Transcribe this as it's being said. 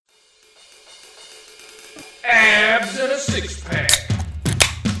Abs and a six-pack.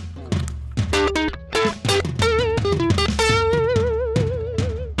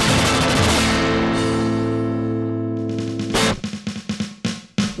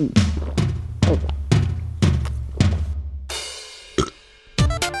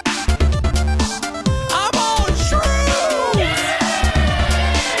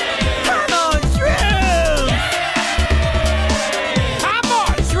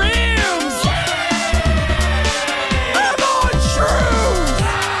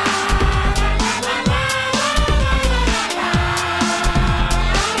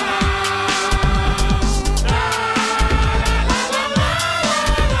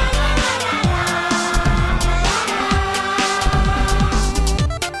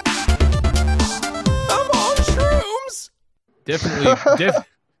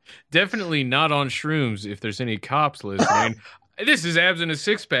 Definitely not on shrooms if there's any cops listening. This is Abs in a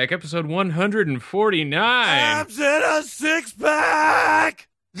Six-Pack, episode 149. Abs in a Six-Pack!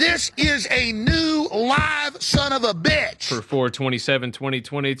 This is a new live son of a bitch. For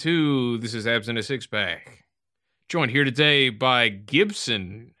 4/27/2022, this is Abs in a Six-Pack. Joined here today by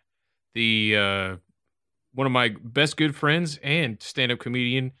Gibson, the one of my best good friends and stand-up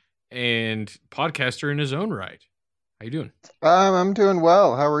comedian and podcaster in his own right. How you doing? I'm doing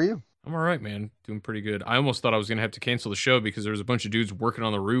well. How are you? I'm all right, man. Doing pretty good. I almost thought I was going to have to cancel the show because there was a bunch of dudes working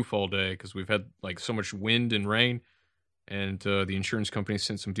on the roof all day because we've had like so much wind and rain. And the insurance company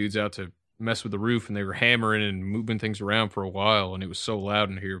sent some dudes out to mess with the roof, and they were hammering and moving things around for a while, and it was so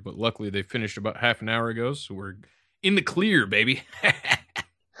loud in here. But luckily, they finished about half an hour ago, so we're in the clear, baby.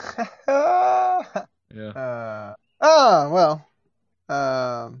 Yeah.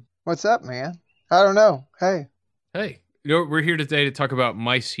 What's up, man? I don't know. Hey, we're here today to talk about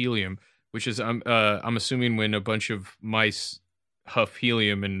mice helium, which is I'm assuming when a bunch of mice huff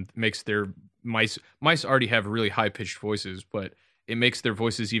helium and makes their mice already have really high pitched voices, but it makes their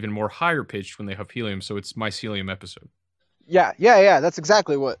voices even more higher pitched when they huff helium. So it's mycelium episode. Yeah. That's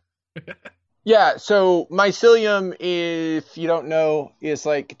exactly what. Yeah. So mycelium, if you don't know, is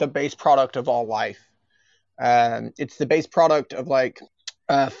like the base product of all life. It's the base product of like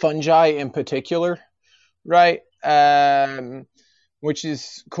fungi in particular, right? Which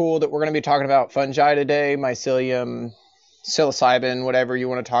is cool that we're going to be talking about fungi today, mycelium, psilocybin, whatever you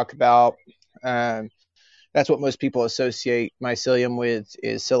want to talk about. That's what most people associate mycelium with,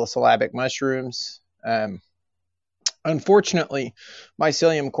 is psilocylabic mushrooms. Unfortunately,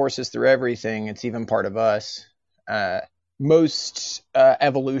 mycelium courses through everything. It's even part of us. Most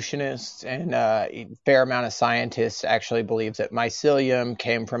evolutionists and a fair amount of scientists actually believe that mycelium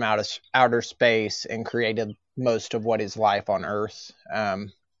came from outer space and created most of what is life on Earth,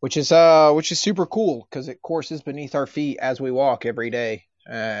 which is super cool because it courses beneath our feet as we walk every day,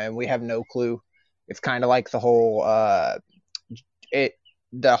 and we have no clue. It's kind of like the whole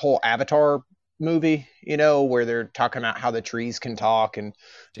Avatar movie, where they're talking about how the trees can talk and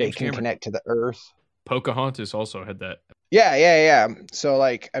they can connect to the Earth. Pocahontas also had that. Yeah. So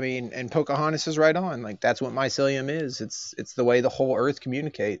and Pocahontas is right on. Like, that's what mycelium is. It's the way the whole Earth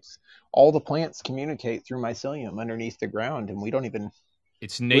communicates. All the plants communicate through mycelium underneath the ground, and we don't even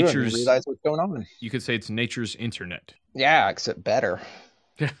realize what's going on. You could say it's nature's internet. Yeah, except better.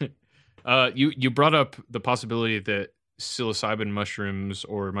 You brought up the possibility that psilocybin mushrooms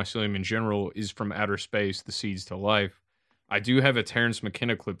or mycelium in general is from outer space, the seeds to life. I do have a Terrence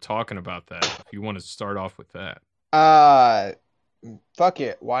McKenna clip talking about that, if you want to start off with that. Fuck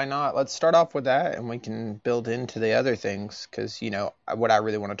it. Why not? Let's start off with that, and we can build into the other things, because, what I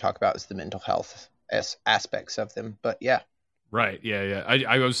really want to talk about is the mental health aspects of them. But yeah. Right. Yeah.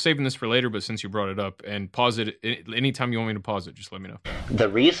 I was saving this for later, but since you brought it up, and pause it anytime you want me to pause it, just let me know. The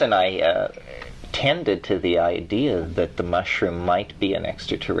reason I tended to the idea that the mushroom might be an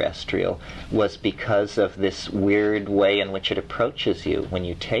extraterrestrial was because of this weird way in which it approaches you when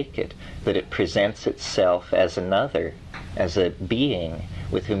you take it, that it presents itself as another, as a being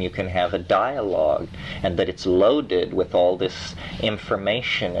with whom you can have a dialogue, and that it's loaded with all this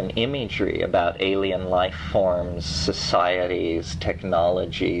information and imagery about alien life forms, societies,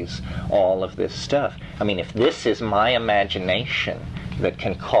 technologies, all of this stuff. I mean, if this is my imagination that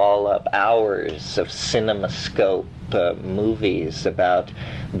can call up hours of CinemaScope movies about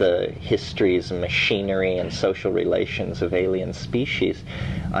the histories and machinery and social relations of alien species,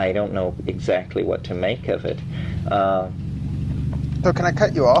 I don't know exactly what to make of it. So can I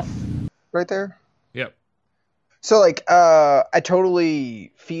cut you off right there? Yep. So I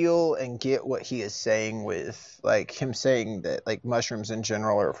totally feel and get what he is saying with him saying that mushrooms in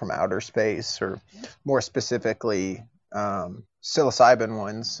general are from outer space, or more specifically psilocybin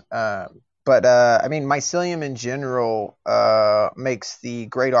ones. But I mean, mycelium in general makes the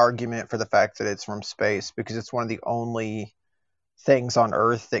great argument for the fact that it's from space, because it's one of the only things on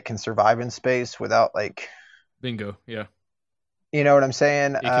Earth that can survive in space without, like, Bingo. Yeah. you know what I'm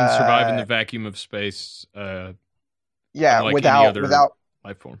saying? It can survive in the vacuum of space. Yeah, unlike any other without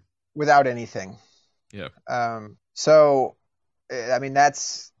life form. without anything. Yeah. So I mean,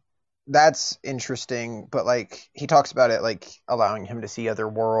 that's interesting, but like he talks about it like allowing him to see other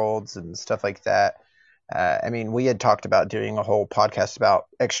worlds and stuff like that. I mean, we had talked about doing a whole podcast about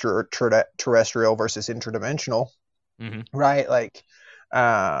extraterrestrial versus interdimensional, right? Like,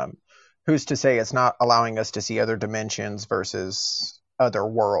 who's to say it's not allowing us to see other dimensions versus other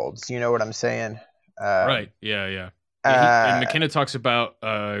worlds? You know what I'm saying? Right. Yeah. And McKenna talks about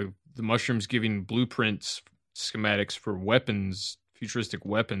the mushrooms giving blueprints, schematics for weapons, futuristic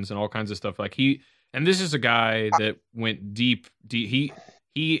weapons, and all kinds of stuff. Like and this is a guy that went deep.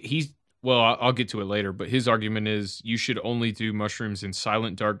 He's well, I'll get to it later, but his argument is you should only do mushrooms in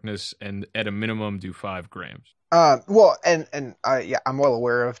silent darkness and at a minimum do 5 grams. Well, and I'm well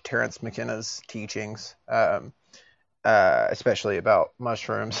aware of Terrence McKenna's teachings, especially about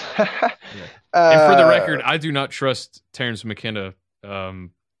mushrooms. And for the record, I do not trust Terrence McKenna,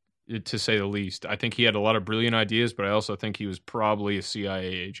 to say the least. I think he had a lot of brilliant ideas, but I also think he was probably a CIA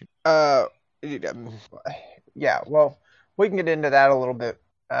agent. Yeah, well, we can get into that a little bit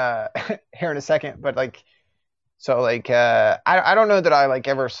here in a second, but like, so like, I don't know that I like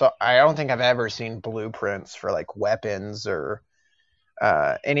ever saw. I don't think I've ever seen blueprints for like weapons or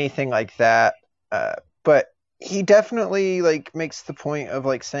anything like that. But he definitely like makes the point of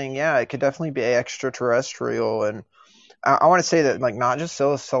like saying, yeah, it could definitely be extraterrestrial. And I want to say that like not just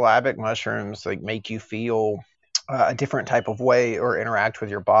psilocybic mushrooms like make you feel a different type of way or interact with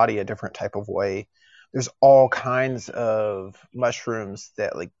your body a different type of way. There's all kinds of mushrooms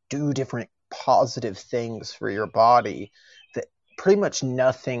that like do different positive things for your body that pretty much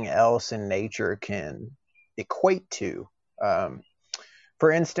nothing else in nature can equate to.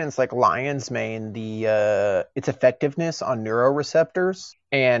 For instance, like lion's mane, its effectiveness on neuroreceptors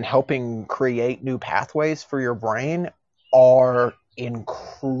and helping create new pathways for your brain are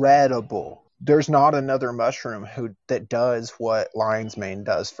incredible. There's not another mushroom that does what lion's mane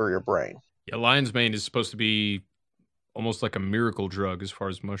does for your brain. Yeah, lion's mane is supposed to be almost like a miracle drug as far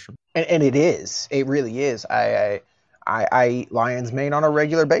as mushroom. And it is. It really is. I eat lion's mane on a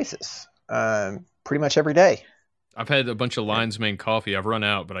regular basis, pretty much every day. I've had a bunch of lion's mane coffee. I've run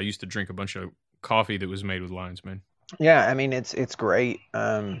out, but I used to drink a bunch of coffee that was made with lion's mane. Yeah, I mean it's great.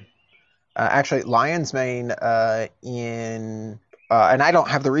 Actually, lion's mane and I don't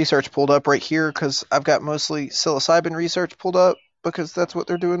have the research pulled up right here because I've got mostly psilocybin research pulled up because that's what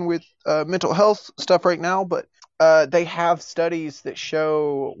they're doing with mental health stuff right now. But they have studies that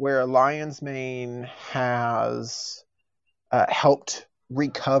show where lion's mane has helped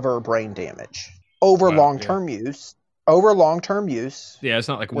recover brain damage over long-term use. Over long-term use. Yeah, it's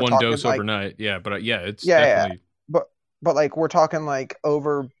not like one dose like, overnight. Yeah, but it's definitely. Yeah. But like we're talking like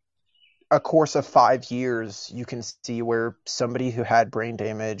over a course of 5 years, you can see where somebody who had brain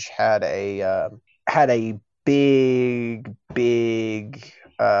damage had a big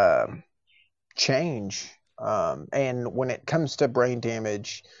change. And when it comes to brain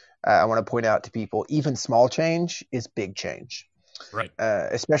damage, I want to point out to people, even small change is big change. Right.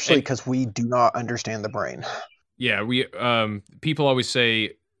 Especially because we do not understand the brain. Yeah, we people always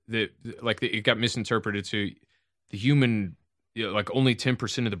say that like it got misinterpreted to the human, like only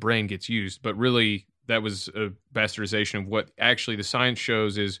 10% of the brain gets used, but really that was a bastardization of what actually the science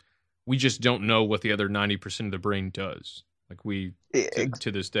shows is we just don't know what the other 90% of the brain does. Like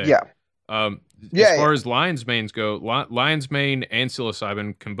to this day. Yeah. As far as lion's manes go, lion's mane and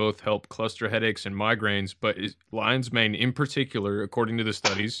psilocybin can both help cluster headaches and migraines, but lion's mane in particular, according to the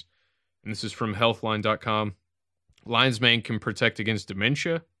studies, and this is from healthline.com, lion's mane can protect against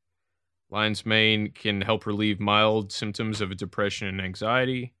dementia. Lion's mane can help relieve mild symptoms of depression and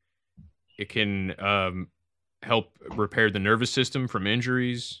anxiety. It can help repair the nervous system from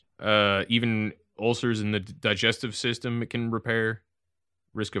injuries, even ulcers in the digestive system. It can repair.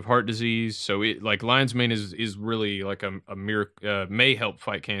 Risk of heart disease. So it like lion's mane is really like a miracle, may help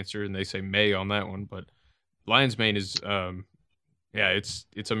fight cancer, and they say may on that one, but lion's mane is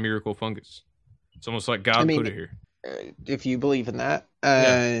it's a miracle fungus. It's almost like God put it here. If you believe in that.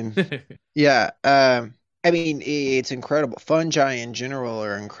 I mean, it's incredible. Fungi in general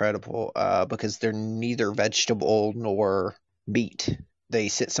are incredible because they're neither vegetable nor meat. They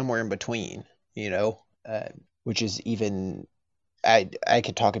sit somewhere in between, which is even... I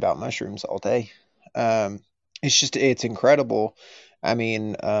could talk about mushrooms all day. It's incredible. I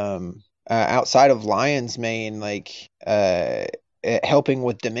mean, outside of lion's mane, like helping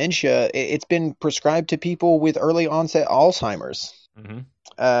with dementia, it's been prescribed to people with early onset Alzheimer's,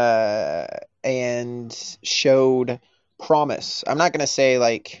 and showed promise. I'm not going to say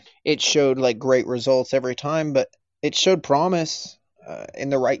like it showed like great results every time, but it showed promise in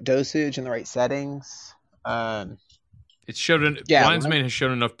the right dosage, in the right settings. It's showed Yeah, lion's mane has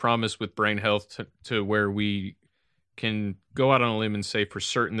shown enough promise with brain health to where we can go out on a limb and say for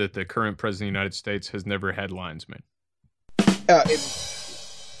certain that the current president of the United States has never had lion's mane.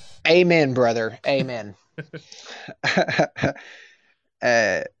 Amen, brother. Amen.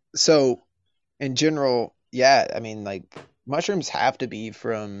 So in general, yeah, I mean, like mushrooms have to be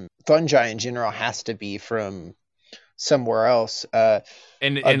from fungi in general has to be from somewhere else.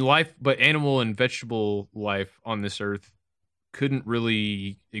 And life, but animal and vegetable life on this earth couldn't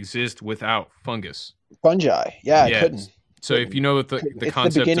really exist without fungus. Fungi, yeah, it couldn't. So if you know the it's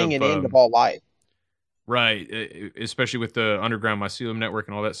concept the beginning of, and end of all life. Right, especially with the underground mycelium network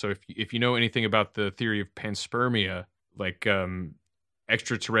and all that. So if you know anything about the theory of panspermia, like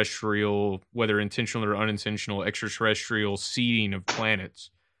extraterrestrial, whether intentional or unintentional, extraterrestrial seeding of planets,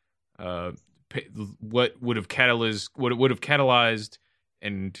 what would have catalyzed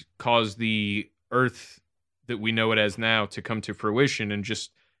and caused the Earth that we know it as now to come to fruition and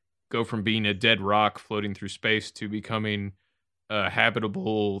just go from being a dead rock floating through space to becoming a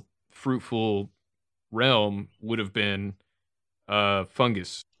habitable, fruitful realm would have been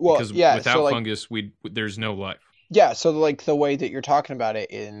fungus. Well, because yeah, without so, like, fungus, there's no life. Yeah, so like the way that you're talking about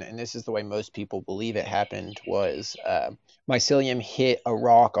it, and this is the way most people believe it happened, was mycelium hit a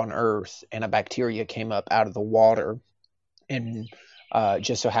rock on Earth, and a bacteria came up out of the water, and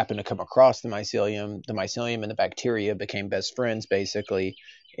just so happened to come across the mycelium. The mycelium and the bacteria became best friends, basically,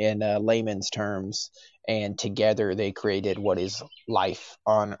 in layman's terms, and together they created what is life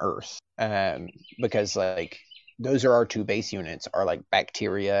on Earth. Because like those are our two base units, are like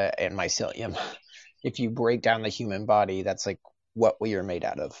bacteria and mycelium. If you break down the human body, that's like what we are made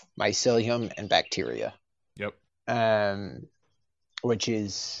out of: mycelium and bacteria. Yep. Which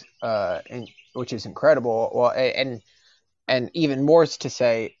is incredible. Well, and even more to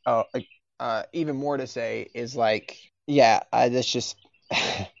say, is like, yeah, that's just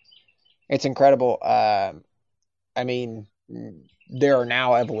it's incredible. I mean, there are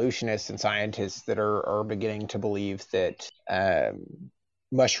now evolutionists and scientists that are beginning to believe that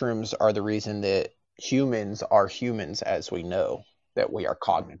mushrooms are the reason that humans are humans as we know, that we are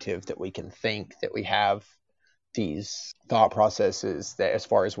cognitive, that we can think, that we have these thought processes that, as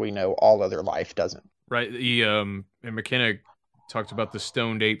far as we know, all other life doesn't. Right. And McKenna talked about the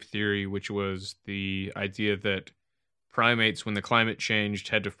stoned ape theory, which was the idea that primates, when the climate changed,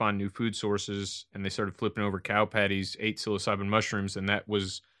 had to find new food sources, and they started flipping over cow patties, ate psilocybin mushrooms, and that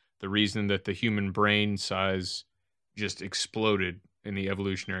was the reason that the human brain size just exploded in the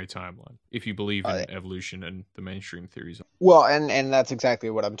evolutionary timeline, if you believe in evolution and the mainstream theories. Well, and that's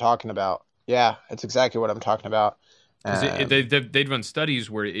exactly what I'm talking about. Yeah, it's exactly what I'm talking about. Because they've done studies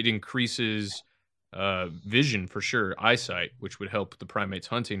where it increases vision, for sure, eyesight, which would help the primates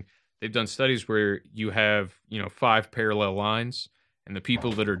hunting. They've done studies where you have 5 parallel lines, and the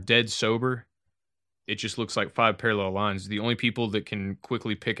people that are dead sober, it just looks like 5 parallel lines. The only people that can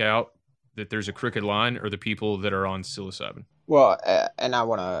quickly pick out that there's a crooked line are the people that are on psilocybin. Well, and I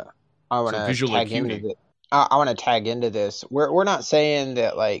want to tag into this. I want to tag into this. We're not saying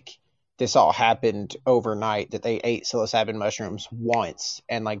that like this all happened overnight, that they ate psilocybin mushrooms once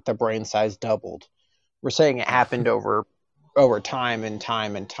and like the brain size doubled. We're saying it happened over time and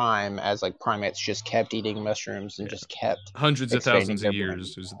time and time, as like primates just kept eating mushrooms and just kept hundreds of thousands of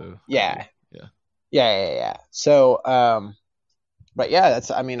years is the yeah. So but yeah,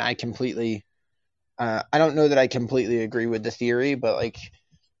 that's, I mean, I completely I don't know that I completely agree with the theory, but like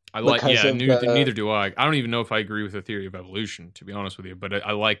neither do I. I don't even know if I agree with the theory of evolution, to be honest with you, but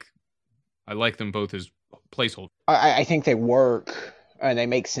I like them both as placeholders. I think they work and they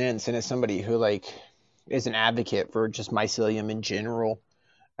make sense, and as somebody who like is an advocate for just mycelium in general,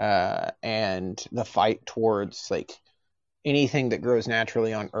 and the fight towards like anything that grows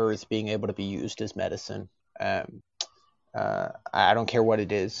naturally on Earth being able to be used as medicine. I don't care what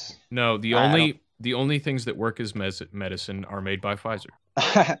it is. No, the only things that work as medicine are made by Pfizer.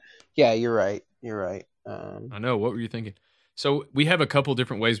 Yeah, you're right. I know. What were you thinking? So we have a couple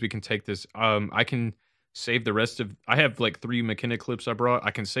different ways we can take this. I can save the rest of... I have like 3 McKenna clips I brought.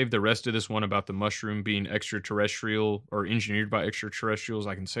 I can save the rest of this one about the mushroom being extraterrestrial or engineered by extraterrestrials.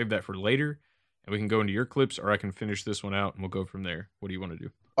 I can save that for later, and we can go into your clips, or I can finish this one out, and we'll go from there. What do you want to do?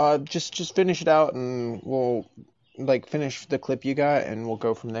 Just finish it out, and we'll like finish the clip you got, and we'll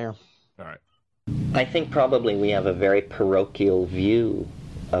go from there. All right. I think probably we have a very parochial view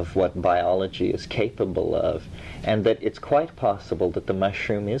of what biology is capable of, and that it's quite possible that the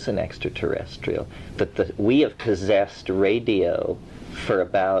mushroom is an extraterrestrial, that we have possessed radio for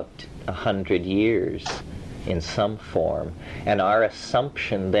about 100 years in some form, and our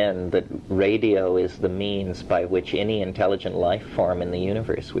assumption then that radio is the means by which any intelligent life form in the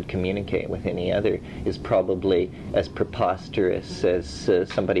universe would communicate with any other is probably as preposterous as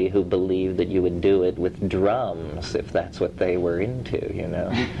somebody who believed that you would do it with drums if that's what they were into, you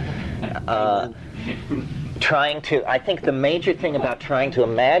know. I think the major thing about trying to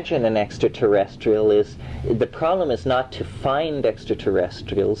imagine an extraterrestrial is the problem is not to find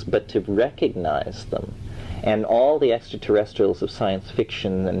extraterrestrials, but to recognize them. And all the extraterrestrials of science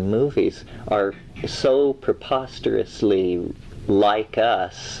fiction and movies are so preposterously like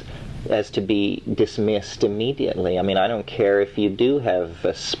us as to be dismissed immediately. I mean, I don't care if you do have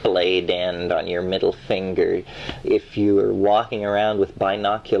a splayed end on your middle finger, if you are walking around with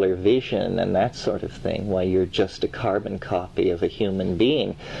binocular vision and that sort of thing, while you're just a carbon copy of a human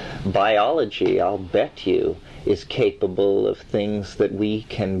being. Biology, I'll bet you, is capable of things that we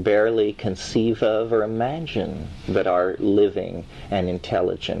can barely conceive of or imagine that are living and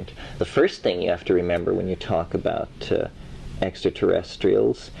intelligent. The first thing you have to remember when you talk about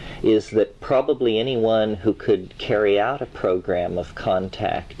extraterrestrials is that probably anyone who could carry out a program of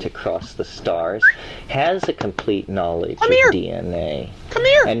contact across the stars has a complete knowledge of DNA. Come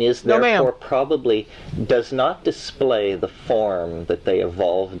here! And is therefore probably does not display the form that they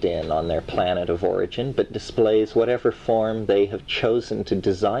evolved in on their planet of origin, but displays whatever form they have chosen to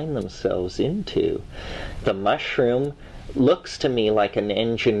design themselves into. The mushroom looks to me like an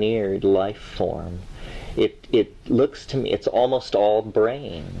engineered life form. It looks to me, it's almost all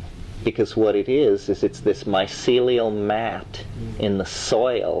brain, because what it is it's this mycelial mat in the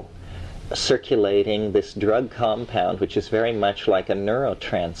soil circulating this drug compound, which is very much like a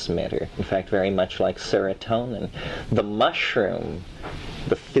neurotransmitter, in fact very much like serotonin. The mushroom,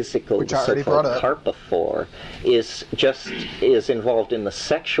 the physical, the so-called carpophore, is involved in the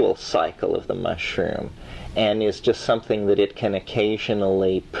sexual cycle of the mushroom, and is just something that it can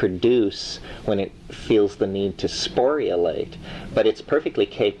occasionally produce when it feels the need to sporulate. But it's perfectly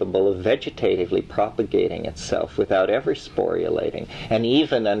capable of vegetatively propagating itself without ever sporulating, and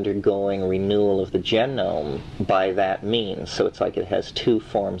even undergoing renewal of the genome by that means. So it's like it has two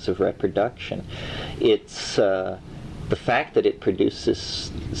forms of reproduction. It's the fact that it produces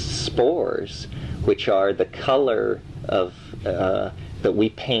spores, which are the color of that we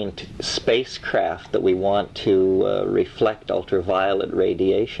paint spacecraft that we want to reflect ultraviolet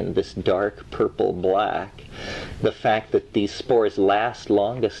radiation, this dark purple-black. The fact that these spores last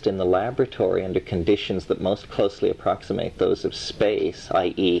longest in the laboratory under conditions that most closely approximate those of space,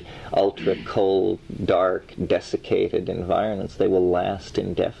 i.e. ultra-cold, dark, desiccated environments, they will last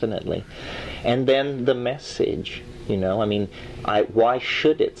indefinitely. And then the message. You know, I mean, why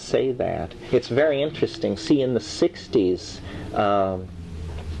should it say that? It's very interesting. See, in the 60s,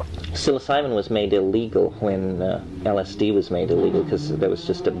 psilocybin was made illegal when LSD was made illegal, because there was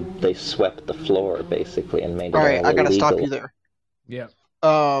just they swept the floor, basically, and made it all illegal. All right, I gotta stop you there. Yeah.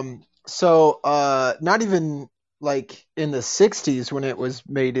 So, not even, like, in the 60s when it was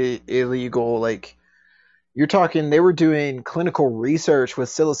made illegal, like, you're talking, they were doing clinical research with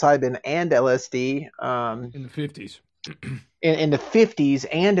psilocybin and LSD. In the 50s. in the 50s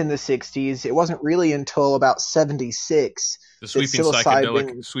and in the 60s. It wasn't really until about 76. The sweeping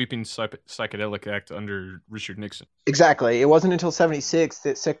psychedelic act under Richard Nixon. Exactly. It wasn't until 76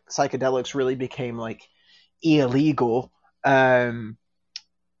 that psychedelics really became, like, illegal. Thank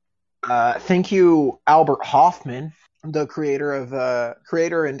you, Albert Hoffman, the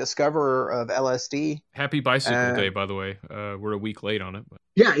creator and discoverer of LSD. Happy Bicycle Day, by the way. We're a week late on it. But.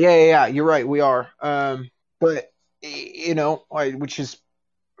 Yeah. You're right. We are. But, you know,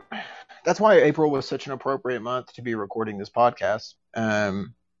 that's why April was such an appropriate month to be recording this podcast.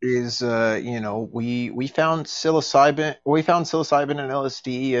 You know, we found psilocybin and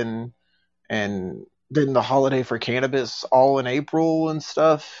LSD and then the holiday for cannabis all in April and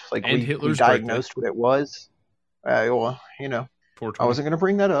stuff. Like, and we diagnosed what it was. Well, you know, I wasn't going to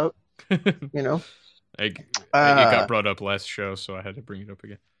bring that up, you know. It got brought up last show, so I had to bring it up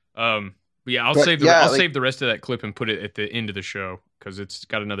again. But yeah, I'll save the rest of that clip and put it at the end of the show because it's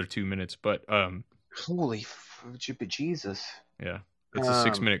got another 2 minutes. But holy Jesus! Yeah, it's a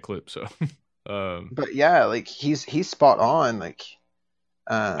 6-minute clip. So, but yeah, like he's spot on. Like,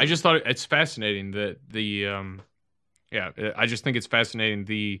 I just thought it's fascinating that I just think it's fascinating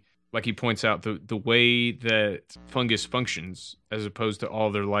like he points out, the way that fungus functions as opposed to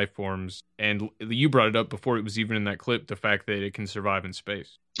all their life forms. And you brought it up before it was even in that clip, the fact that it can survive in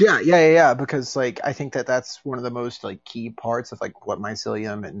space. Yeah. Because like I think that that's one of the most like key parts of like what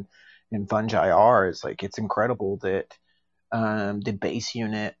mycelium and fungi are. Is like it's incredible that the base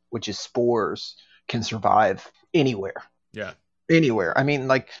unit, which is spores, can survive anywhere. Yeah. Anywhere. I mean,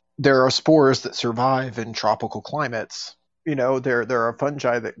 like there are spores that survive in tropical climates. You know, there are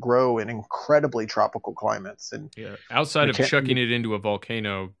fungi that grow in incredibly tropical climates, and yeah, outside of chucking it into a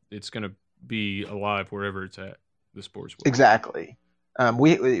volcano, it's going to be alive wherever it's at. The spores will. Exactly.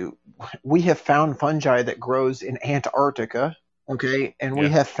 We have found fungi that grows in Antarctica, okay, and we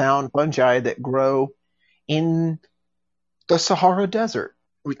have found fungi that grow in the Sahara Desert.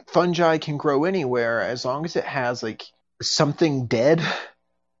 Like, fungi can grow anywhere as long as it has like something dead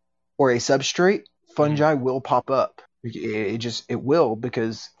or a substrate. Fungi will pop up. It will,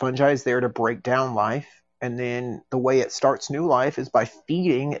 because fungi is there to break down life, and then the way it starts new life is by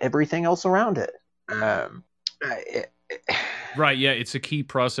feeding everything else around it. Right, yeah, it's a key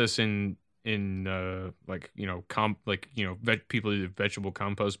process in people do vegetable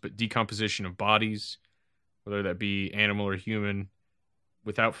compost, but decomposition of bodies, whether that be animal or human.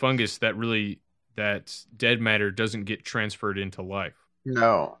 Without fungus, that dead matter doesn't get transferred into life.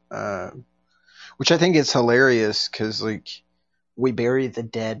 No. Which I think is hilarious, because like we bury the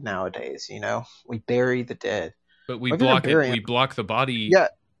dead nowadays, you know? We bury the dead. But we block it. We block the body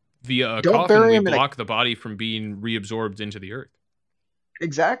via a don't coffin. Bury we him block the body from being reabsorbed into the earth.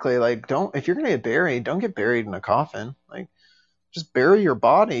 Exactly. Like, if you're gonna get buried, don't get buried in a coffin. Like, just bury your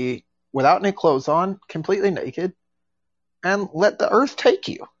body without any clothes on, completely naked, and let the earth take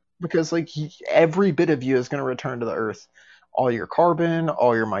you. Because like every bit of you is gonna return to the earth. All your carbon,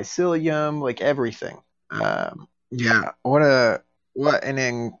 all your mycelium, like everything. Yeah, what an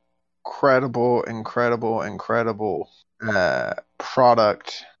incredible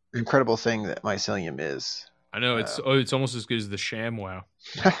product, incredible thing that mycelium is. I know it's almost as good as the ShamWow.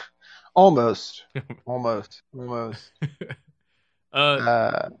 almost.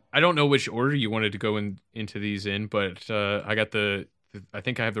 I don't know which order you wanted to go into these in, but I got I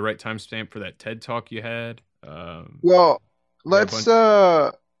think I have the right timestamp for that TED talk you had. Well, let's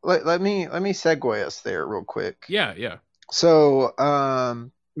let me segue us there real quick. Yeah. So,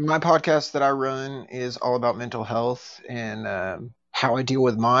 my podcast that I run is all about mental health and how I deal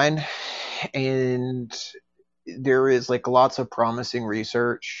with mine, and there is like lots of promising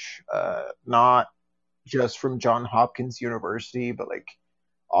research, not just from Johns Hopkins University, but like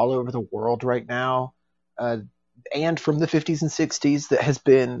all over the world right now, and from the 50s and 60s that has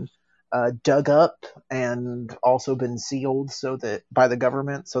been dug up and also been sealed by the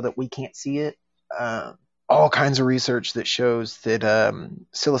government so that we can't see it. All kinds of research that shows that psilocybin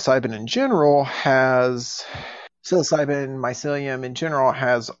mycelium in general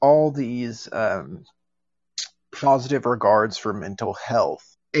has all these positive regards for mental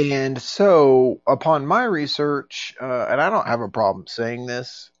health. And so upon my research, and I don't have a problem saying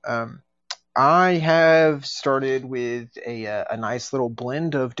this, I have started with a nice little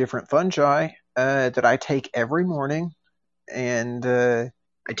blend of different fungi that I take every morning, and I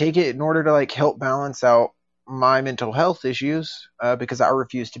take it in order to like help balance out my mental health issues, because I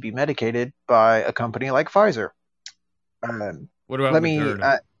refuse to be medicated by a company like Pfizer. What about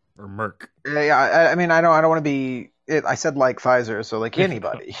Moderna or Merck? Yeah, I mean, I don't want to be. I said like Pfizer, so like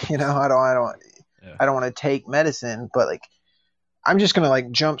anybody, you know. I don't want to take medicine, but like I'm just gonna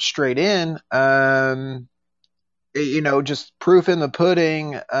like jump straight in. Just proof in the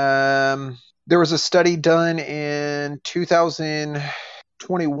pudding. There was a study done in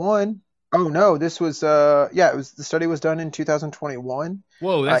 2021. Oh no, this was the study was done in 2021.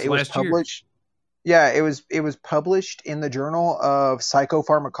 Whoa, that's last year. Yeah, it was published in the Journal of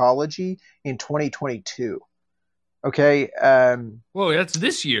Psychopharmacology in 2022. Okay. Whoa, that's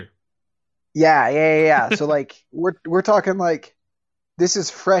this year. Yeah. So like we're talking like this is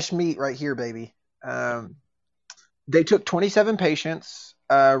fresh meat right here, baby. They took 27 patients,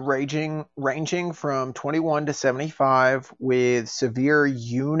 ranging from 21 to 75 with severe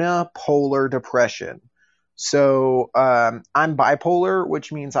unipolar depression. So I'm bipolar,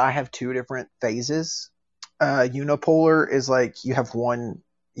 which means I have two different phases. Unipolar is like you have one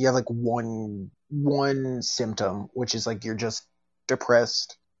symptom, which is like you're just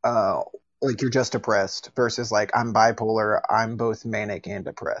depressed. Versus like I'm bipolar, I'm both manic and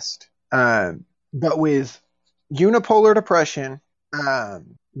depressed. But with unipolar depression,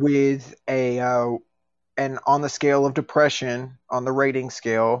 with and on the scale of depression, on the rating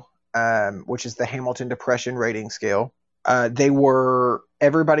scale, which is the Hamilton Depression Rating Scale, they were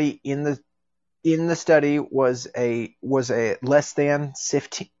everybody in the study was a less than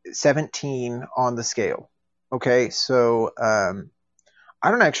 17 on the scale. Okay, so I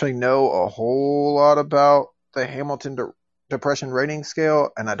don't actually know a whole lot about the Hamilton depression rating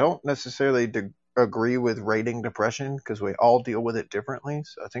scale, and I don't necessarily agree with rating depression because we all deal with it differently.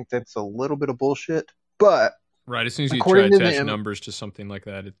 So I think that's a little bit of bullshit. But right, as soon as you try to attach numbers to something like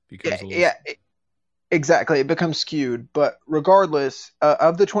that, it becomes a little... Exactly, it becomes skewed. But regardless,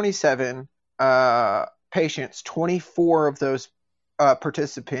 of the 27 patients, 24 of those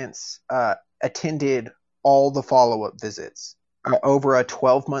participants attended all the follow-up visits over a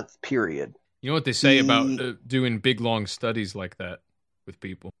 12-month period. You know what they say about doing big, long studies like that with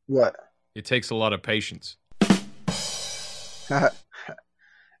people? What? It takes a lot of patience.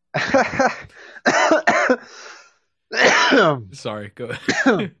 Sorry, go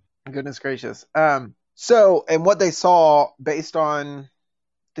ahead. Goodness gracious. So, and what they saw based on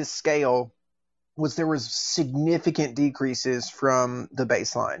this scale was there was significant decreases from the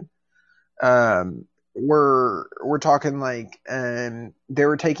baseline. We're talking like they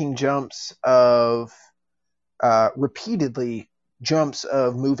were taking jumps of repeatedly jumps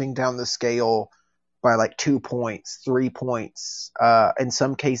of moving down the scale by like 2 points, 3 points, in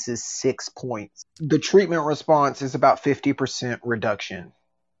some cases 6 points. The treatment response is about 50% reduction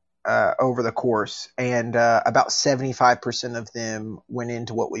over the course, and about 75% of them went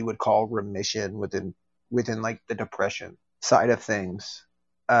into what we would call remission within like the depression side of things,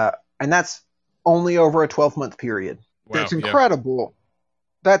 and that's only over a 12-month period. Wow, that's incredible. Yeah.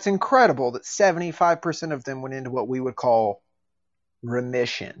 That's incredible that 75% of them went into what we would call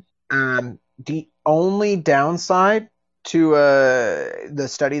remission. The only downside to the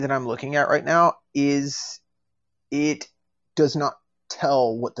study that I'm looking at right now is it does not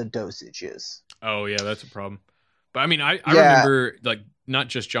tell what the dosage is. Oh yeah, that's a problem. But I mean, I remember like not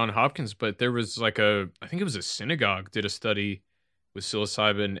just John Hopkins, but there was like I think it was a synagogue did a study with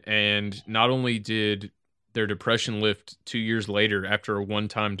psilocybin, and not only did their depression lift 2 years later after a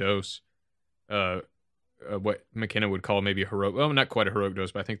one-time dose, what McKenna would call maybe a heroic, well, not quite a heroic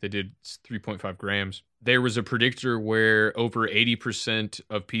dose, but I think they did 3.5 grams. There was a predictor where over 80%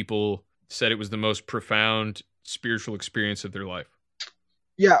 of people said it was the most profound spiritual experience of their life.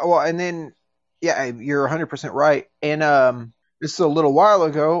 Yeah, well, and then, yeah, you're 100% right. And this is a little while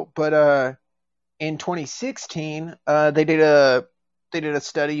ago, but in 2016, they did a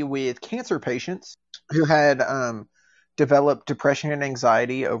study with cancer patients who had developed depression and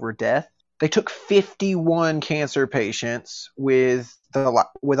anxiety over death. They took 51 cancer patients with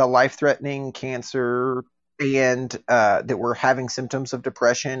a life-threatening cancer and that were having symptoms of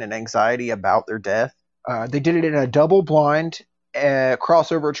depression and anxiety about their death. They did it in a double-blind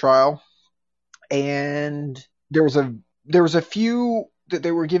crossover trial, and there was a few that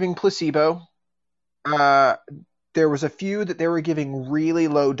they were giving placebo. There was a few that they were giving really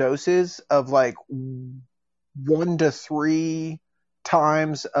low doses of like 1 to 3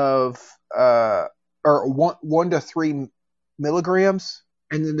 times of or 1 to 3 milligrams,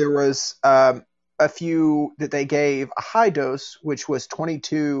 and then there was a few that they gave a high dose, which was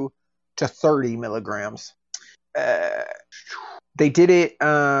 22 to 30 milligrams. They did it.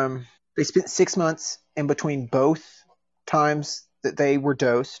 They spent 6 months in between both times that they were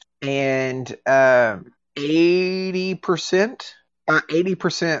dosed, and 80%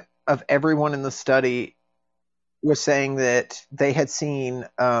 of everyone in the study was saying that they had seen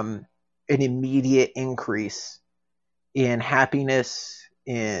an immediate increase in happiness,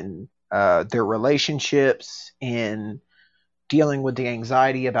 in their relationships, in dealing with the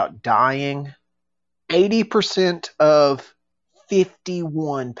anxiety about dying. 80% of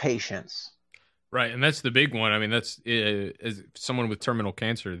 51 patients. Right, and that's the big one. I mean, that's as someone with terminal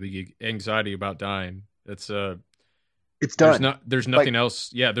cancer, the anxiety about dying. That's it's done. There's nothing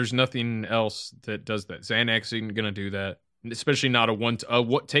else. Yeah, there's nothing else that does that. Xanax isn't going to do that, especially not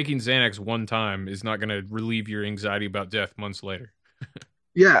taking Xanax one time is not going to relieve your anxiety about death months later.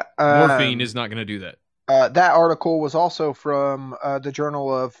 Yeah, morphine is not going to do that. That article was also from the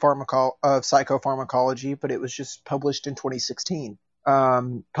Journal of Psychopharmacology, but it was just published in 2016.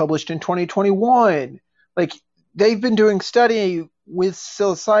 Published in 2021. Like, they've been doing study with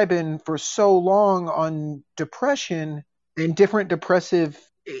psilocybin for so long on depression and different depressive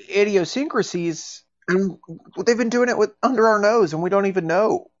idiosyncrasies, and they've been doing it under our nose, and we don't even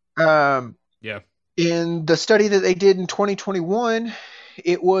know. Yeah. In the study that they did in 2021,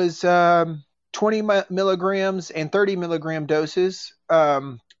 it was 20 milligrams and 30 milligram doses.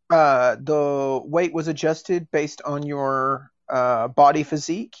 The weight was adjusted based on your body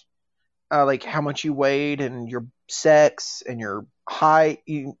physique, like how much you weighed and your sex and your high,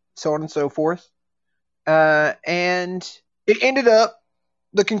 so on and so forth. And it ended up,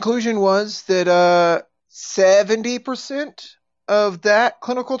 the conclusion was that 70% of that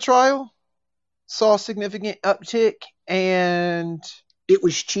clinical trial saw significant uptick, and it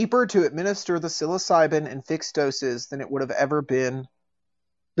was cheaper to administer the psilocybin in fixed doses than it would have ever been.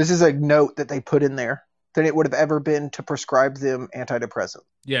 This is a note that they put in there, than it would have ever been to prescribe them antidepressant.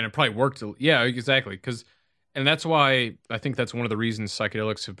 Yeah, and it probably worked. Yeah, exactly. And that's why I think that's one of the reasons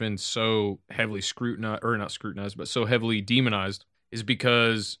psychedelics have been so heavily scrutinized, or not scrutinized, but so heavily demonized, is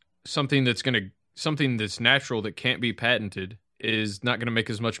because something that's natural that can't be patented is not going to make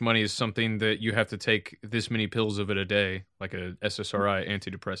as much money as something that you have to take this many pills of it a day, like a SSRI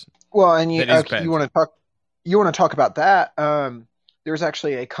antidepressant. Well, and you want to talk about that. There's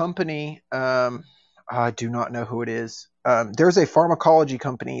actually a company. I do not know who it is. There's a pharmacology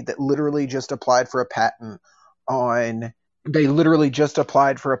company that literally just applied for a patent on. They literally just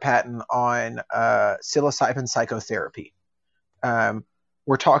applied for a patent on psilocybin psychotherapy.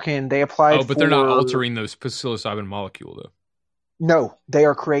 We're talking. They applied. Oh, but they're not altering the psilocybin molecule, though. No, they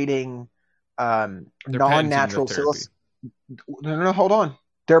are creating non-natural psilocybin. No, hold on.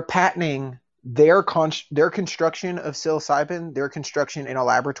 They're patenting their construction of psilocybin, their construction in a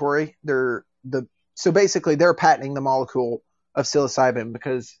laboratory. So basically, they're patenting the molecule of psilocybin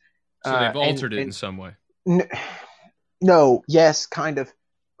because. So they've altered it in some way. No, yes, kind of.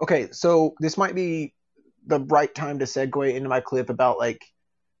 Okay, so this might be the right time to segue into my clip about like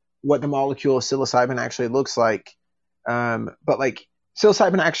what the molecule of psilocybin actually looks like. But like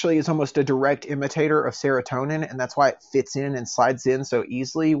psilocybin actually is almost a direct imitator of serotonin, and that's why it fits in and slides in so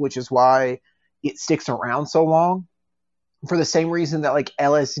easily, which is why it sticks around so long. For the same reason that like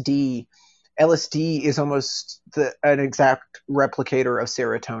LSD is almost an exact replicator of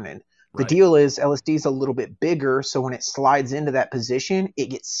serotonin. The deal is LSD is a little bit bigger, so when it slides into that position, it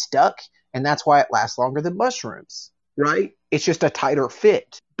gets stuck, and that's why it lasts longer than mushrooms, right? It's just a tighter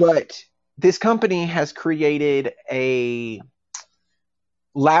fit. But this company has created a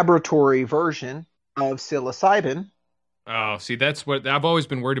laboratory version of psilocybin. Oh, see, that's what I've always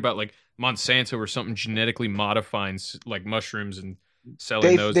been worried about, like Monsanto or something genetically modifying like mushrooms and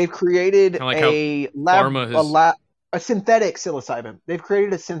selling those. They've created like a synthetic psilocybin. They've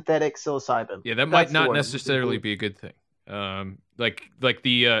created a synthetic psilocybin. Yeah, that might not necessarily be a good thing.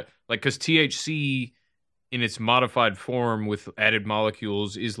 Because THC in its modified form with added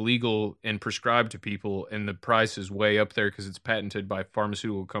molecules is legal and prescribed to people, and the price is way up there because it's patented by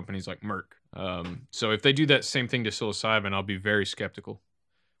pharmaceutical companies like Merck. So if they do that same thing to psilocybin, I'll be very skeptical.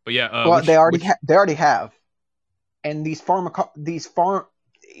 But yeah, they already have, and the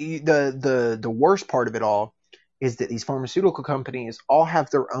worst part of it all is that these pharmaceutical companies all have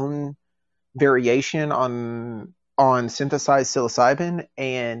their own variation on synthesized psilocybin,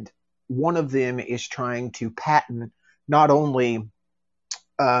 and one of them is trying to patent not only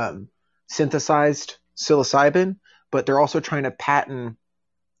synthesized psilocybin, but they're also trying to patent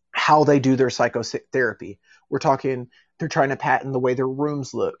how they do their psychotherapy. We're talking, they're trying to patent the way their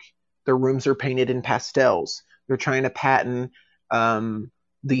rooms look. Their rooms are painted in pastels. They're trying to patent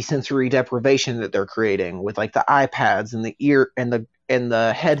the sensory deprivation that they're creating with like the iPads and the ear and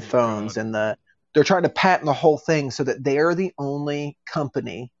the headphones they're trying to patent the whole thing so that they're the only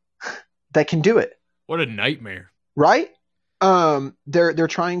company that can do it. What a nightmare. Right? They're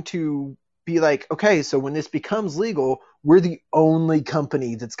trying to be like, okay, so when this becomes legal, we're the only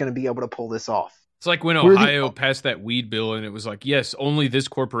company that's going to be able to pull this off. It's like when Ohio passed that weed bill and it was like, yes, only this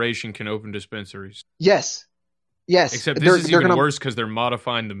corporation can open dispensaries. Yes. Except this is even worse because they're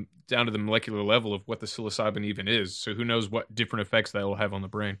modifying them down to the molecular level of what the psilocybin even is. So who knows what different effects that will have on the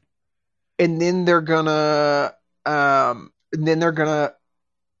brain. And then they're gonna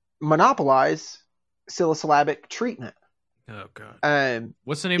monopolize psilocylabic treatment. Oh God!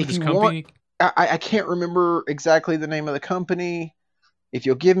 What's the name of this company? I can't remember exactly the name of the company. If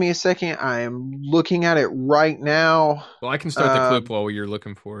you'll give me a second, I am looking at it right now. Well, I can start the clip while you're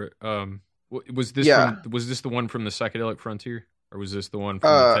looking for it. Was this the one from the Psychedelic Frontier, or was this the one from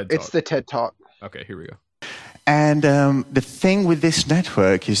the TED Talk? It's the TED Talk. Okay, here we go. And the thing with this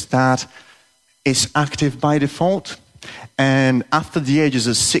network is that it's active by default, and after the ages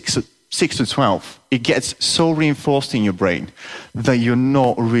of 6 to 12, it gets so reinforced in your brain that you're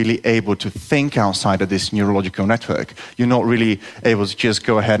not really able to think outside of this neurological network. You're not really able to just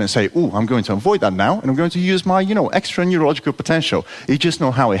go ahead and say, "Oh, I'm going to avoid that now, and I'm going to use my, extra neurological potential." You just know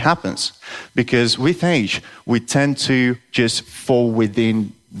how it happens, because with age, we tend to just fall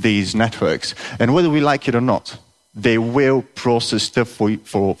within these networks, and whether we like it or not, they will process stuff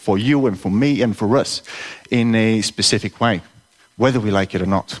for you and for me and for us in a specific way. whether we like it or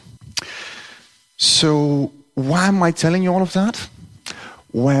not. So why am I telling you all of that?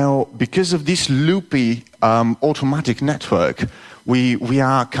 Well, because of this loopy automatic network, we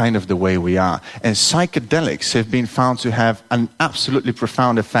are kind of the way we are. And psychedelics have been found to have an absolutely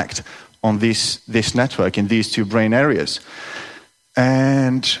profound effect on this network in these two brain areas.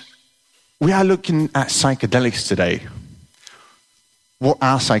 And we are looking at psychedelics today. What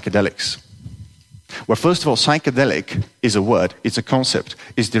are psychedelics? Well, first of all, psychedelic is a word, it's a concept.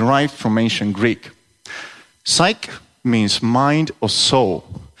 It's derived from ancient Greek. Psych means mind or soul,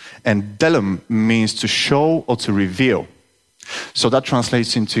 and delum means to show or to reveal. So that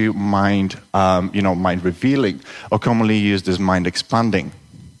translates into mind, mind revealing, or commonly used as mind expanding.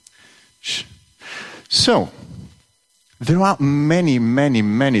 So there are many, many,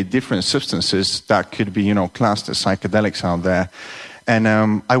 many different substances that could be, classed as psychedelics out there. And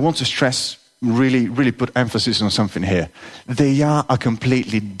I want to stress, really put emphasis on something here. They are a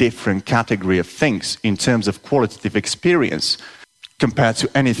completely different category of things in terms of qualitative experience compared to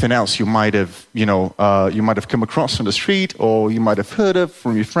anything else you might have, come across on the street, or you might have heard of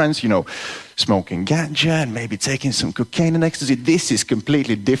from your friends, smoking ganja and maybe taking some cocaine and ecstasy. This is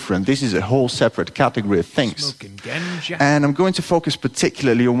completely different. This is a whole separate category of things. Smoking ganja. And I'm going to focus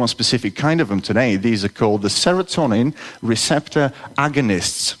particularly on one specific kind of them today. These are called the serotonin receptor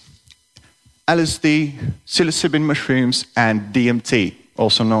agonists. LSD, psilocybin mushrooms, and DMT,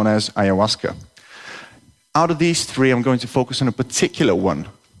 also known as ayahuasca. Out of these three, I'm going to focus on a particular one,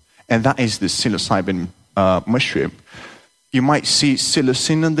 and that is the psilocybin mushroom. You might see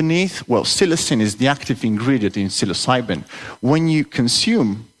psilocin underneath. Well, psilocin is the active ingredient in psilocybin. When you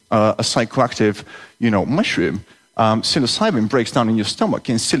consume a psychoactive, mushroom, psilocybin breaks down in your stomach,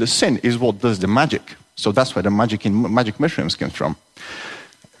 and psilocin is what does the magic. So that's where the magic mushrooms comes from.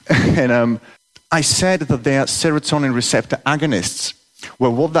 And I said that they are serotonin receptor agonists.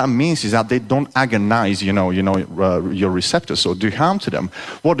 Well, what that means is that they don't agonize, your receptors or do harm to them.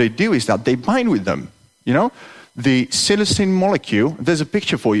 What they do is that they bind with them, The psilocin molecule, there's a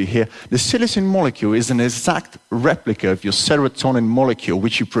picture for you here. The psilocin molecule is an exact replica of your serotonin molecule,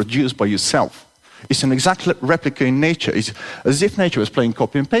 which you produce by yourself. It's an exact replica in nature. It's as if nature was playing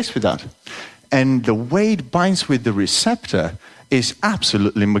copy and paste with that. And the way it binds with the receptor is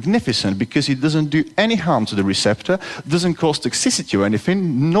absolutely magnificent because it doesn't do any harm to the receptor, doesn't cause toxicity or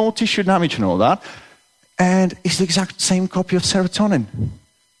anything, no tissue damage and all that, and it's the exact same copy of serotonin.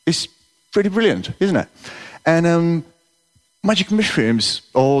 It's pretty brilliant, isn't it? And magic mushrooms,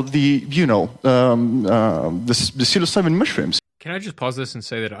 or the psilocybin mushrooms. Can I just pause this and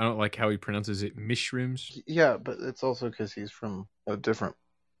say that I don't like how he pronounces it, mushrooms? Yeah, but it's also because he's from a different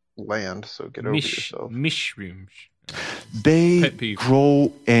land, so get over yourself. Mushrooms. They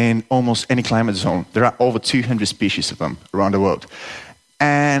grow in almost any climate zone. There are over 200 species of them around the world.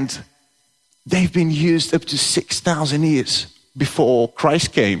 And they've been used up to 6,000 years before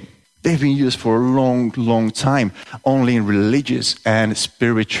Christ came. They've been used for a long, long time, only in religious and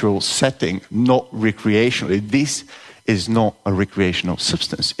spiritual setting, not recreationally. This is not a recreational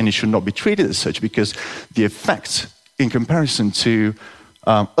substance, and it should not be treated as such because the effects in comparison to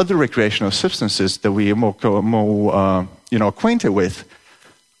other recreational substances that we are more acquainted with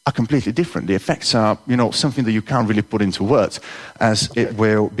are completely different. The effects are, something that you can't really put into words, as it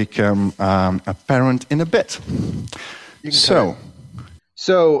will become apparent in a bit. So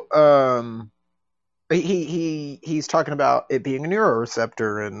he's talking about it being a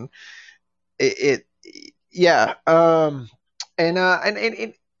neuroreceptor, and and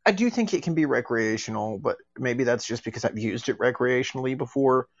I do think it can be recreational, but maybe that's just because I've used it recreationally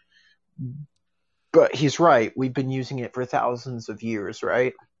before. But he's right. We've been using it for thousands of years,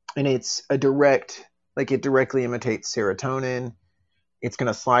 right? And it's it directly imitates serotonin. It's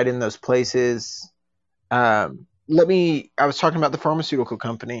going to slide in those places. I was talking about the pharmaceutical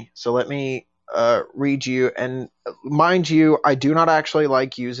company. So let me read you. And mind you, I do not actually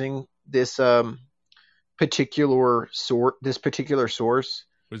like using this particular source.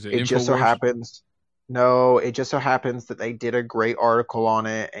 Was it It just so happens that they did a great article on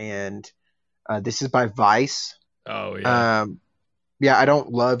it, and this is by Vice. Oh yeah. I don't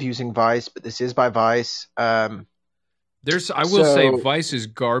love using Vice, but this is by Vice. I will say Vice is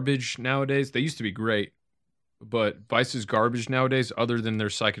garbage nowadays. They used to be great, but Vice is garbage nowadays. Other than their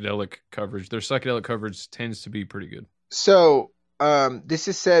psychedelic coverage, their psychedelic coverage tends to be pretty good. So this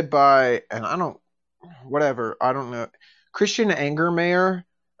is said by, and I don't know, Christian Angermayer,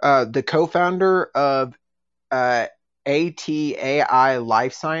 the co-founder of ATAI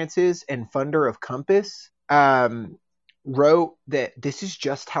Life Sciences and funder of Compass, wrote that this is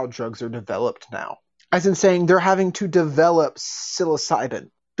just how drugs are developed now. As in saying they're having to develop psilocybin.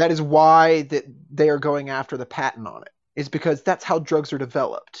 That is why that they are going after the patent on it. Is because that's how drugs are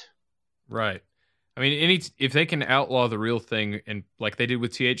developed. Right. I mean, if they can outlaw the real thing, and like they did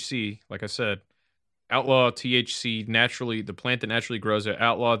with THC, like I said, outlaw THC naturally, the plant that naturally grows it,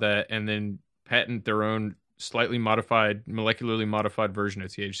 outlaw that, and then patent their own slightly modified, molecularly modified version of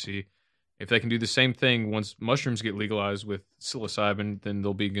THC. If they can do the same thing once mushrooms get legalized with psilocybin, then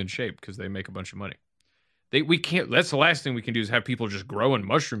they'll be in good shape because they make a bunch of money. We can't. That's the last thing we can do is have people just growing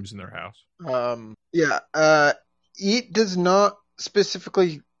mushrooms in their house. It does not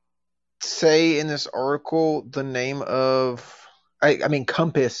specifically say in this article the name of. I mean,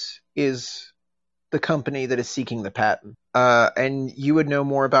 Compass is the company that is seeking the patent. And you would know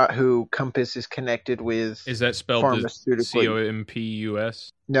more about who Compass is connected with. Is that spelled COMPUS? No,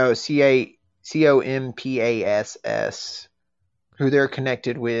 COMPASS. Who they're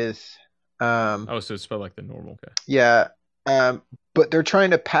connected with. So it's spelled like the normal guy. Yeah. But they're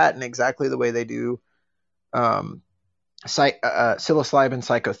trying to patent exactly the way they do psilocybin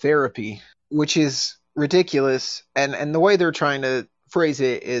psychotherapy, which is ridiculous. And the way they're trying to phrase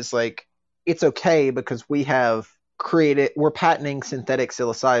it is like, it's okay because we're patenting synthetic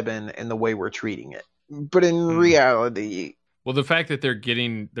psilocybin in the way we're treating it. But in reality... Well, the fact that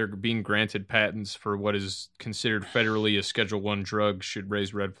they're being granted patents for what is considered federally a Schedule I drug should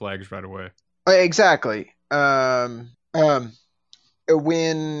raise red flags right away. Exactly. When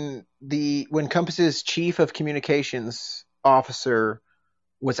Compass's chief of communications officer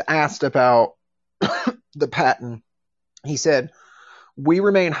was asked about the patent, he said, "We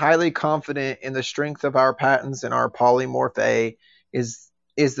remain highly confident in the strength of our patents, and our polymorph A is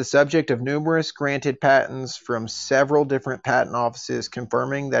the subject of numerous granted patents from several different patent offices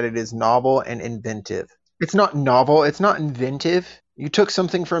confirming that it is novel and inventive." It's not novel, it's not inventive. You took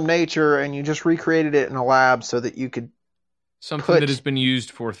something from nature and you just recreated it in a lab so that you could something that has been used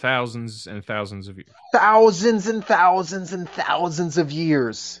for thousands and thousands of years. Thousands and thousands and thousands of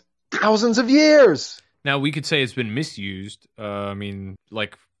years. Thousands of years! Now, we could say it's been misused. I mean,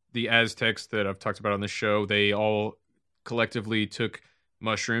 like the Aztecs that I've talked about on the show, they all collectively took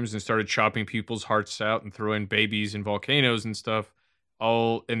mushrooms and started chopping people's hearts out and throwing babies in volcanoes and stuff.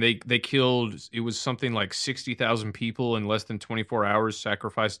 And they killed, it was something like 60,000 people in less than 24 hours,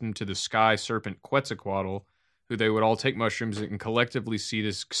 sacrificed them to the sky serpent Quetzalcoatl, who they would all take mushrooms and collectively see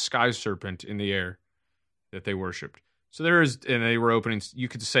this sky serpent in the air that they worshipped. So they were opening, you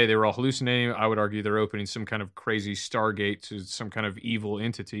could say they were all hallucinating. I would argue they're opening some kind of crazy Stargate to some kind of evil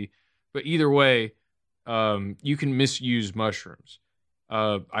entity. But either way, you can misuse mushrooms.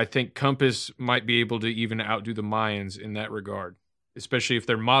 I think Compass might be able to even outdo the Mayans in that regard, especially if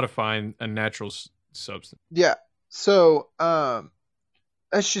they're modifying a natural substance. Yeah. So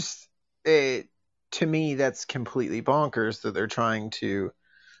that's just to me, that's completely bonkers that they're trying to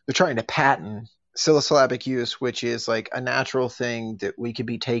patent psilocylabic use, which is like a natural thing that we could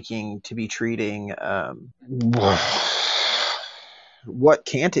be taking to be treating. What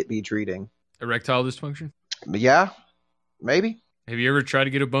can't it be treating? Erectile dysfunction? Yeah, maybe. Have you ever tried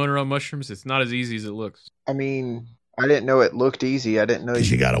to get a boner on mushrooms? It's not as easy as it looks. I mean, I didn't know it looked easy. I didn't know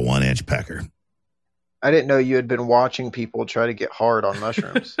you got a 1-inch pecker. I didn't know you had been watching people try to get hard on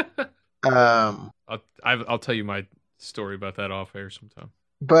mushrooms. I'll tell you my story about that off air sometime.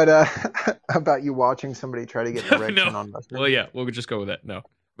 But about you watching somebody try to get an erection on mushrooms. Well, yeah, we'll just go with that. No,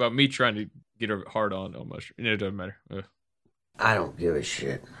 about me trying to get a hard on mushrooms. It doesn't matter. Ugh. I don't give a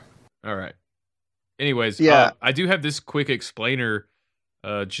shit. All right. Anyways, yeah. I do have this quick explainer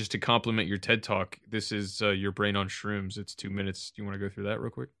just to complement your TED Talk. This is Your Brain on Shrooms. It's 2 minutes. Do you want to go through that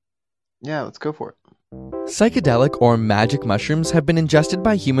real quick? Yeah, let's go for it. Psychedelic or magic mushrooms have been ingested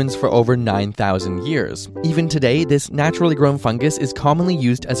by humans for over 9,000 years. Even today, this naturally grown fungus is commonly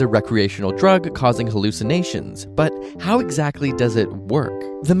used as a recreational drug, causing hallucinations. But how exactly does it work?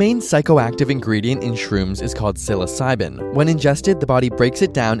 The main psychoactive ingredient in shrooms is called psilocybin. When ingested, the body breaks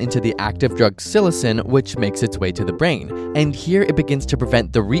it down into the active drug psilocin, which makes its way to the brain. And here it begins to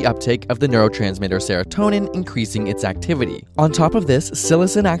prevent the reuptake of the neurotransmitter serotonin, increasing its activity. On top of this,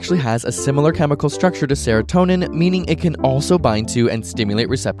 psilocin actually has a similar chemical structure to serotonin, meaning it can also bind to and stimulate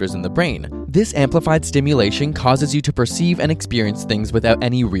receptors in the brain. This amplified stimulation causes you to perceive and experience things without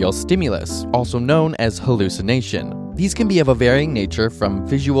any real stimulus, also known as hallucination. These can be of a varying nature, from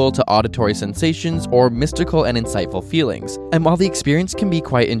visual to auditory sensations or mystical and insightful feelings. And while the experience can be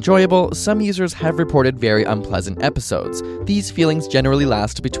quite enjoyable, some users have reported very unpleasant episodes. These feelings generally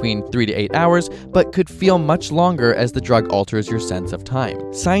last between 3 to 8 hours, but could feel much longer as the drug alters your sense of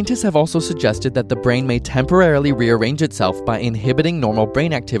time. Scientists have also suggested that the brain may temporarily rearrange itself by inhibiting normal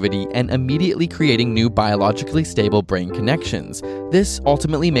brain activity and immediately creating new biologically stable brain connections. This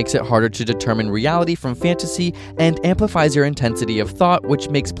ultimately makes it harder to determine reality from fantasy and amplifies your intensity of thought, which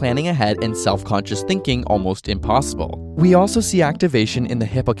makes planning ahead and self-conscious thinking almost impossible. We also see activation in the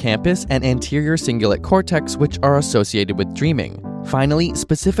hippocampus and anterior cingulate cortex, which are associated with dreaming. Finally,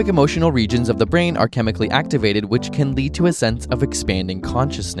 specific emotional regions of the brain are chemically activated, which can lead to a sense of expanding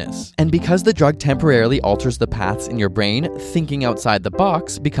consciousness. And because the drug temporarily alters the paths in your brain, thinking outside the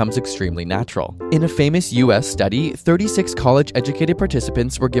box becomes extremely natural. In a famous US study, 36 college-educated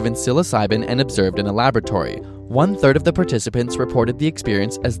participants were given psilocybin and observed in a laboratory. 1/3 of the participants reported the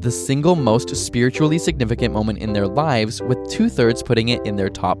experience as the single most spiritually significant moment in their lives, with 2/3 putting it in their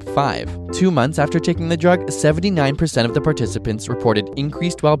top 5. 2 months after taking the drug, 79% of the participants reported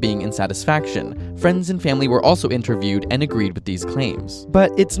increased well-being and satisfaction. Friends and family were also interviewed and agreed with these claims.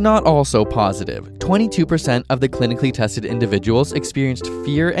 But it's not all so positive. 22% of the clinically tested individuals experienced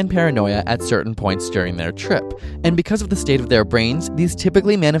fear and paranoia at certain points during their trip. And because of the state of their brains, these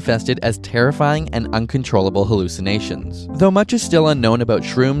typically manifested as terrifying and uncontrollable hallucinations. Though much is still unknown about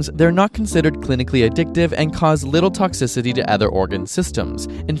shrooms, they're not considered clinically addictive and cause little toxicity to other organ systems.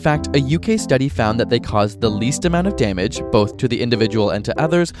 In fact, a UK study found that they caused the least amount of damage, both to the individual and to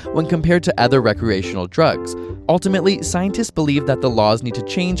others, when compared to other recreational drugs. Ultimately, scientists believe that the laws need to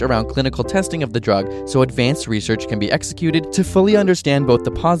change around clinical testing of the drug so advanced research can be executed to fully understand both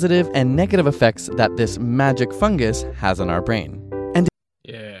the positive and negative effects that this magic fungus has on our brain.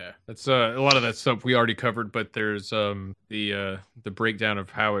 Yeah, that's a lot of that stuff we already covered, but there's the breakdown of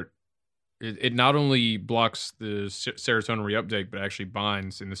how it not only blocks the serotonin reuptake, but actually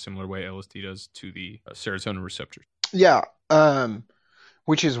binds in the similar way LSD does to the serotonin receptors. Yeah,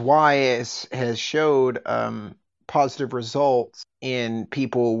 which is why it has showed positive results in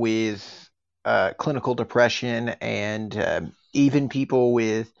people with clinical depression and even people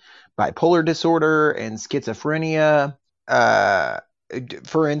with bipolar disorder and schizophrenia.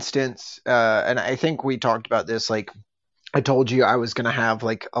 For instance, and I think we talked about this, like I told you I was going to have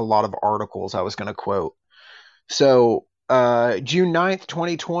like a lot of articles I was going to quote. So June 9th,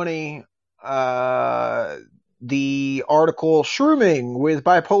 2020, the article Shrooming with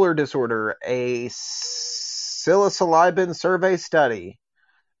Bipolar Disorder, a psilocybin survey study.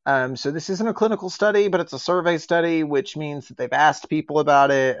 So this isn't a clinical study, but it's a survey study, which means that they've asked people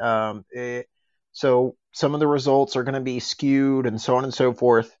about it. So some of the results are going to be skewed and so on and so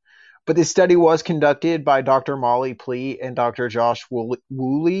forth. But this study was conducted by Dr. Molly Pleat and Dr. Josh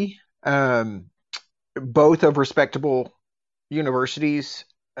Woolley, both of respectable universities.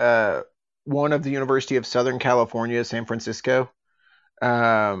 One of the University of Southern California, San Francisco.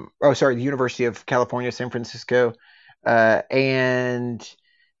 The University of California, San Francisco. And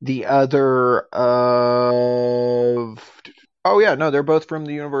the other of... they're both from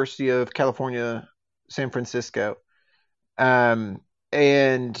the University of California, San Francisco.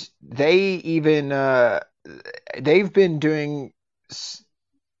 And they even, they've been doing,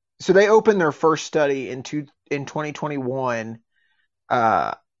 so they opened their first study in 2021,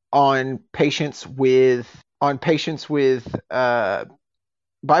 on patients with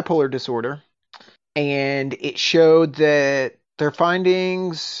bipolar disorder. And it showed that their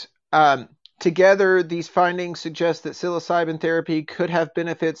findings, together, these findings suggest that psilocybin therapy could have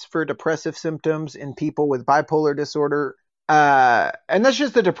benefits for depressive symptoms in people with bipolar disorder. And that's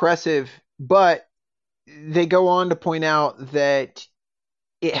just the depressive, but they go on to point out that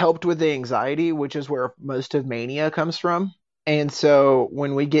it helped with the anxiety, which is where most of mania comes from. And so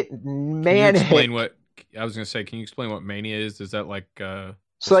when we get manic... Can you explain what... I was going to say, can you explain what mania is? Is that like... so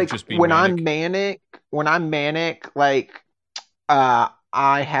like when I'm manic, like...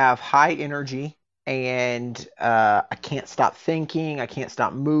 I have high energy and I can't stop thinking. I can't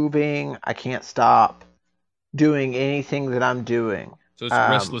stop moving. I can't stop doing anything that I'm doing. So it's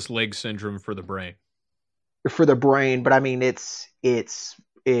restless leg syndrome for the brain. For the brain, but I mean,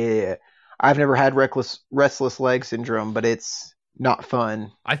 I've never had restless leg syndrome, but it's not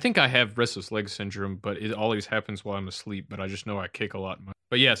fun. I think I have restless leg syndrome, but it always happens while I'm asleep. But I just know I kick a lot.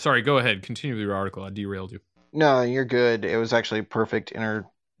 But yeah, sorry. Go ahead. Continue with your article. I derailed you. No, you're good. It was actually perfect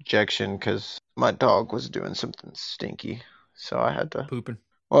interjection because my dog was doing something stinky, so I had to... Pooping?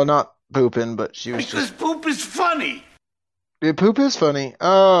 Well, not pooping, but she was Because poop is funny! Yeah, poop is funny.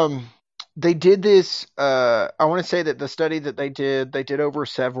 They did this. I want to say that the study that they did over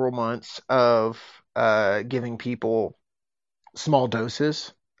several months of giving people small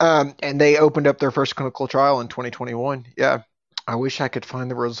doses. And they opened up their first clinical trial in 2021. Yeah. I wish I could find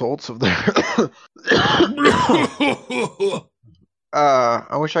the results of their.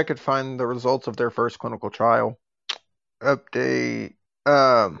 I wish I could find the results of their first clinical trial. Update.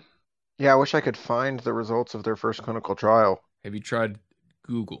 Yeah, I wish I could find the results of their first clinical trial. Have you tried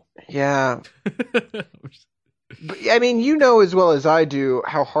Google? Yeah. But, I mean, you know as well as I do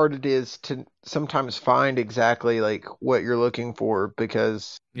how hard it is to sometimes find exactly like what you're looking for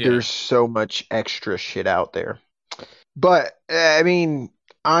because there's so much extra shit out there. But I mean,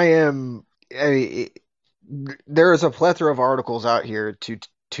 there is a plethora of articles out here to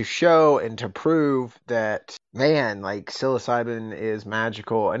show and to prove that, man, like psilocybin is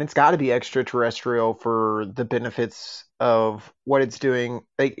magical and it's got to be extraterrestrial for the benefits of what it's doing,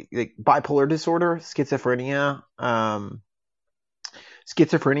 like bipolar disorder, schizophrenia.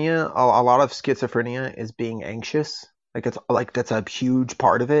 Schizophrenia, a lot of schizophrenia is being anxious. Like it's like that's a huge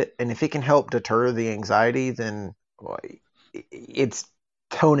part of it, and if it can help deter the anxiety, then it's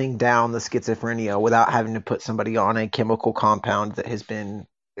toning down the schizophrenia without having to put somebody on a chemical compound that has been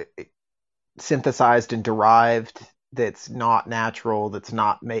synthesized and derived that's not natural, that's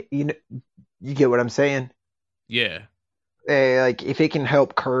not made. You get what I'm saying? Yeah. Like if it can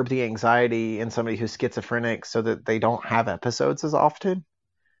help curb the anxiety in somebody who's schizophrenic so that they don't have episodes as often,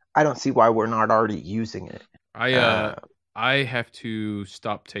 I don't see why we're not already using it. I have to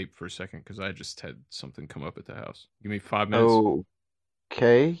stop tape for a second because I just had something come up at the house. Give me 5 minutes.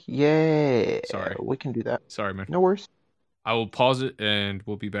 Okay. Yeah. Sorry. We can do that. Sorry, man. No worries. I will pause it and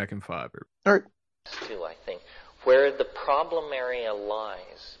we'll be back in 5. All right. Too, I think. Where the problem area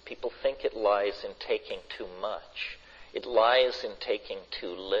lies, people think it lies in taking too much. It lies in taking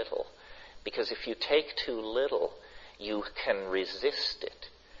too little. Because if you take too little, you can resist it.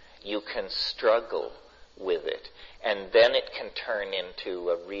 You can struggle with it. And then it can turn into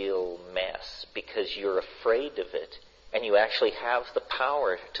a real mess because you're afraid of it and you actually have the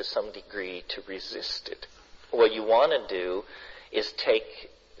power to some degree to resist it. What you want to do is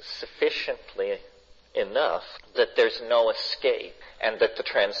take sufficiently enough that there's no escape and that the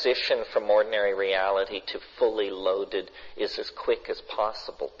transition from ordinary reality to fully loaded is as quick as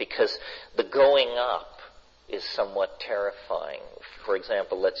possible, because the going up is somewhat terrifying. For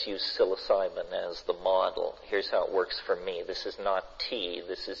example, let's use psilocybin as the model. Here's how it works for me. This is not tea.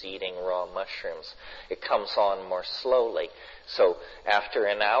 This is eating raw mushrooms. It comes on more slowly. So after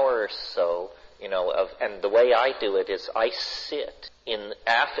an hour or so, and the way I do it is I sit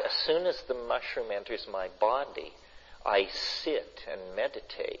as soon as the mushroom enters my body, I sit and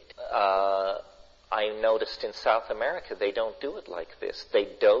meditate. I noticed in South America they don't do it like this. They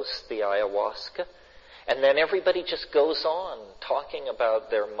dose the ayahuasca, and then everybody just goes on talking about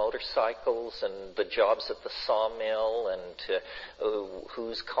their motorcycles and the jobs at the sawmill and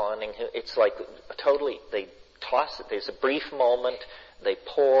who's conning who. It's like totally, they toss it. There's a brief moment. They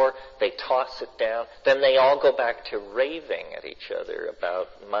pour, they toss it down, then they all go back to raving at each other about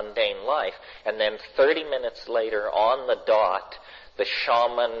mundane life. And then 30 minutes later, on the dot, the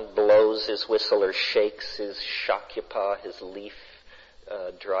shaman blows his whistle or shakes his shakyapa, his leaf,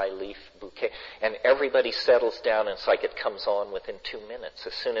 dry leaf bouquet, and everybody settles down, and it's like it comes on within 2 minutes.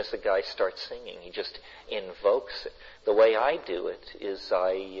 As soon as the guy starts singing, he just invokes it. The way I do it is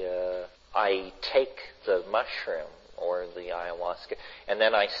I take the mushroom, or the ayahuasca, and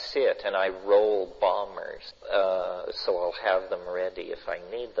then I sit and I roll bombers, so I'll have them ready if I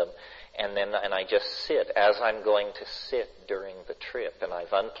need them, and I just sit as I'm going to sit during the trip, and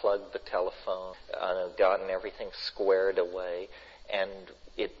I've unplugged the telephone, I've gotten everything squared away, and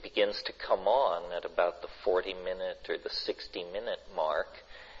it begins to come on at about the 40-minute or the 60-minute mark,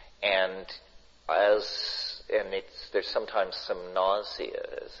 and there's sometimes some nausea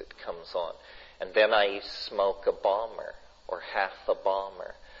as it comes on. And then I smoke a bomber or half a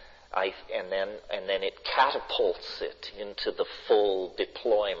bomber. And then it catapults it into the full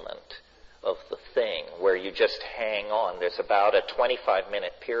deployment of the thing where you just hang on. There's about a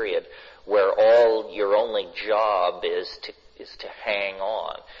 25-minute period where your only job is to hang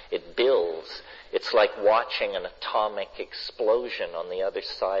on. It builds. It's like watching an atomic explosion on the other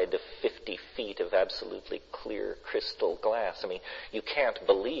side of 50 feet of absolutely clear crystal glass. I mean, you can't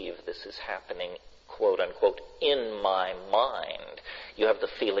believe this is happening, quote unquote, in my mind. You have the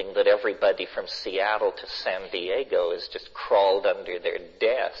feeling that everybody from Seattle to San Diego has just crawled under their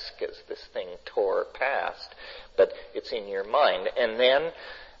desk as this thing tore past. But it's in your mind. And then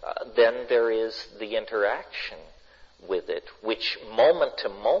there is the interaction with it, which moment to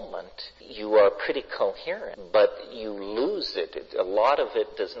moment you are pretty coherent, but you lose it. A lot of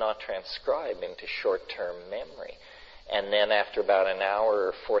it does not transcribe into short-term memory. And then after about an hour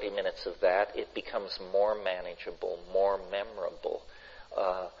or 40 minutes of that, it becomes more manageable, more memorable.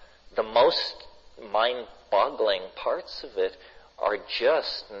 The most mind-boggling parts of it are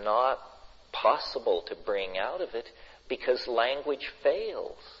just not possible to bring out of it because language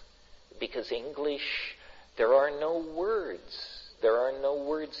fails. Because English, there are no words. There are no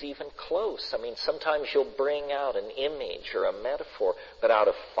words even close. I mean, sometimes you'll bring out an image or a metaphor, but out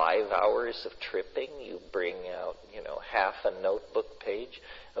of 5 hours of tripping, you bring out, half a notebook page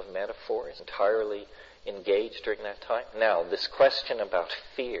of metaphors, entirely engaged during that time. Now, this question about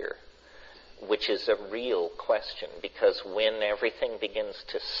fear, which is a real question, because when everything begins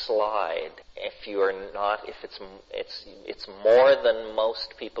to slide, if it's more than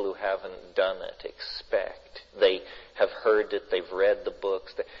most people who haven't done it expect. They have heard it, they've read the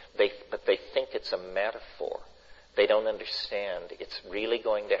books, but they think it's a metaphor. They don't understand it's really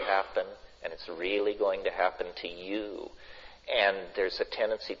going to happen, and it's really going to happen to you. And there's a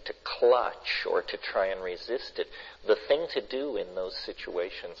tendency to clutch or to try and resist it. The thing to do in those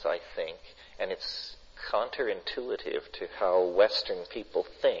situations, I think, and it's counterintuitive to how Western people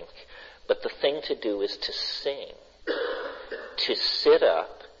think, but the thing to do is to sing, to sit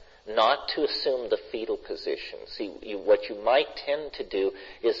up, not to assume the fetal position. See, what you might tend to do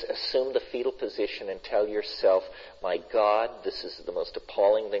is assume the fetal position and tell yourself, my God, this is the most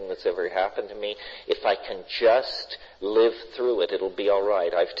appalling thing that's ever happened to me. If I can just live through it, it'll be all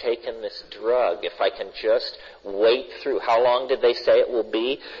right. I've taken this drug. If I can just wait through. How long did they say it will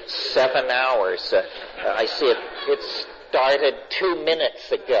be? 7 hours. I see it started 2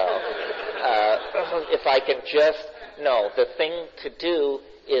 minutes ago. If I can just... No, the thing to do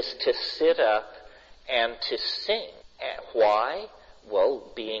is to sit up and to sing. Why?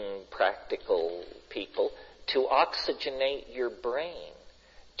 Well, being practical people, to oxygenate your brain,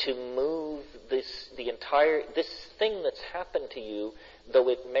 to move this thing that's happened to you, though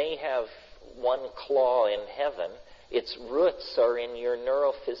it may have one claw in heaven, its roots are in your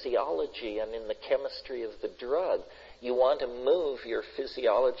neurophysiology and in the chemistry of the drug. You want to move your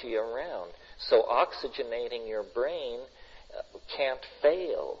physiology around. So oxygenating your brain can't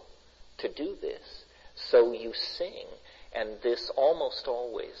fail to do this. So you sing, and this almost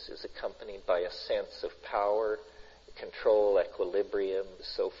always is accompanied by a sense of power, control, equilibrium,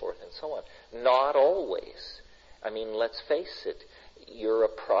 so forth and so on. Not always. I mean, let's face it, you're a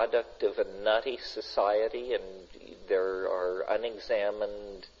product of a nutty society, and there are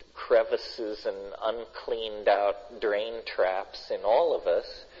unexamined crevices and uncleaned out drain traps in all of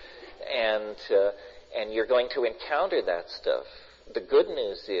us, and you're going to encounter that stuff. The good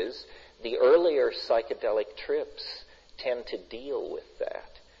news is the earlier psychedelic trips tend to deal with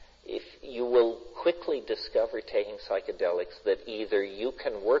that. If you will quickly discover taking psychedelics that either you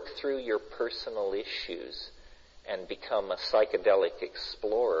can work through your personal issues and become a psychedelic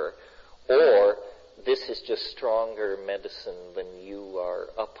explorer, or this is just stronger medicine than you are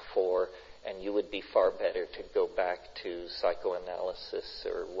up for, and you would be far better to go back to psychoanalysis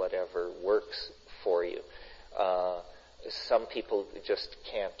or whatever works for you. Some people just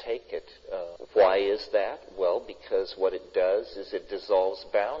can't take it. Why is that? Well, because what it does is it dissolves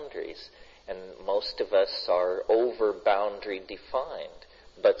boundaries, and most of us are over-boundary defined.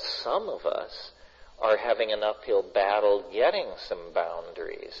 But some of us are having an uphill battle getting some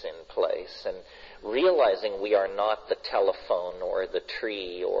boundaries in place and realizing we are not the telephone or the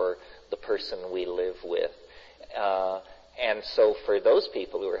tree or the person we live with. And so for those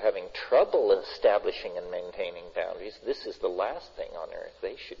people who are having trouble establishing and maintaining boundaries, this is the last thing on earth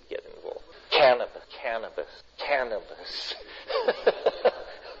they should get involved. Cannabis.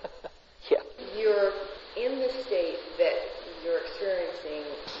 Yeah. You're in the state that you're experiencing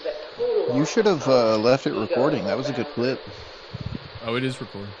the total... You should have left it recording. That was a good clip. Oh, it is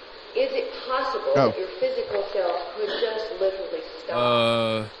recording. Is it possible that your physical self could just literally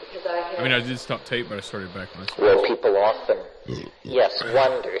stop? I did stop tape, but I started back when I started. Well, people often,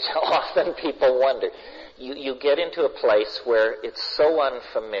 wondered. Often people wonder. You get into a place where it's so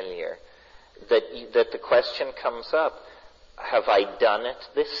unfamiliar that the question comes up, have I done it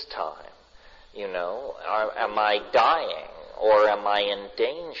this time? Am I dying or am I in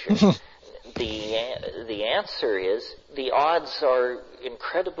danger? The answer is the odds are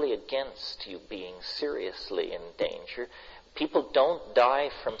incredibly against you being seriously in danger. People don't die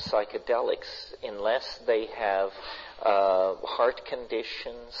from psychedelics unless they have heart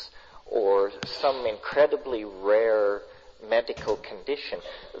conditions or some incredibly rare medical condition.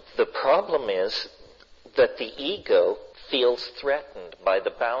 The problem is that the ego feels threatened by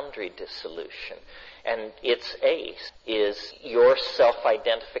the boundary dissolution. And its ace is your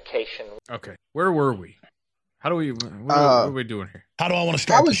self-identification. Okay, where were we? How do we? What are we doing here? How do I want to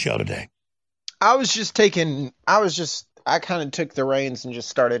start the show today? I kind of took the reins and just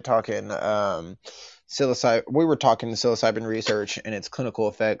started talking psilocybin. We were talking psilocybin research and its clinical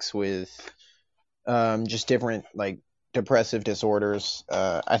effects with just different like depressive disorders.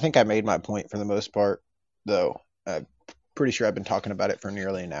 I think I made my point for the most part, though. Pretty sure I've been talking about it for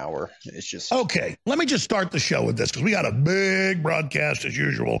nearly an hour. It's just okay. Let me just start the show with this because we got a big broadcast as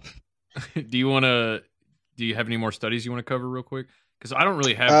usual. Do you have any more studies you want to cover real quick? Because I don't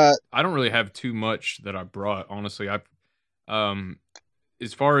really have too much that I brought. Honestly, as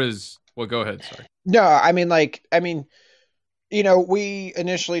far as go ahead. Sorry. No, I mean, we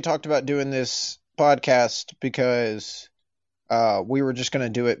initially talked about doing this podcast because we were just going to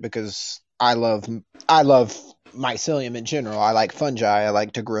do it because I love mycelium in general. I like fungi. I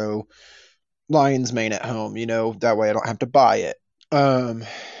like to grow lion's mane at home, that way I don't have to buy it.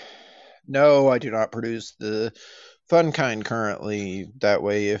 No, I do not produce the fun kind currently. That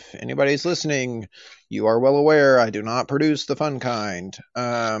way, if anybody's listening, you are well aware I do not produce the fun kind.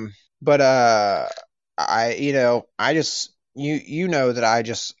 But I just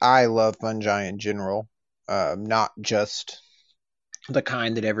that I love fungi in general, not just the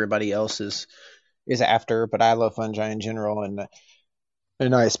kind that everybody else is after, but I love fungi in general, and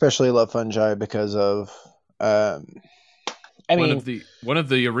I especially love fungi because of one of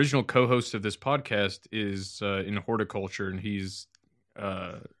the original co-hosts of this podcast is in horticulture, and he's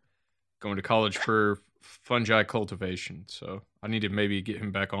going to college for fungi cultivation. So I need to maybe get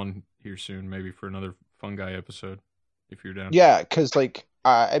him back on here soon, maybe for another fungi episode, if you're down. Yeah, because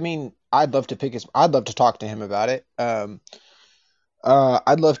I'd love to talk to him about it.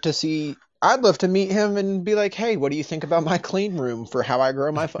 I'd love to meet him and be like, hey, what do you think about my clean room for how I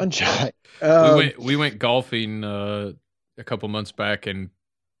grow my fungi? We went golfing a couple months back, and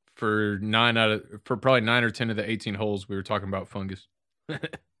for probably 9 or 10 of the 18 holes, we were talking about fungus.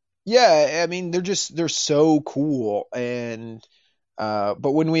 Yeah, I mean, they're so cool. And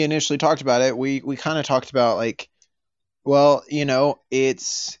but when we initially talked about it, we kind of talked about like, well,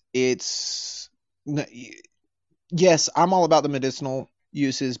 it's yes, I'm all about the medicinal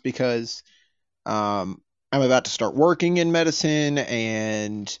uses because I'm about to start working in medicine,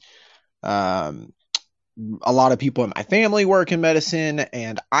 and a lot of people in my family work in medicine,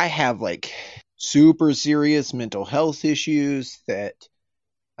 and I have like super serious mental health issues that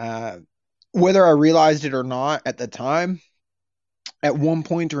whether I realized it or not at the time, at one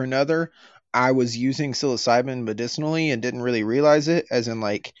point or another, I was using psilocybin medicinally and didn't really realize it, as in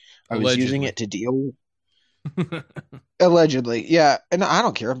like I was using it to deal. Allegedly, yeah, and I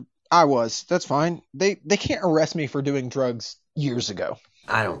don't care. That's fine. They can't arrest me for doing drugs years ago.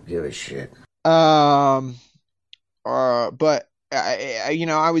 I don't give a shit. But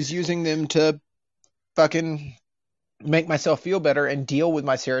I was using them to fucking make myself feel better and deal with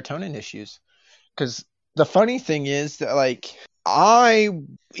my serotonin issues. Because the funny thing is that I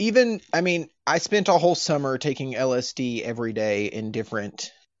spent a whole summer taking LSD every day in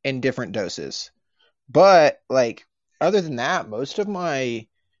different doses. But other than that, most of my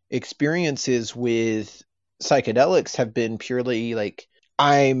experiences with psychedelics have been purely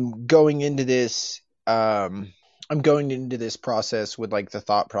I'm going into this process with the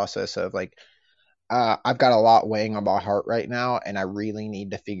thought process of I've got a lot weighing on my heart right now, and I really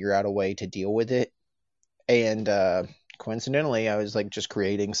need to figure out a way to deal with it. And coincidentally, I was just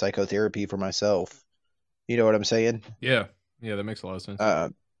creating psychotherapy for myself. You know what I'm saying? Yeah, that makes a lot of sense. I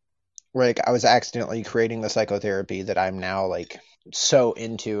was accidentally creating the psychotherapy that I'm now so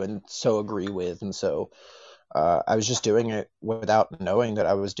into and so agree with, and so I was just doing it without knowing that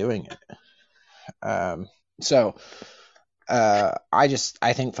I was doing it. I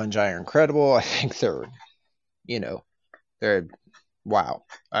think fungi are incredible. I think they're wow.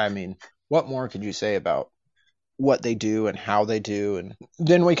 I mean, what more could you say about what they do and how they do? And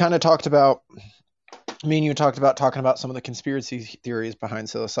then we kind of talked about, me and you talked about talking about some of the conspiracy theories behind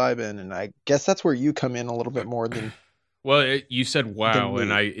psilocybin, and I guess that's where you come in a little bit more than. Well, you said wow,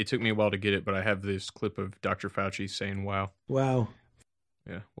 and it took me a while to get it, but I have this clip of Dr. Fauci saying wow. Wow.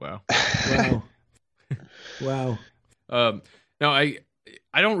 Yeah, wow. Wow. Wow. No, I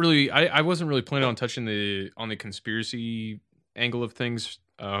don't really. I wasn't really planning on touching on the conspiracy angle of things.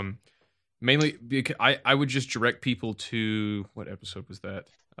 Mainly because I would just direct people to, what episode was that?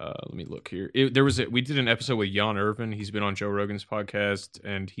 Let me look here. We did an episode with Jan Irvin. He's been on Joe Rogan's podcast,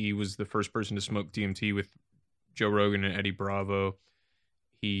 and he was the first person to smoke DMT with Joe Rogan and Eddie Bravo.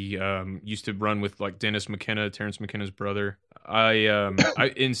 He used to run with like Dennis McKenna, Terrence McKenna's brother. I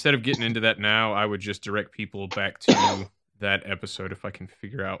instead of getting into that now, I would just direct people back to that episode if I can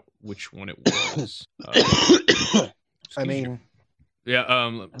figure out which one it was. I mean, yeah.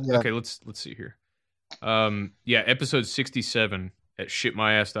 Okay, let's see here. Yeah, episode 67 at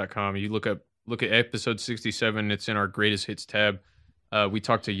shitmyass.com. You look at episode 67. It's in our greatest hits tab. We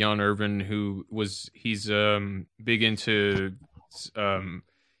talked to Jan Irvin, he's big into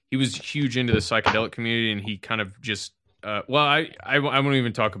he was huge into the psychedelic community, and he kind of just I won't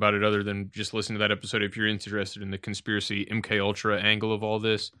even talk about it other than just listen to that episode if you're interested in the conspiracy MK Ultra angle of all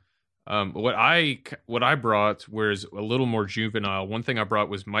this. What I brought was a little more juvenile. One thing I brought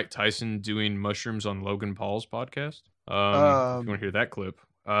was Mike Tyson doing mushrooms on Logan Paul's podcast. If you want to hear that clip,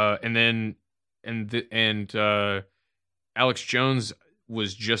 and Alex Jones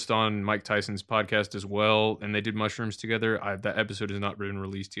was just on Mike Tyson's podcast as well, and they did mushrooms together. That episode has not been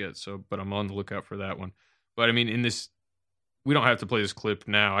released yet, but I'm on the lookout for that one. But I mean, we don't have to play this clip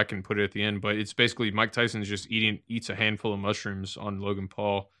now. I can put it at the end, but it's basically Mike Tyson's just eats a handful of mushrooms on Logan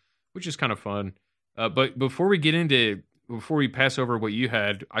Paul, which is kind of fun. But before we pass over what you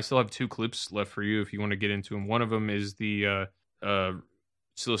had, I still have 2 clips left for you if you want to get into them. One of them is the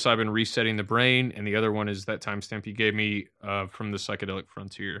psilocybin resetting the brain, and the other one is that timestamp you gave me from the psychedelic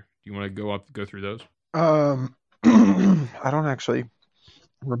frontier. Do you want to go through those? I don't actually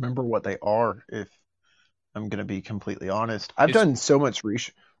remember what they are, if I'm going to be completely honest. I've done so much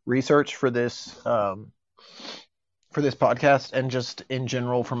research for this podcast, and just in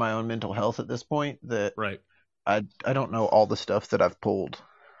general for my own mental health at this point, that right. I don't know all the stuff that I've pulled.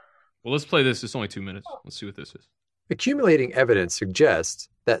 Well, let's play this. It's only 2 minutes. Let's see what this is. Accumulating evidence suggests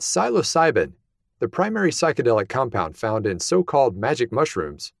that psilocybin, the primary psychedelic compound found in so-called magic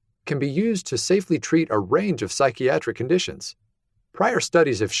mushrooms, can be used to safely treat a range of psychiatric conditions. Prior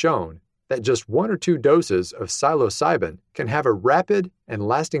studies have shown that just 1 or 2 doses of psilocybin can have a rapid and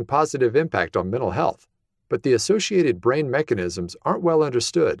lasting positive impact on mental health, but the associated brain mechanisms aren't well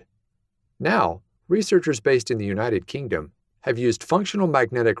understood. Now, researchers based in the United Kingdom have used functional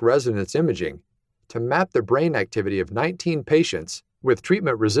magnetic resonance imaging to map the brain activity of 19 patients with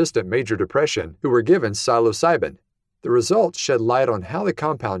treatment-resistant major depression who were given psilocybin. The results shed light on how the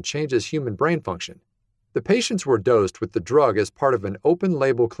compound changes human brain function. The patients were dosed with the drug as part of an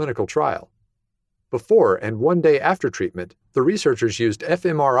open-label clinical trial. Before and 1 day after treatment, the researchers used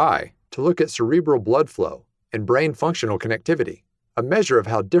fMRI to look at cerebral blood flow and brain functional connectivity, a measure of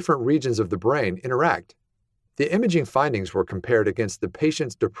how different regions of the brain interact. The imaging findings were compared against the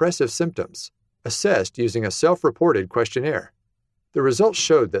patient's depressive symptoms, assessed using a self-reported questionnaire. The results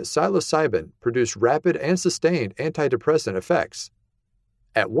showed that psilocybin produced rapid and sustained antidepressant effects.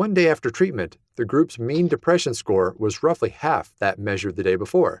 At 1 day after treatment, the group's mean depression score was roughly half that measured the day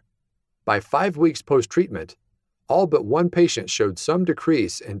before. By 5 weeks post-treatment, all but 1 patient showed some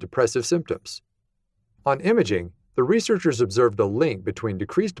decrease in depressive symptoms. On imaging, the researchers observed a link between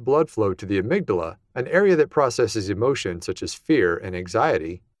decreased blood flow to the amygdala, an area that processes emotion such as fear and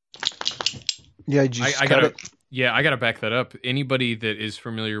anxiety. Yeah, I gotta back that up. Anybody that is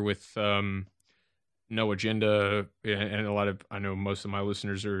familiar with No Agenda, and I know most of my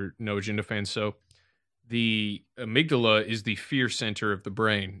listeners are No Agenda fans, so the amygdala is the fear center of the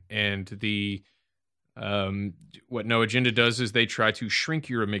brain, and what No Agenda does is they try to shrink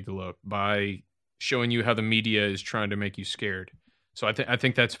your amygdala by showing you how the media is trying to make you scared. So I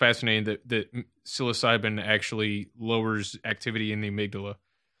think that's fascinating that psilocybin actually lowers activity in the amygdala,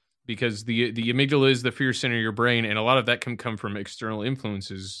 because the amygdala is the fear center of your brain, and a lot of that can come from external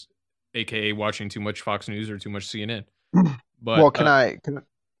influences, aka watching too much Fox News or too much CNN. But well, can I?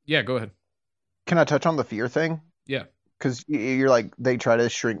 Yeah, go ahead. Can I touch on the fear thing? Yeah, because you're like, they try to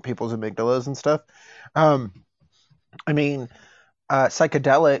shrink people's amygdalas and stuff. I mean,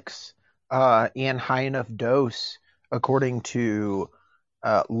 psychedelics in high enough dose, according to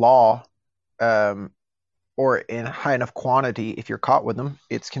law, or in high enough quantity, if you're caught with them,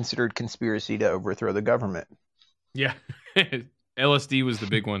 it's considered conspiracy to overthrow the government. Yeah. LSD was the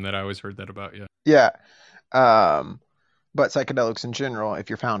big one that I always heard that about. Yeah. Yeah. But psychedelics in general, if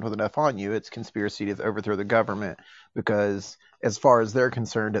you're found with enough on you, it's conspiracy to overthrow the government, because as far as they're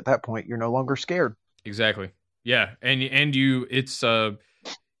concerned, at that point, you're no longer scared. Exactly. Yeah. And it's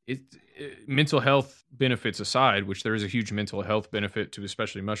mental health benefits aside, which there is a huge mental health benefit to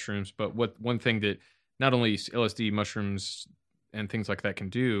especially mushrooms. But one thing that not only LSD, mushrooms, and things like that can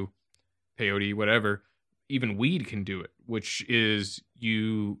do, peyote, whatever, even weed can do it, which is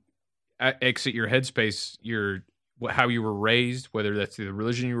you exit your headspace, how you were raised, whether that's the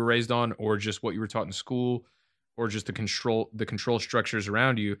religion you were raised on or just what you were taught in school, or just the control structures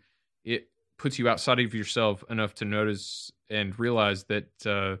around you, it puts you outside of yourself enough to notice and realize that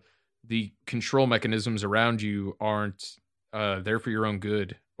the control mechanisms around you aren't there for your own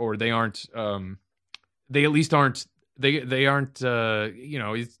good, or they aren't. They at least aren't. They aren't.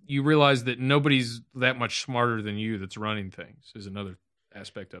 You realize that nobody's that much smarter than you that's running things. Is another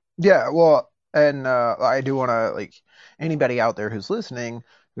aspect of it. Yeah, well, and I do want to, like, anybody out there who's listening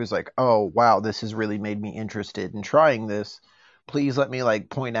who's like, oh wow, this has really made me interested in trying this. Please let me like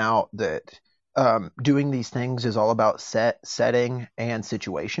point out that doing these things is all about setting and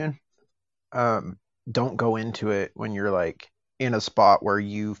situation. Don't go into it when you're like in a spot where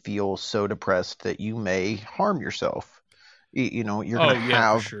you feel so depressed that you may harm yourself. You're gonna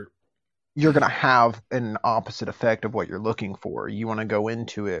have for sure. you're gonna have an opposite effect of what you're looking for. You want to go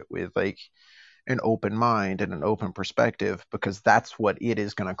into it with like an open mind and an open perspective, because that's what it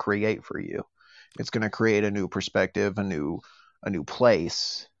is going to create for you. It's going to create a new perspective, a new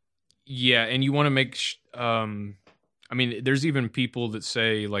place. Yeah, and you want to make. There's even people that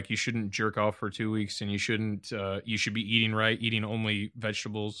say like you shouldn't jerk off for 2 weeks, and you shouldn't. You should be eating right, eating only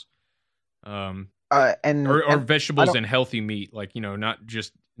vegetables, or vegetables and healthy meat. Like not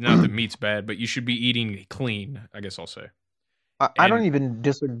that meat's bad, but you should be eating clean. I guess I'll say. I don't even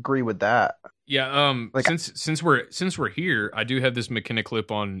disagree with that. Yeah. Since we're here, I do have this McKenna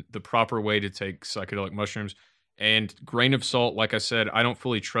clip on the proper way to take psychedelic mushrooms. And grain of salt, like I said, I don't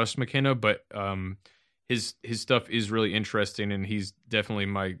fully trust McKenna, but his stuff is really interesting, and he's definitely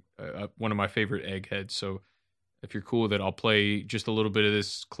my one of my favorite eggheads. So if you're cool with it, I'll play just a little bit of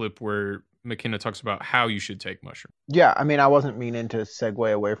this clip where McKenna talks about how you should take mushrooms. Yeah, I wasn't meaning to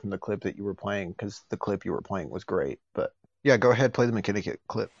segue away from the clip that you were playing, because the clip you were playing was great, but yeah, go ahead, play the McKenna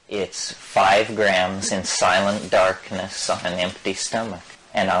clip. It's 5 grams in silent darkness on an empty stomach.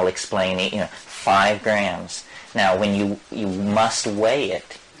 And I'll explain it, 5 grams. Now, when you must weigh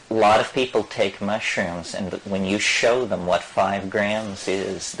it. A lot of people take mushrooms, and when you show them what 5 grams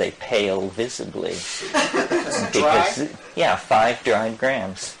is, they pale visibly. Because, 5 dried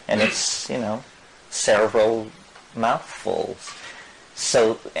grams. And it's, several mouthfuls.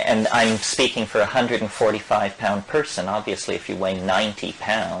 So, and I'm speaking for a 145-pound person. Obviously, if you weigh 90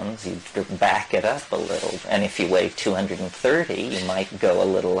 pounds, you back it up a little. And if you weigh 230, you might go a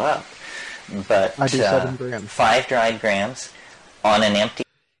little up. But I do 7 grams. 5 dried grams on an empty...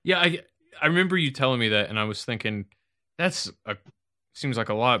 Yeah, I remember you telling me that, and I was thinking, seems like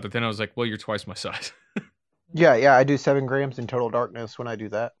a lot, but then I was like, well, you're twice my size. Yeah, I do 7 grams in total darkness when I do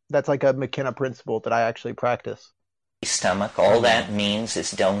that. That's like a McKenna principle that I actually practice. Stomach, all that means is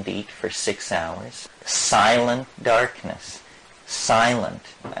don't eat for 6 hours. Silent darkness. Silent.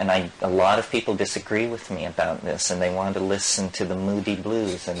 And a lot of people disagree with me about this, and they want to listen to the Moody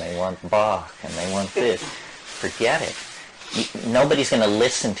Blues, and they want Bach, and they want this. Forget it. Nobody's going to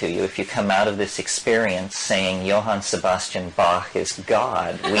listen to you if you come out of this experience saying Johann Sebastian Bach is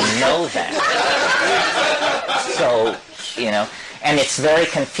God. We know that. So, and it's very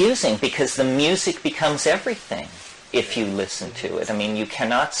confusing because the music becomes everything if you listen to it. You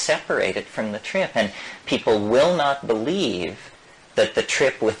cannot separate it from the trip. And people will not believe that the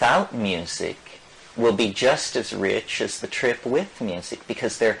trip without music will be just as rich as the trip with music,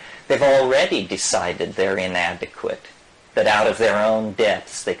 because they've already decided they're inadequate, that out of their own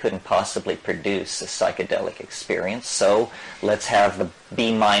depths they couldn't possibly produce a psychedelic experience. So let's have the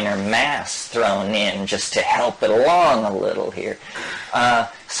B minor mass thrown in just to help it along a little here.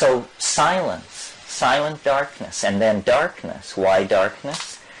 So silence. Silent darkness, and then darkness. Why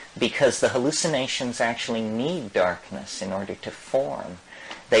darkness? Because the hallucinations actually need darkness in order to form.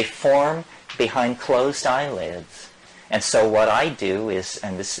 They form behind closed eyelids. And so what I do is,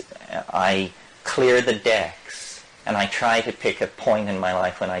 I clear the decks, and I try to pick a point in my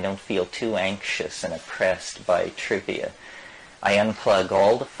life when I don't feel too anxious and oppressed by trivia. I unplug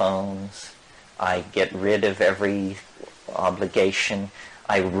all the phones. I get rid of every obligation.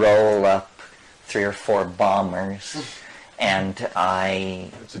 I roll up 3 or 4 bombers, and I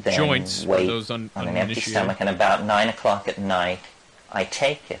then joints wait those on an empty stomach, and about 9 o'clock at night, I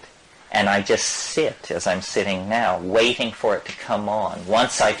take it. And I just sit, as I'm sitting now, waiting for it to come on.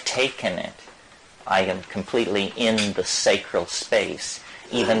 Once I've taken it, I am completely in the sacral space,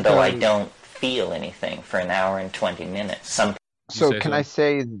 even though I don't feel anything for an hour and 20 minutes. So can I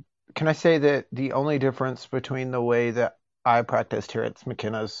say that the only difference between the way that I practiced here at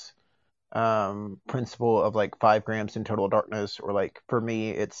McKenna's principle of like 5 grams in total darkness, or like for me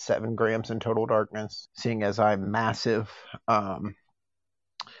it's 7 grams in total darkness, seeing as I'm massive,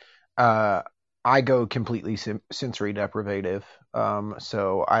 I go completely sensory deprivative.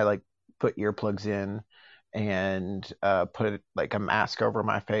 So I like put earplugs in and put like a mask over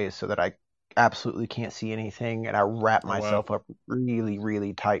my face so that I absolutely can't see anything, and I wrap myself up really,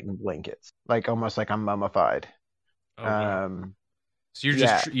 really tight in blankets, like almost like I'm mummified. Oh, wow. So you're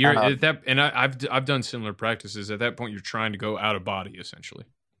just at that, and I've done similar practices. At that point, you're trying to go out of body, essentially.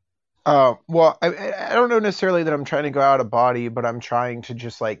 Well, I don't know necessarily that I'm trying to go out of body, but I'm trying to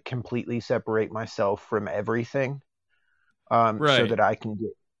just like completely separate myself from everything, right. so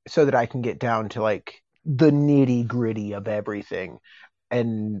that I can get down to like the nitty gritty of everything.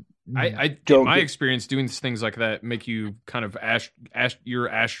 And in my experience, doing things like that make you kind of your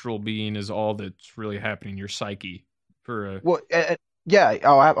astral being is all that's really happening. Your psyche yeah,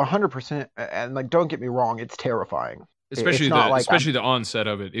 100%. And like, don't get me wrong, it's terrifying. Especially the onset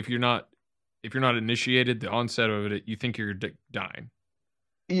of it. If you're not initiated, the onset of it, you think you're dying.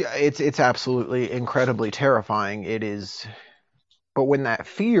 Yeah, it's absolutely incredibly terrifying. It is, but when that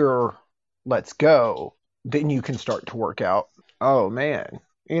fear lets go, then you can start to work out. Oh man,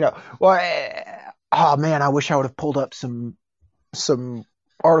 oh man, I wish I would have pulled up some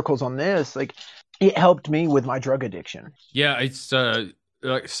articles on this. Like, it helped me with my drug addiction. Yeah, it's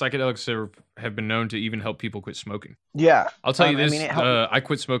like psychedelics have been known to even help people quit smoking. Yeah, I'll tell you this. I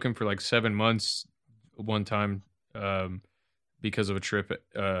quit smoking for like 7 months one time because of a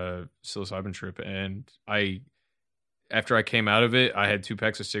psilocybin trip, and after I came out of it, I had 2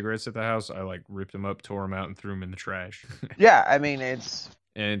 packs of cigarettes at the house. I like ripped them up, tore them out, and threw them in the trash. Yeah, I mean it's.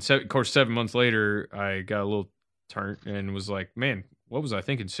 And of course, 7 months later, I got a little turnt and was like, "Man, what was I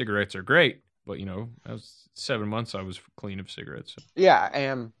thinking? Cigarettes are great." But that was 7 months I was clean of cigarettes. Yeah,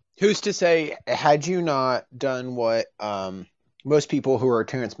 and who's to say, had you not done what most people who are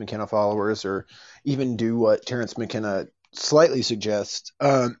Terrence McKenna followers, or even do what Terrence McKenna slightly suggests,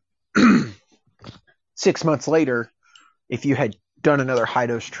 6 months later, if you had done another high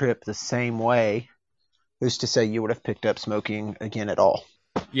dose trip the same way, who's to say you would have picked up smoking again at all?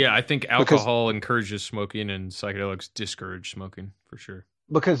 Yeah, I think alcohol encourages smoking and psychedelics discourage smoking for sure.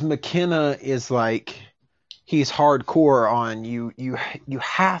 Because McKenna is like, he's hardcore on you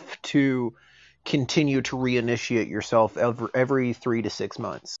have to continue to reinitiate yourself every 3 to 6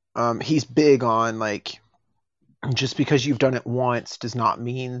 months. He's big on like, just because you've done it once does not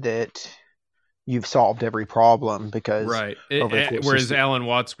mean that you've solved every problem, because right. Whereas Alan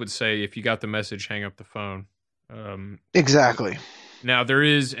Watts would say, if you got the message, hang up the phone. Exactly. Now there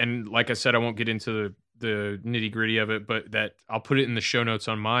is, and like I said, I won't get into the nitty gritty of it, but that I'll put it in the show notes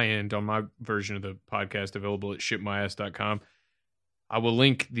on my end, on my version of the podcast, available at shipmyass.com. I will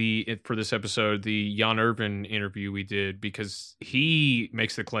link for this episode, the Jan Irvin interview we did, because he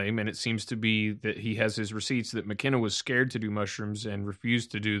makes the claim, and it seems to be that he has his receipts, that McKenna was scared to do mushrooms and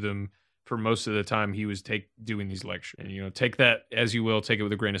refused to do them for most of the time he was doing these lectures. And, take that as you will, take it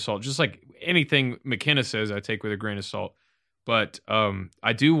with a grain of salt. Just like anything McKenna says, I take with a grain of salt. But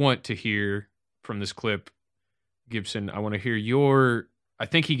I do want to hear from this clip, Gibson. I want to hear I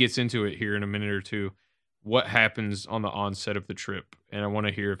think he gets into it here in a minute or two, what happens on the onset of the trip. And I want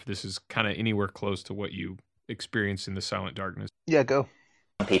to hear if this is kind of anywhere close to what you experience in the silent darkness. Yeah, go.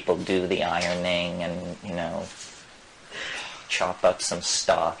 People do the ironing and, chop up some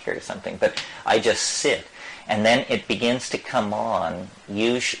stock or something, but I just sit. And then it begins to come on.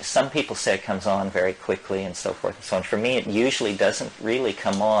 Some people say it comes on very quickly and so forth and so on. For me, it usually doesn't really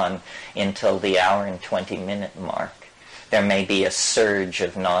come on until the hour and 20-minute mark. There may be a surge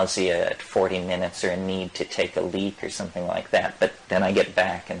of nausea at 40 minutes or a need to take a leak or something like that, but then I get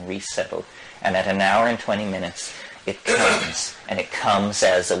back and resettle. And at an hour and 20 minutes, it comes, and it comes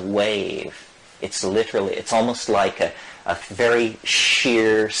as a wave. It's almost like a very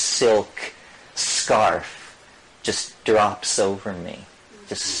sheer silk scarf just drops over me,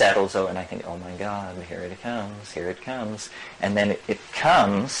 just settles over, and I think, oh my God, here it comes. And then it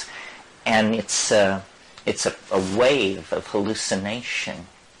comes, and it's a wave of hallucination.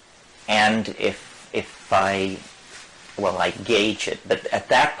 And if I gauge it, but at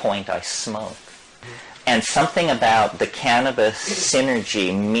that point I smoke. And something about the cannabis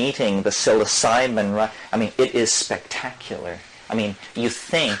synergy meeting the psilocybin, it is spectacular. You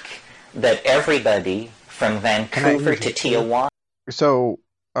think that everybody from Vancouver to Tijuana. So,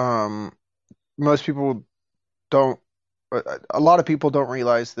 most people don't, a lot of people don't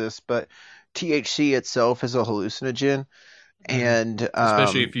realize this, but THC itself is a hallucinogen. And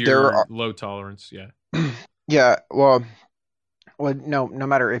especially if you're low tolerance, yeah. Yeah, well, no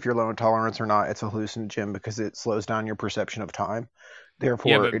matter if you're low in tolerance or not, it's a hallucinogen because it slows down your perception of time.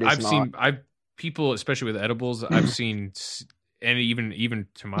 Therefore, it is people, especially with edibles, I've seen, and even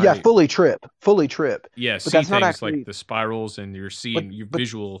to my fully trip. Yeah, but see that's things not actually, like the spirals, and you're seeing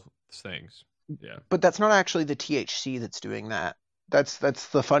visual things. Yeah. But that's not actually the THC that's doing that. That's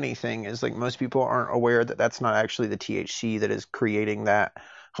the funny thing is like most people aren't aware that that's not actually the THC that is creating that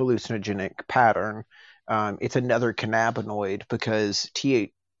hallucinogenic pattern. It's another cannabinoid because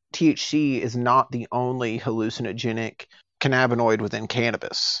THC is not the only hallucinogenic cannabinoid within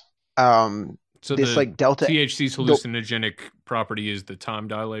cannabis. So this the like delta THC's hallucinogenic property is the time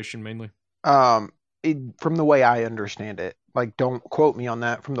dilation mainly? from the way I understand it, like don't quote me on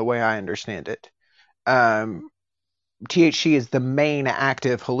that, from the way I understand it. THC is the main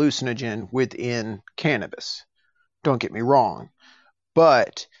active hallucinogen within cannabis. Don't get me wrong.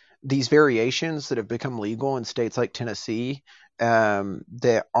 But these variations that have become legal in states like Tennessee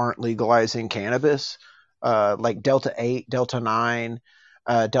that aren't legalizing cannabis, like Delta 8, Delta 9,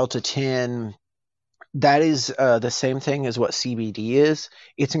 Delta 10, that is the same thing as what CBD is.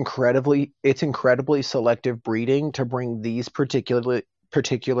 It's incredibly selective breeding to bring these particular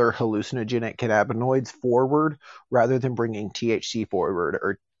hallucinogenic cannabinoids forward rather than bringing THC forward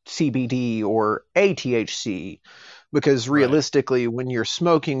or CBD or ATHC, because realistically when you're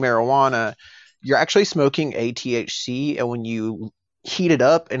smoking marijuana you're actually smoking ATHC, and when you heat it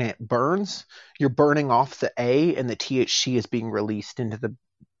up and it burns, you're burning off the A and the THC is being released into the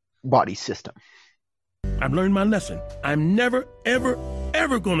body system. I've learned my lesson. I'm never, ever,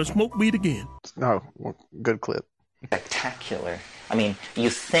 ever going to smoke weed again. Oh, well, good clip. Spectacular. I mean, you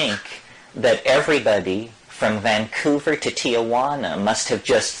think that everybody from Vancouver to Tijuana must have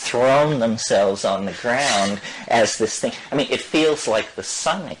just thrown themselves on the ground as this thing. I mean, it feels like the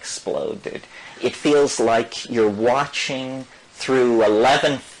sun exploded. It feels like you're watching through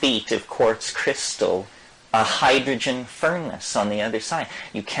 11 feet of quartz crystal a hydrogen furnace on the other side.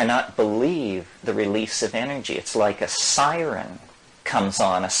 You cannot believe the release of energy. It's like a siren comes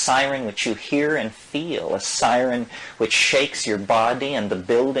on, a siren which you hear and feel, a siren which shakes your body and the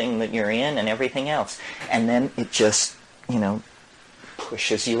building that you're in and everything else. And then it just,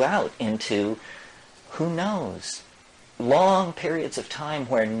 pushes you out into, who knows, long periods of time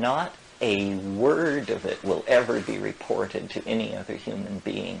where not a word of it will ever be reported to any other human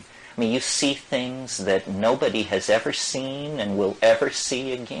being. I mean, you see things that nobody has ever seen and will ever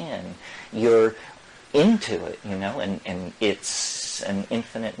see again. You're into it, and it's an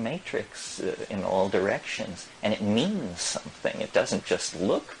infinite matrix in all directions. And it means something. It doesn't just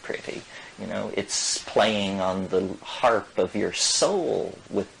look pretty. It's playing on the harp of your soul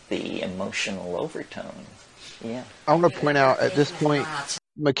with the emotional overtones. Yeah. I want to point out at this point,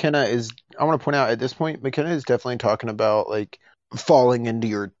 McKenna is definitely talking about like falling into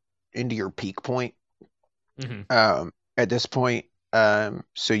your peak point. Mm-hmm. At this point,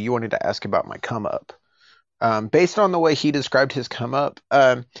 so you wanted to ask about my come up. Based on the way he described his come up,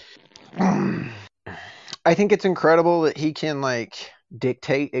 I think it's incredible that he can like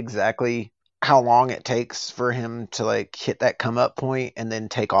dictate exactly how long it takes for him to like hit that come up point and then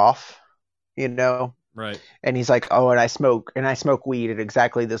take off, Right. And he's like, oh, and I smoke weed at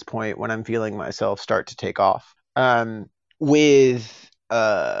exactly this point when I'm feeling myself start to take off. With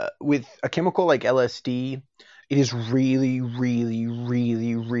a chemical like LSD, it is really, really,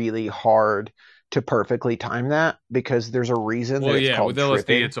 really, really hard to perfectly time that, because there's a reason that it's called with LSD,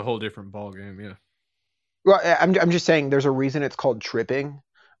 tripping. it's a whole different ballgame, yeah. Well, I'm just saying there's a reason it's called tripping.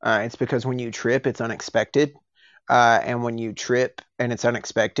 It's because when you trip, it's unexpected. And when you trip and it's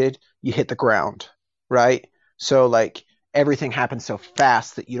unexpected, you hit the ground, right? So like everything happens so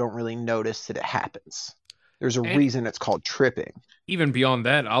fast that you don't really notice that it happens. There's a reason it's called tripping. Even beyond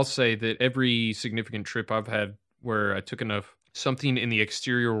that, I'll say that every significant trip I've had where I took enough something in the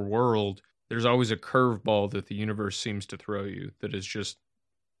exterior world, there's always a curveball that the universe seems to throw you that is just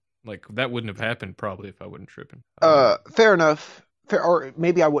like, that wouldn't have happened probably if I wasn't tripping. Fair enough. Or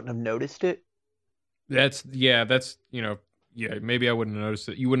maybe I wouldn't have noticed it. Maybe I wouldn't have noticed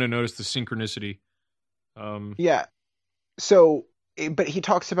it. You wouldn't have noticed the synchronicity. Yeah. So, but he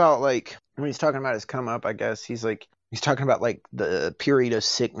talks about like, when he's talking about his come up, I guess he's talking about like the period of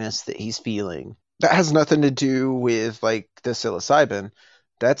sickness that he's feeling. That has nothing to do with like the psilocybin.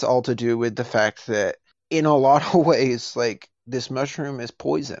 That's all to do with the fact that in a lot of ways, like this mushroom is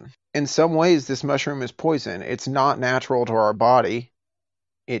poison. In some ways, this mushroom is poison. It's not natural to our body.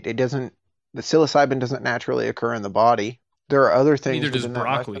 The psilocybin doesn't naturally occur in the body. There are other things. Neither does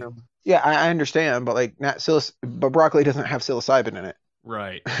broccoli. Mushroom. Yeah, I understand, but like but broccoli doesn't have psilocybin in it.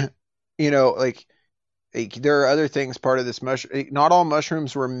 Right. Like there are other things part of this mushroom. Not all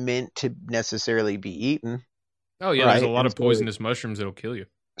mushrooms were meant to necessarily be eaten. Oh yeah, right? There's a lot of poisonous mushrooms that'll kill you.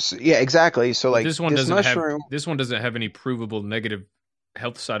 So, yeah, exactly. So like this one doesn't have any provable negative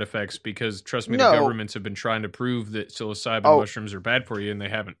health side effects, because trust me, the governments have been trying to prove that psilocybin mushrooms are bad for you, and they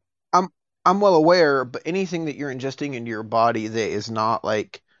haven't. I'm well aware, but anything that you're ingesting into your body that is not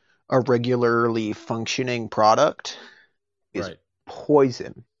like a regularly functioning product is Right.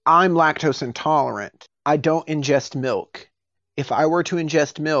 poison. I'm lactose intolerant. I don't ingest milk. If I were to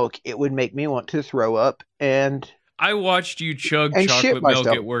ingest milk, it would make me want to throw up and I watched you chug shit chocolate milk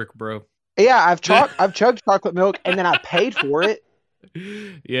myself. at work, bro. Yeah, I've chugged chocolate milk, and then I paid for it.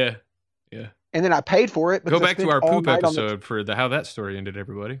 Yeah. And then I paid for it. Go Because back to our poop episode for how that story ended,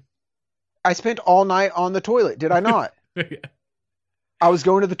 everybody. I spent all night on the toilet, did I not? I was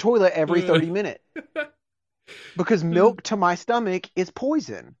going to the toilet every 30 minutes. Because milk to my stomach is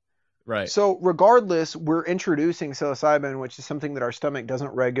poison. Right. So regardless, we're introducing psilocybin, which is something that our stomach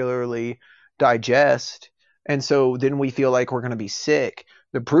doesn't regularly digest. And so then we feel like we're going to be sick.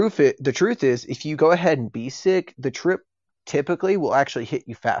 The truth is, if you go ahead and be sick, the trip typically will actually hit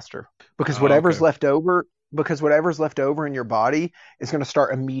you faster because whatever's left over in your body is going to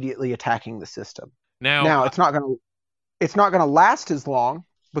start immediately attacking the system. Now it's not going to last as long.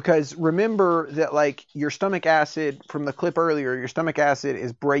 Because remember that, like, your stomach acid from the clip earlier, your stomach acid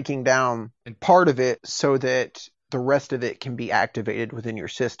is breaking down part of it so that the rest of it can be activated within your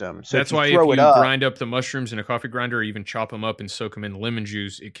system. So that's why if you grind up the mushrooms in a coffee grinder or even chop them up and soak them in lemon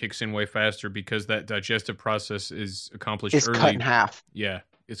juice, it kicks in way faster because that digestive process is accomplished early. It's cut in half. Yeah,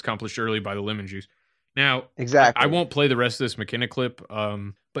 it's accomplished early by the lemon juice. Now, exactly. I won't play the rest of this McKenna clip,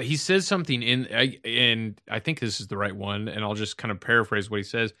 but he says something and I think this is the right one, and I'll just kind of paraphrase what he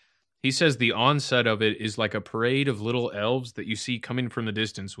says. He says the onset of it is like a parade of little elves that you see coming from the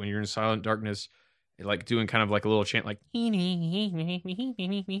distance when you're in silent darkness, like doing kind of like a little chant, like, and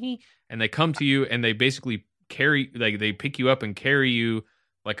they come to you and they basically they pick you up and carry you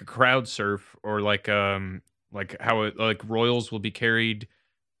like a crowd surf, or like how like royals will be carried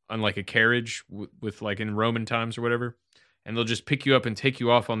on like a carriage with like in Roman times or whatever, and they'll just pick you up and take you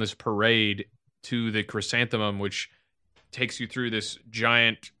off on this parade to the chrysanthemum, which takes you through this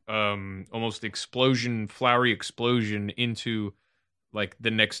giant almost flowery explosion into like the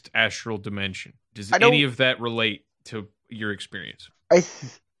next astral dimension. Does any of that relate to your experience?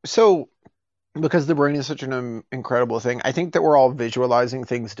 So because the brain is such an incredible thing, I think that we're all visualizing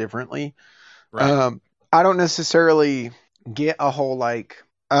things differently. Right. I don't necessarily get a whole like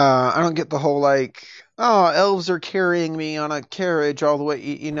I don't get the whole like, oh, elves are carrying me on a carriage all the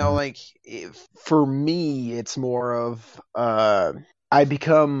way. Like for me, it's more of I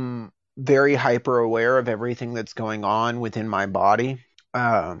become very hyper aware of everything that's going on within my body,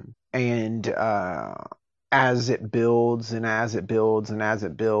 and as it builds and as it builds and as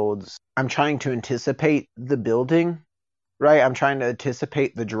it builds, I'm trying to anticipate the building, right? I'm trying to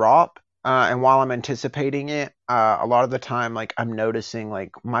anticipate the drop. And while I'm anticipating it, a lot of the time, like, I'm noticing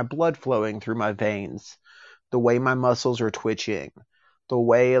like my blood flowing through my veins, the way my muscles are twitching, the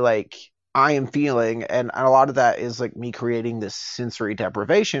way like I am feeling, and a lot of that is like me creating this sensory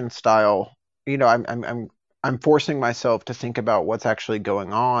deprivation style. I'm forcing myself to think about what's actually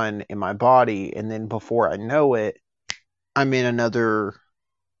going on in my body, and then before I know it, I'm in another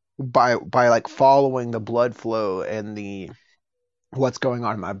by like following the blood flow and the what's going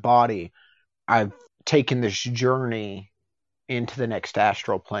on in my body, I've taken this journey into the next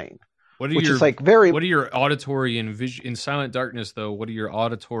astral plane. What are your auditory and in silent darkness though? What are your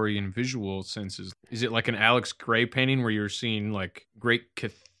auditory and visual senses? Is it like an Alex Gray painting where you're seeing like great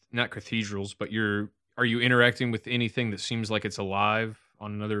not cathedrals, but are you interacting with anything that seems like it's alive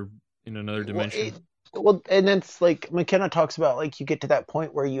in another dimension? Well, and it's like McKenna talks about, like, you get to that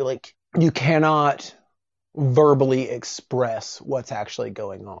point where you cannot verbally express what's actually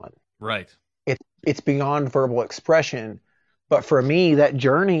going on. Right. It's beyond verbal expression. But for me, that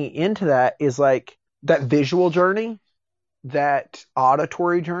journey into that is like that visual journey, that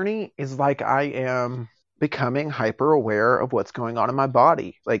auditory journey is like I am becoming hyper aware of what's going on in my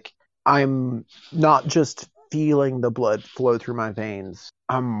body. Like, I'm not just feeling the blood flow through my veins.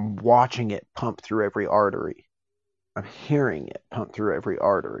 I'm watching it pump through every artery. I'm hearing it pump through every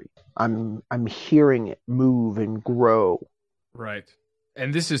artery. I'm hearing it move and grow. Right.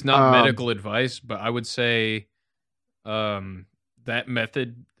 And this is not medical advice, but I would say that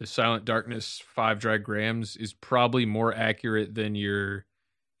method, the silent darkness 5 dry grams, is probably more accurate than your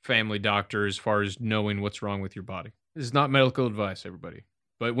family doctor as far as knowing what's wrong with your body. This is not medical advice, everybody.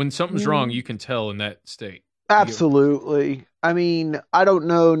 But when something's wrong, you can tell in that state. Absolutely. I mean, I don't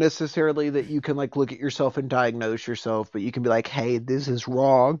know necessarily that you can like look at yourself and diagnose yourself, but you can be like, hey, this is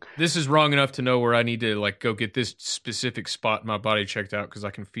wrong. This is wrong enough to know where I need to like go get this specific spot in my body checked out because I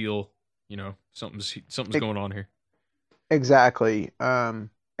can feel, something's going on here. Exactly. And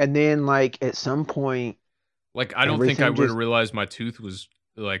then like at some point, like I don't think I would have realized my tooth was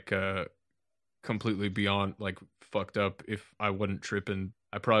like completely beyond like fucked up if I wasn't tripping.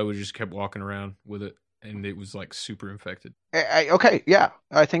 I probably would have just kept walking around with it, and it was like super infected. Okay, yeah.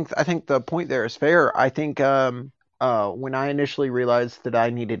 I think the point there is fair. I think when I initially realized that I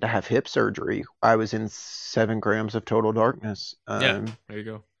needed to have hip surgery, I was in 7 grams of total darkness. Yeah, there you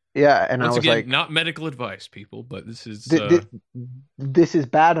go. Yeah, and once I was again, like, not medical advice, people, but this is this is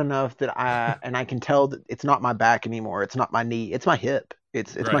bad enough that I can tell that it's not my back anymore. It's not my knee. It's my hip.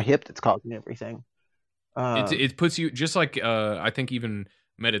 It's Right. my hip that's causing everything. It puts you just like I think even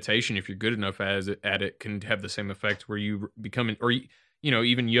meditation, if you're good enough at it, can have the same effect where you become, or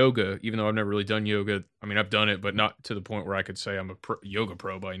even yoga. Even though I've never really done yoga, I mean I've done it, but not to the point where I could say I'm a yoga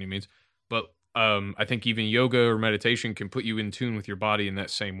pro by any means. But I think even yoga or meditation can put you in tune with your body in that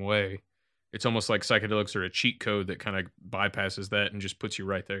same way. It's almost like psychedelics are a cheat code that kind of bypasses that and just puts you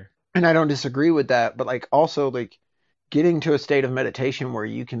right there. And I don't disagree with that, but like also like getting to a state of meditation where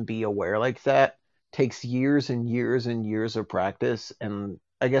you can be aware like that takes years and years and years of practice. And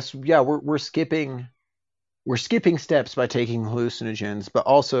I guess we're skipping steps by taking hallucinogens, but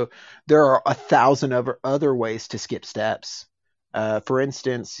also there are 1,000 other ways to skip steps. For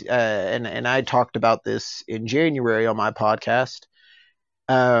instance, and I talked about this in January on my podcast.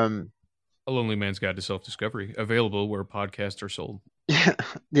 A Lonely Man's Guide to Self-Discovery, available where podcasts are sold.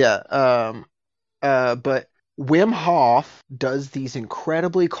 Yeah. But Wim Hof does these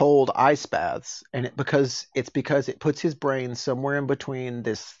incredibly cold ice baths, and because it puts his brain somewhere in between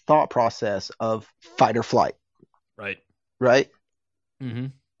this thought process of fight or flight. Right. Right. Mm-hmm.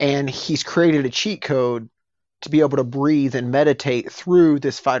 And he's created a cheat code to be able to breathe and meditate through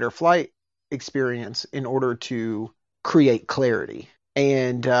this fight or flight experience in order to create clarity.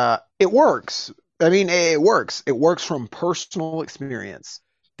 And it works. I mean, it works. It works from personal experience.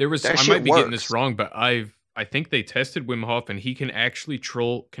 I might be getting this wrong, but I think they tested Wim Hof, and he can actually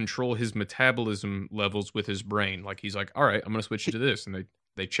control his metabolism levels with his brain. Like he's like, all right, I'm going to switch to this, and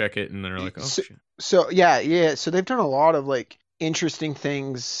they check it, and they're like, oh shit. So yeah. So they've done a lot of like interesting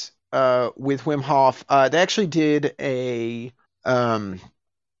things with Wim Hof. They actually did an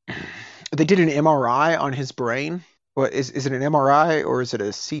MRI on his brain. What is it, an MRI or is it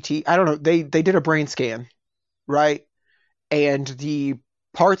a CT? I don't know. They did a brain scan, right? And the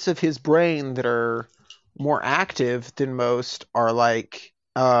parts of his brain that are more active than most are like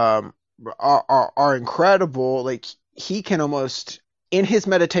are incredible. Like he can almost, in his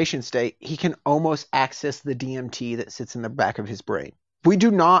meditation state, he can almost access the DMT that sits in the back of his brain. We do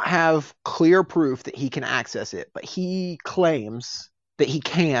not have clear proof that he can access it, but he claims that he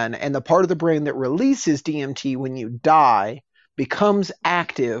can, and the part of the brain that releases DMT when you die becomes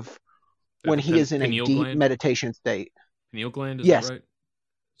active when he is in a deep meditation state. Pineal gland, is yes. that right?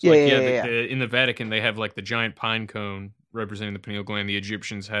 So yeah. In the Vatican, they have like the giant pine cone representing the pineal gland. The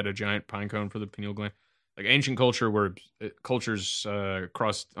Egyptians had a giant pine cone for the pineal gland. Like ancient cultures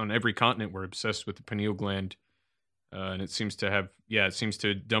across on every continent were obsessed with the pineal gland. And it seems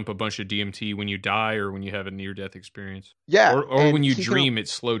to dump a bunch of DMT when you die or when you have a near-death experience. Yeah. Or when you dream, it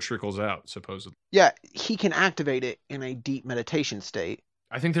slow trickles out, supposedly. Yeah, he can activate it in a deep meditation state.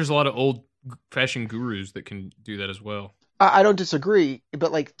 I think there's a lot of old-fashioned gurus that can do that as well. I don't disagree,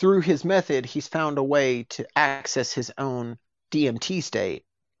 but like through his method, he's found a way to access his own DMT state.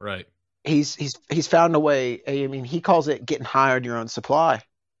 Right. He's found a way. I mean, he calls it getting high on your own supply.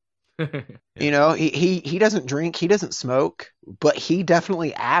 Yeah. You know, he doesn't drink, he doesn't smoke, but he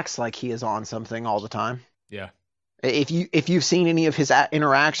definitely acts like he is on something all the time. Yeah. If you've seen any of his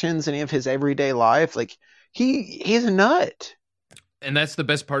interactions, any of his everyday life, like he's a nut. And that's the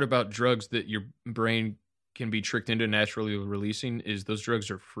best part about drugs that your brain can be tricked into naturally releasing is those drugs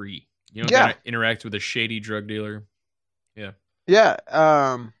are free. You don't gotta interact with a shady drug dealer. Yeah. Yeah.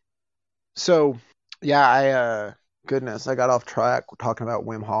 So yeah, goodness, I got off track talking about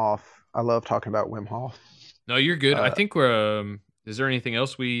Wim Hof. I love talking about Wim Hof. No, you're good. I think we're. Is there anything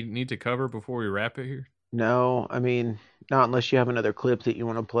else we need to cover before we wrap it here? No, I mean, not unless you have another clip that you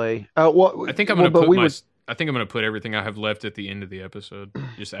want to play. Well, I think I'm going to I think I'm going to put everything I have left at the end of the episode,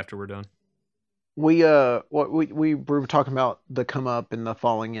 just after we're done. We were talking about the come up and the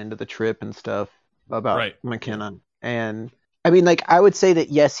falling into the trip and stuff about McKenna, and I mean, like, I would say that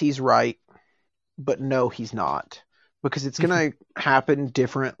yes, he's right, but no, he's not, because it's going to happen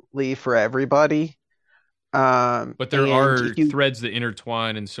differently for everybody. But there are threads that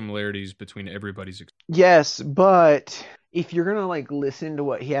intertwine and similarities between everybody's. Yes, but if you're going to like listen to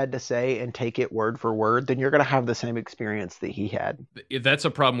what he had to say and take it word for word, then you're going to have the same experience that he had. That's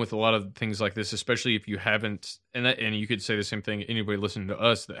a problem with a lot of things like this, especially if you haven't, and you could say the same thing, anybody listening to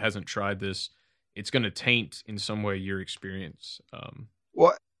us that hasn't tried this, it's going to taint in some way your experience.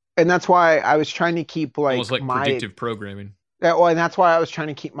 And that's why I was trying to keep almost like predictive programming. And that's why I was trying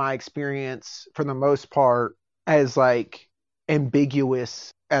to keep my experience for the most part as like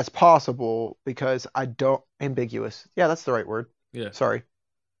ambiguous as possible, because I don't ambiguous. Yeah, that's the right word. Yeah. Sorry.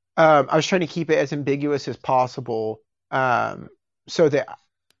 I was trying to keep it as ambiguous as possible, so that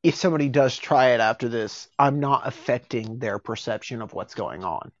if somebody does try it after this, I'm not affecting their perception of what's going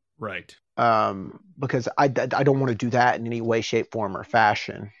on. Right. Because I don't want to do that in any way, shape, form, or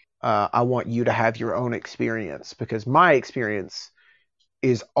fashion. I want you to have your own experience, because my experience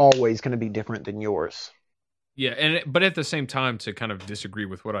is always going to be different than yours. Yeah, but at the same time, to kind of disagree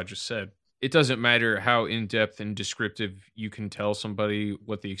with what I just said, it doesn't matter how in-depth and descriptive you can tell somebody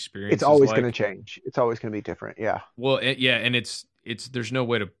what the experience is. It's always going to change. It's always going to be different. Yeah. Well, yeah, and it's there's no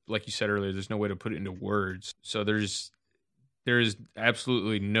way to, like you said earlier, there's no way to put it into words. So there is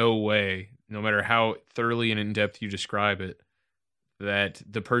absolutely no way, no matter how thoroughly and in-depth you describe it, that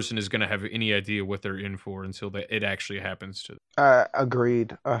the person is going to have any idea what they're in for until it actually happens to them.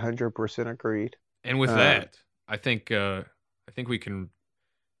 Agreed. 100% agreed. And with that, I think we can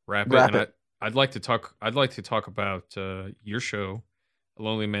wrap it. And I'd like to talk about your show, A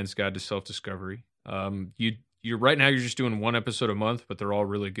Lonely Man's Guide to Self-Discovery. You're right now, you're just doing one episode a month, but they're all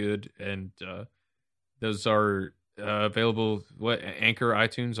really good, and those are available. Anchor,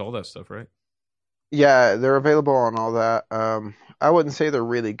 iTunes, all that stuff, right? Yeah, they're available on all that. I wouldn't say they're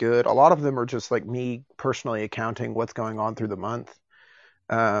really good. A lot of them are just like me personally accounting what's going on through the month.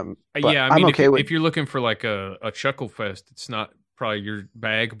 Yeah, I mean, if you're looking for like a chuckle fest, it's not probably your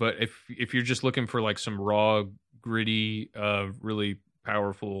bag. But if you're just looking for like some raw, gritty, really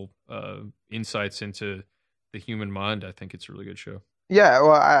powerful insights into the human mind, I think it's a really good show. Yeah,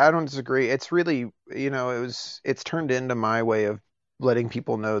 well, I don't disagree. It's really, it's turned into my way of letting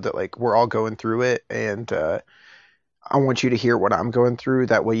people know that like we're all going through it, and I want you to hear what I'm going through.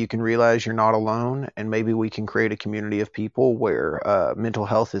 That way you can realize you're not alone, and maybe we can create a community of people where mental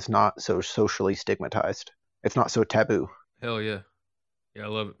health is not so socially stigmatized. It's not so taboo. Hell yeah. Yeah, I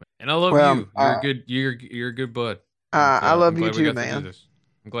love it, man. And I love you. You're a good bud. I love you too, man.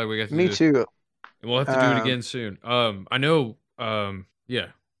 I'm glad we got to do this. Me too. And we'll have to do it again soon. I know. Yeah.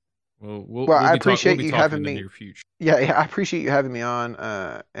 We'll I appreciate you having in the me. Near future. Yeah, I appreciate you having me on.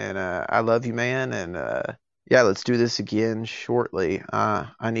 And I love you, man. And yeah, let's do this again shortly.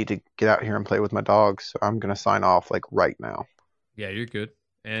 I need to get out here and play with my dogs, so I'm gonna sign off like right now. Yeah, you're good.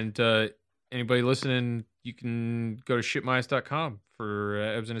 And anybody listening, you can go to shitmice.com for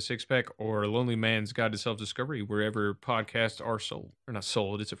Ebs in a Six Pack, or Lonely Man's Guide to Self-Discovery, wherever podcasts are sold. Or not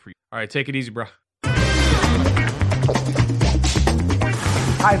sold, it's a free. All right, take it easy, bro.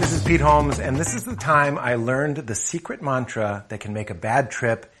 Hi, this is Pete Holmes, and this is the time I learned the secret mantra that can make a bad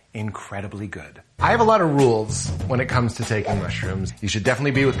trip incredibly good. I have a lot of rules when it comes to taking mushrooms. You should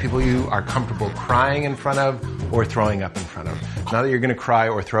definitely be with people you are comfortable crying in front of or throwing up in front of. Not that you're going to cry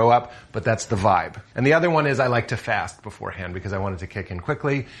or throw up, but that's the vibe. And the other one is I like to fast beforehand because I want it to kick in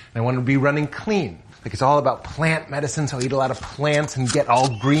quickly, and I want to be running clean. Like, it's all about plant medicine, so I eat a lot of plants and get all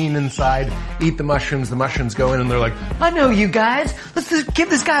green inside. Eat the mushrooms go in, and they're like, I know you guys. Let's just give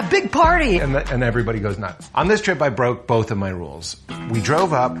this guy a big party. And everybody goes nuts. On this trip, I broke both of my rules. We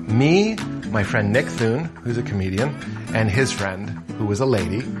drove up, me, my friend Nick Thune, who's a comedian, and his friend, who was a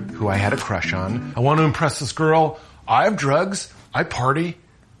lady, who I had a crush on. I want to impress this girl. I have drugs. I party.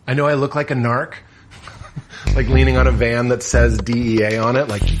 I know I look like a narc. Like leaning on a van that says DEA on it.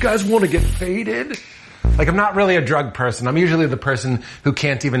 Like, you guys want to get faded? Like, I'm not really a drug person. I'm usually the person who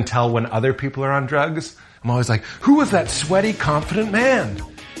can't even tell when other people are on drugs. I'm always like, who was that sweaty, confident man?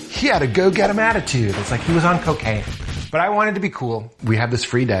 He had a go-get-him attitude. It's like he was on cocaine. But I wanted to be cool. We had this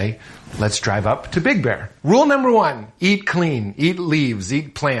free day. Let's drive up to Big Bear. Rule number 1, eat clean, eat leaves,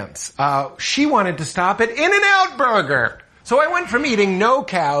 eat plants. She wanted to stop at In-N-Out Burger. So I went from eating no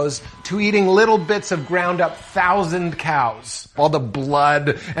cows to eating little bits of ground up 1,000 cows. All the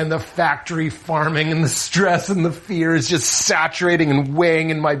blood and the factory farming and the stress and the fear is just saturating and weighing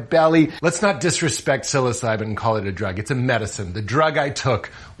in my belly. Let's not disrespect psilocybin and call it a drug. It's a medicine. The drug I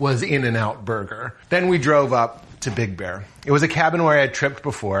took was In-N-Out Burger. Then we drove up to Big Bear. It was a cabin where I had tripped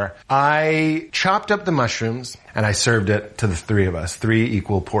before. I chopped up the mushrooms and I served it to the 3 of us, 3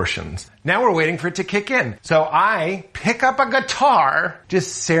 equal portions. Now we're waiting for it to kick in. So I pick up a guitar,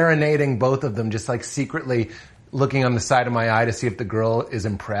 just serenading both of them, just like secretly looking on the side of my eye to see if the girl is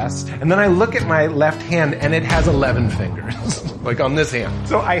impressed. And then I look at my left hand and it has 11 fingers, like on this hand.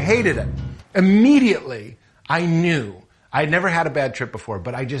 So I hated it. Immediately, I knew. I'd never had a bad trip before,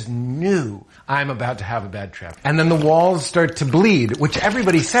 but I just knew I'm about to have a bad trip. And then the walls start to bleed, which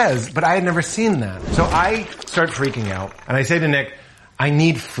everybody says, but I had never seen that. So I start freaking out, and I say to Nick, I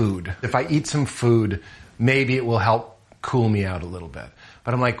need food. If I eat some food, maybe it will help cool me out a little bit.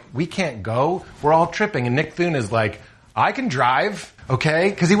 But I'm like, we can't go. We're all tripping. And Nick Thune is like, I can drive,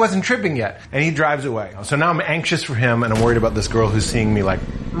 okay? Because he wasn't tripping yet. And he drives away. So now I'm anxious for him, and I'm worried about this girl who's seeing me like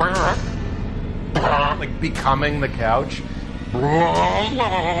becoming the couch.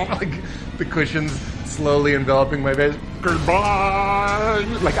 Like the cushions slowly enveloping my face.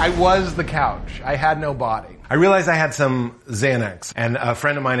 Like I was the couch. I had no body. I realized I had some Xanax, and a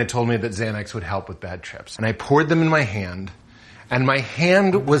friend of mine had told me that Xanax would help with bad trips. And I poured them in my hand, and my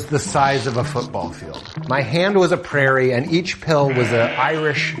hand was the size of a football field. My hand was a prairie, and each pill was an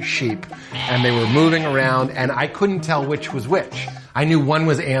Irish sheep, and they were moving around, and I couldn't tell which was which. I knew one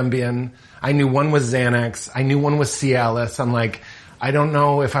was Ambien, I knew one was Xanax, I knew one was Cialis. I'm like, I don't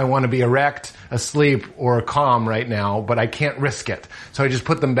know if I want to be erect, asleep, or calm right now, but I can't risk it. So I just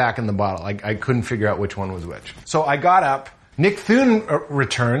put them back in the bottle. I couldn't figure out which one was which. So I got up. Nick Thune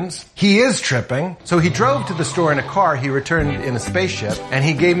returns. He is tripping. So he drove to the store in a car. He returned in a spaceship, and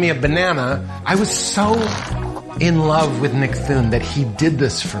he gave me a banana. I was so in love with Nick Thune that he did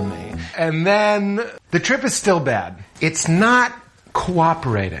this for me. And then the trip is still bad. It's not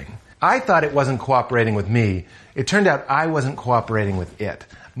cooperating. I thought it wasn't cooperating with me. It turned out I wasn't cooperating with it.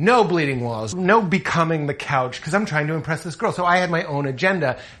 No bleeding walls, no becoming the couch, because I'm trying to impress this girl. So I had my own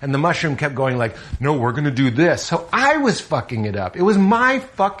agenda, and the mushroom kept going like, no, we're going to do this. So I was fucking it up. It was my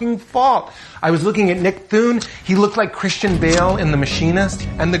fucking fault. I was looking at Nick Thune. He looked like Christian Bale in The Machinist.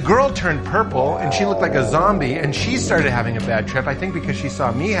 And the girl turned purple, and she looked like a zombie, and she started having a bad trip, I think because she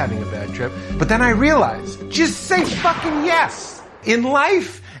saw me having a bad trip. But then I realized, just say fucking yes. In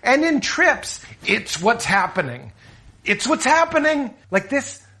life and in trips, it's what's happening. It's what's happening. Like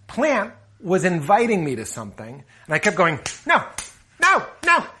this plant was inviting me to something, and I kept going, no, no,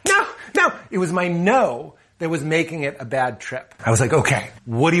 no, no, no. It was my no that was making it a bad trip. I was like, okay,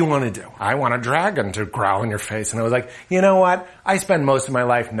 what do you want to do? I want a dragon to growl in your face. And I was like, you know what? I spend most of my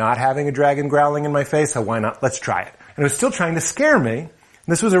life not having a dragon growling in my face, so why not? Let's try it. And it was still trying to scare me. And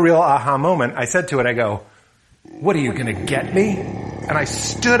this was a real aha moment. I said to it, I go, what are you going to get me? And I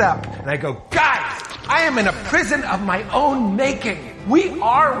stood up and I go, guys, I am in a prison of my own making. We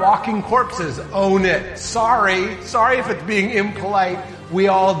are walking corpses. Own it. Sorry if it's being impolite. We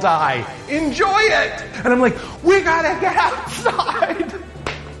all die. Enjoy it. And I'm like, we gotta get outside.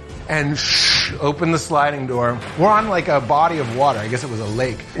 And open the sliding door. We're on like a body of water. I guess it was a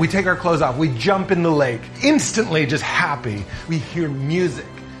lake. We take our clothes off. We jump in the lake. Instantly just happy. We hear music.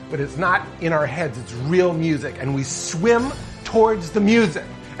 But it's not in our heads, it's real music. And we swim towards the music.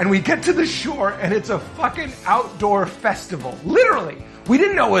 And we get to the shore, and it's a fucking outdoor festival. Literally. We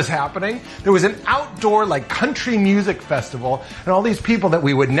didn't know what was happening. There was an outdoor, like, country music festival, and all these people that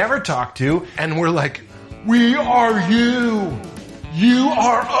we would never talk to, and we're like, we are you. You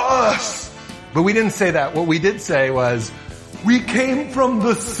are us. But we didn't say that. What we did say was, we came from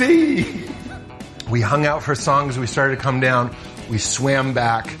the sea. We hung out for songs. We started to come down. We swam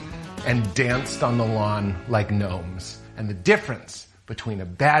back and danced on the lawn like gnomes. And the difference between a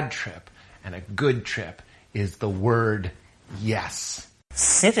bad trip and a good trip is the word yes.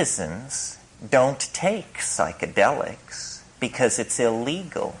 Citizens don't take psychedelics because it's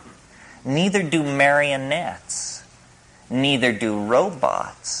illegal. Neither do marionettes. Neither do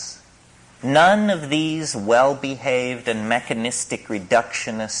robots. None of these well-behaved and mechanistic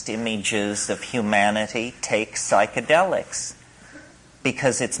reductionist images of humanity take psychedelics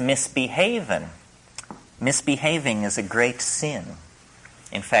because it's misbehaving. Misbehaving is a great sin.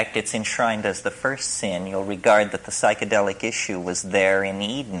 In fact, it's enshrined as the first sin. You'll regard that the psychedelic issue was there in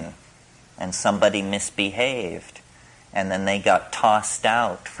Eden, and somebody misbehaved, and then they got tossed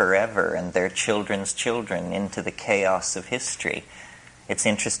out forever, and their children's children into the chaos of history. It's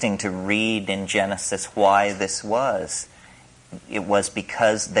interesting to read in Genesis why this was. It was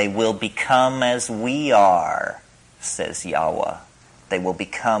because they will become as we are, says Yahweh. They will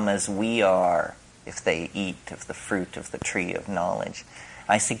become as we are if they eat of the fruit of the tree of knowledge.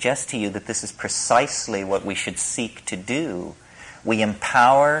 I suggest to you that this is precisely what we should seek to do. We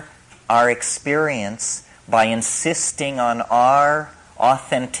empower our experience by insisting on our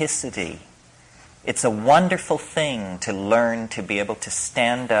authenticity. It's a wonderful thing to learn to be able to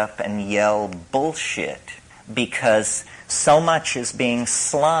stand up and yell bullshit, because so much is being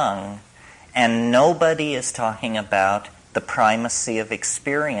slung and nobody is talking about the primacy of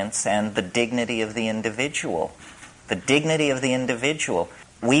experience and the dignity of the individual. The dignity of the individual.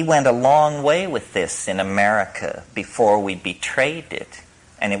 We went a long way with this in America before we betrayed it.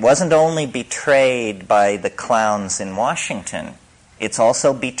 And it wasn't only betrayed by the clowns in Washington. It's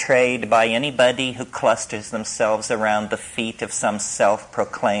also betrayed by anybody who clusters themselves around the feet of some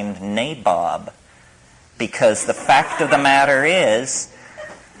self-proclaimed nabob. Because the fact of the matter is,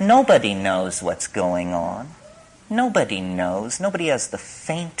 nobody knows what's going on. Nobody knows. Nobody has the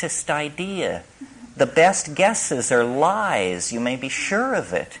faintest idea. The best guesses are lies. You may be sure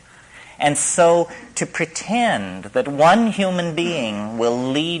of it. And so to pretend that one human being will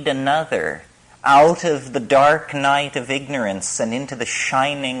lead another out of the dark night of ignorance and into the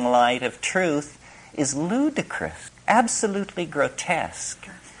shining light of truth is ludicrous, absolutely grotesque.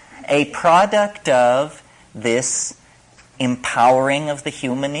 A product of this empowering of the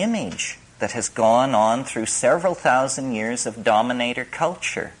human image that has gone on through several thousand years of dominator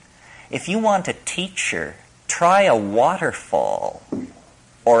culture. If you want a teacher, try a waterfall,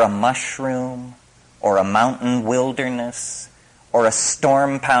 or a mushroom, or a mountain wilderness, or a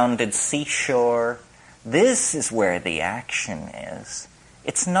storm-pounded seashore. This is where the action is.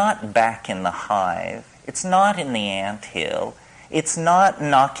 It's not back in the hive. It's not in the anthill. It's not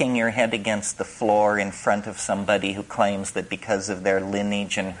knocking your head against the floor in front of somebody who claims that because of their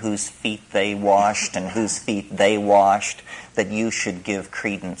lineage and whose feet they washed and whose feet they washed, that you should give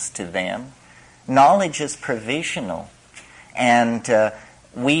credence to them. Knowledge is provisional. And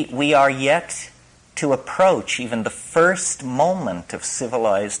we are yet to approach even the first moment of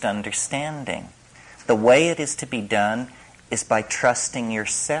civilized understanding. The way it is to be done is by trusting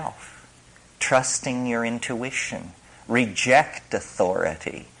yourself, trusting your intuition. Reject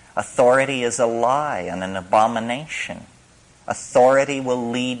authority. Authority is a lie and an abomination. Authority will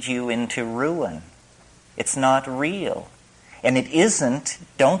lead you into ruin. It's not real. And it isn't,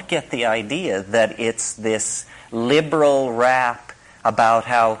 don't get the idea that it's this liberal rap about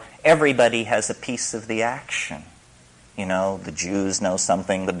how everybody has a piece of the action. You know, the Jews know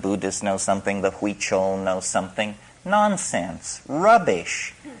something, the Buddhists know something, the Huichol know something. Nonsense.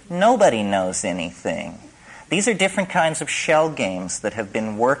 Rubbish. Nobody knows anything. These are different kinds of shell games that have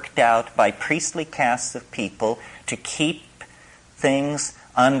been worked out by priestly castes of people to keep things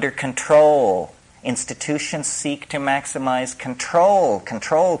under control. Institutions seek to maximize control,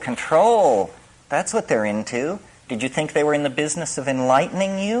 control, control. That's what they're into. Did you think they were in the business of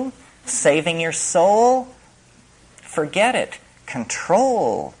enlightening you? Saving your soul? Forget it.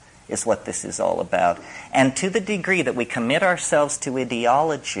 Control is what this is all about. And to the degree that we commit ourselves to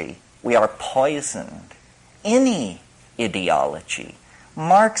ideology, we are poisoned. Any ideology,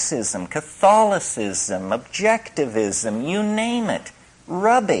 Marxism, Catholicism, objectivism, you name it,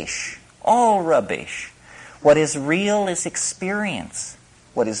 rubbish, all rubbish. What is real is experience.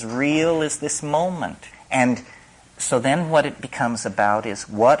 What is real is this moment. And so then what it becomes about is,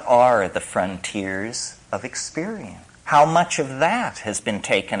 what are the frontiers of experience? How much of that has been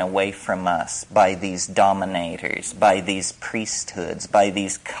taken away from us by these dominators, by these priesthoods, by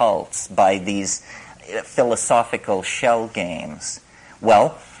these cults, by these philosophical shell games?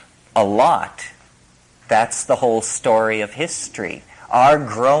 Well, a lot. That's the whole story of history. Our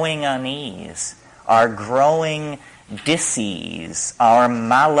growing unease, our growing dis-ease, our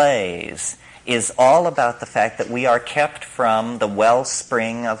malaise is all about the fact that we are kept from the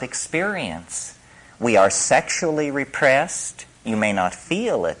wellspring of experience. We are sexually repressed. You may not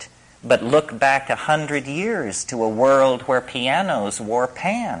feel it, but look back 100 years to a world where pianos wore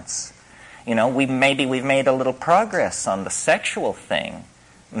pants. You know, we've made a little progress on the sexual thing.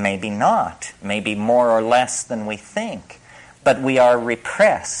 Maybe not. Maybe more or less than we think. But we are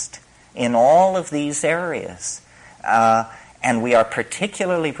repressed in all of these areas. And we are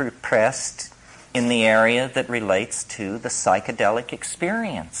particularly repressed in the area that relates to the psychedelic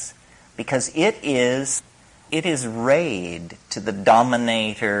experience. Because it is raid to the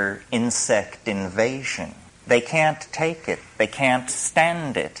dominator insect invasion. They can't take it. They can't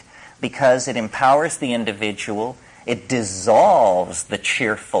stand it. Because it empowers the individual, it dissolves the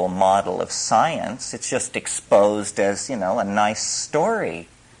cheerful model of science. It's just exposed as, a nice story.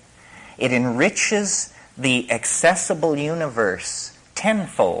 It enriches the accessible universe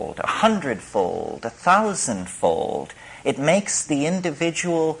tenfold, 100-fold, 1,000-fold. It makes the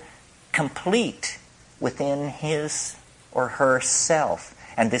individual complete within his or her self.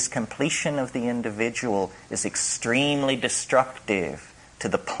 And this completion of the individual is extremely destructive to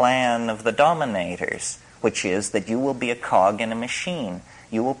the plan of the dominators, which is that you will be a cog in a machine.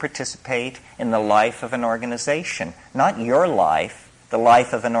 You will participate in the life of an organization. Not your life, the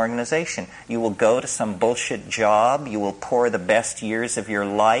life of an organization. You will go to some bullshit job. You will pour the best years of your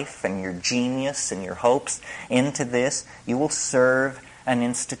life and your genius and your hopes into this. You will serve an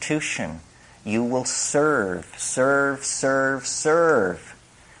institution. You will serve.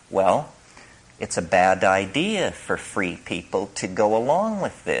 Well, it's a bad idea for free people to go along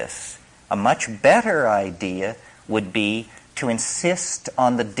with this. A much better idea would be to insist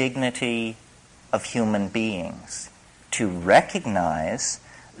on the dignity of human beings, to recognize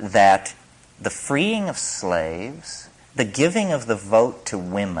that the freeing of slaves, the giving of the vote to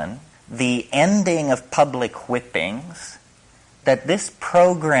women, the ending of public whippings, that this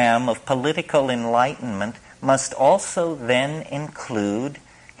program of political enlightenment must also then include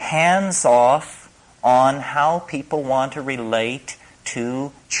hands-off on how people want to relate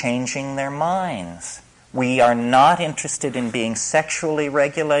to changing their minds. We are not interested in being sexually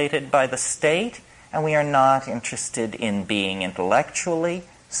regulated by the state, and we are not interested in being intellectually,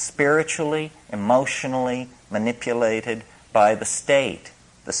 spiritually, emotionally manipulated by the state.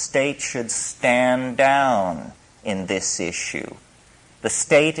 The state should stand down in this issue. The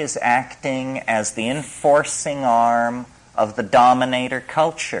state is acting as the enforcing arm of the dominator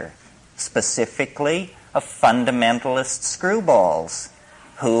culture, specifically of fundamentalist screwballs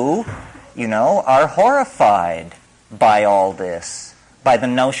who, are horrified by all this, by the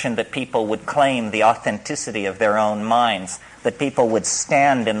notion that people would claim the authenticity of their own minds, that people would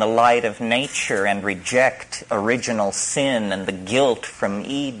stand in the light of nature and reject original sin and the guilt from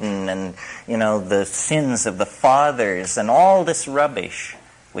Eden and, the sins of the fathers and all this rubbish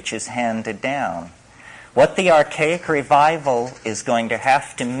which is handed down. What the archaic revival is going to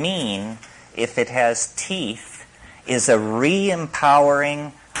have to mean, if it has teeth, is a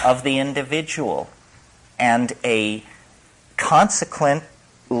re-empowering of the individual and a consequent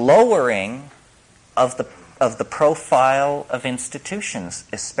lowering of the profile of institutions,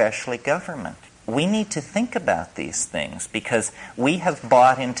 especially government. We need to think about these things because we have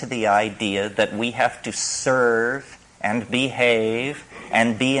bought into the idea that we have to serve and behave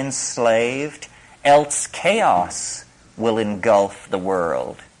and be enslaved, else chaos will engulf the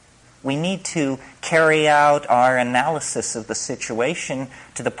world. We need to carry out our analysis of the situation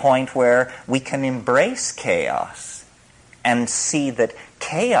to the point where we can embrace chaos and see that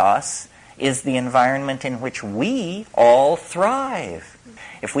chaos is the environment in which we all thrive.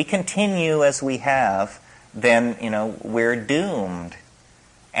 If we continue as we have, then, we're doomed.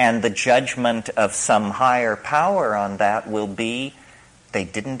 And the judgment of some higher power on that will be, they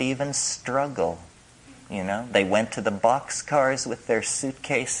didn't even struggle. They went to the boxcars with their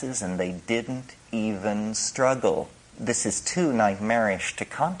suitcases and they didn't even struggle. This is too nightmarish to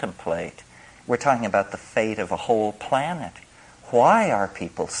contemplate. We're talking about the fate of a whole planet. Why are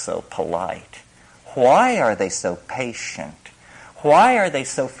people so polite? Why are they so patient? Why are they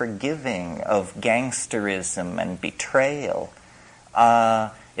so forgiving of gangsterism and betrayal?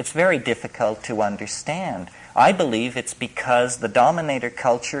 It's very difficult to understand. I believe it's because the dominator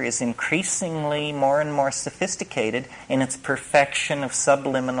culture is increasingly more and more sophisticated in its perfection of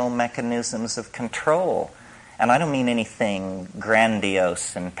subliminal mechanisms of control. And I don't mean anything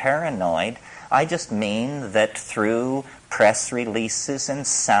grandiose and paranoid. I just mean that through press releases and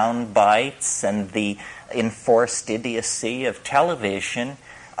sound bites and the enforced idiocy of television,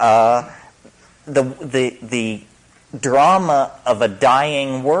 the drama of a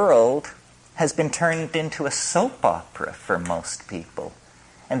dying world has been turned into a soap opera for most people.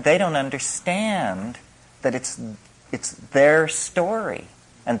 And they don't understand that it's their story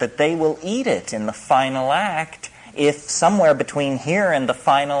and that they will eat it in the final act if somewhere between here and the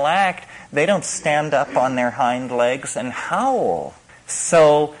final act they don't stand up on their hind legs and howl.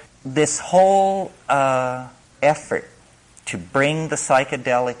 So this whole effort to bring the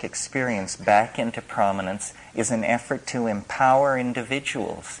psychedelic experience back into prominence is an effort to empower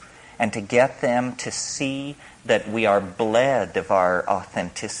individuals and to get them to see that we are bled of our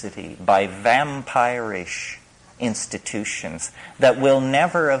authenticity by vampirish institutions that will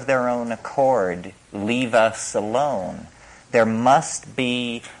never of their own accord leave us alone. There must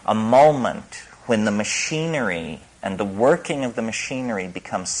be a moment when the machinery and the working of the machinery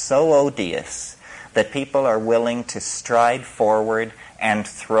becomes so odious that people are willing to stride forward and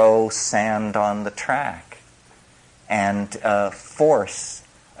throw sand on the track and force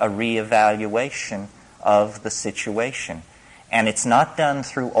a reevaluation of the situation. And it's not done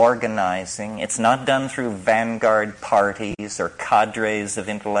through organizing. It's not done through vanguard parties or cadres of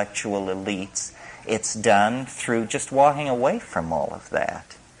intellectual elites. It's done through just walking away from all of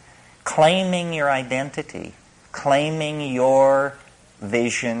that. Claiming your identity, claiming your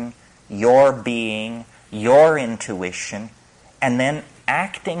vision, your being, your intuition, and then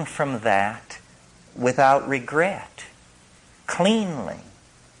acting from that without regret, cleanly,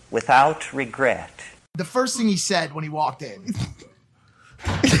 without regret. The first thing he said when he walked in,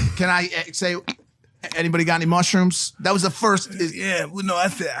 can I say, Anybody got any mushrooms? That was the first. Yeah, well, no, I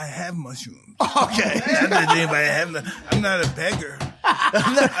said I have mushrooms. Okay. I didn't anybody have them. I'm not a beggar.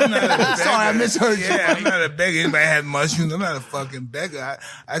 I'm not a beggar. Sorry, I misheard you. Yeah, I'm not a beggar. Anybody have mushrooms? I'm not a fucking beggar.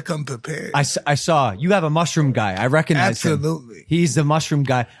 I come prepared. I saw you have a mushroom guy. I recognize him. Absolutely. He's the mushroom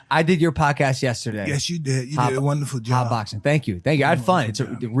guy. I did your podcast yesterday. Yes, you did. You did a wonderful job. Hotboxing. Thank you. I had fun. It's a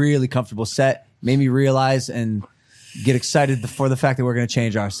really comfortable set. Made me realize and get excited for the fact that we're going to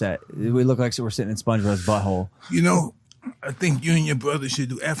change our set. We look like we're sitting in SpongeBob's butthole. You know, I think you and your brother should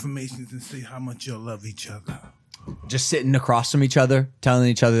do affirmations and say how much you'll love each other. Just sitting across from each other, telling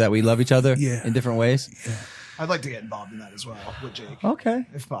each other that we love each other Yeah. in different ways. Yeah. I'd like to get involved in that as well with Jake. Okay.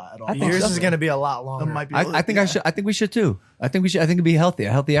 If at all. I think Yours so. is going to be a lot longer. That might be I think I think we should too. I think it'd be healthy,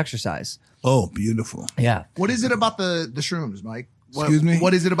 a healthy exercise. Oh, beautiful. Yeah. What is it about the shrooms, Mike? Excuse me?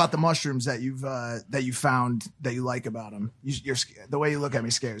 What is it about the mushrooms that you found that you like about them? You're the way you look at me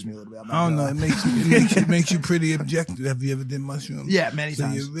scares me a little bit. I don't know. It makes you pretty objective. Have you ever did mushrooms? Yeah, many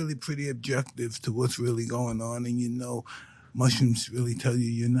times. So you're really pretty objective to what's really going on, and you know, mushrooms really tell you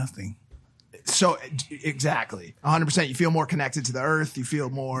you're nothing. So exactly, 100%. You feel more connected to the earth. You feel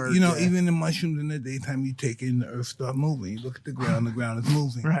more. You know, even the mushrooms in the daytime you take in, the earth start moving. You look at the ground is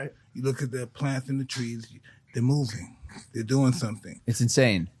moving. Right. You look at the plants and the trees, they're moving. They're doing something. It's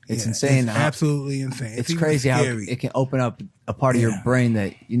insane. It's Yeah, insane. It's absolutely insane. It's even crazy how scary. it can open up a part of your brain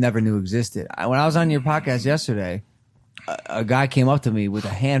that you never knew existed. When I was on your podcast yesterday, a guy came up to me with a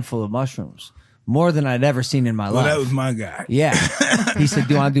handful of mushrooms, more than I'd ever seen in my Well, life. that was my guy. Yeah. He said,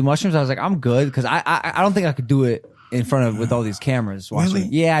 "Do you want to do mushrooms?" I was like, "I'm good," because I don't think I could do it in front of with all these cameras watching. Really?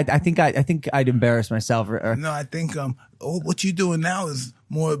 Yeah, I think I'd embarrass myself. No, I think what you're doing now is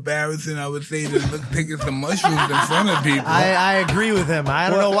more embarrassing, I would say, than taking some mushrooms in front of people. I agree with him. I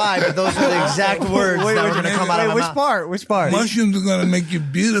don't know why, but those are the exact words that were going to come out of my mouth. Which part? Mushrooms are going to make you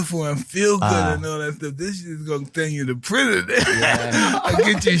beautiful and feel good and all that stuff. This is going to send you to prison and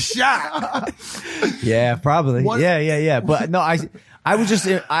get you shot. Yeah, probably. Yeah. But no, I was just,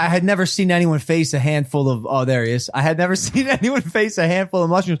 I had never seen anyone face a handful of, there he is. I had never seen anyone face a handful of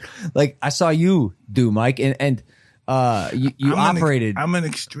mushrooms like I saw you do, Mike. And you operated. I'm an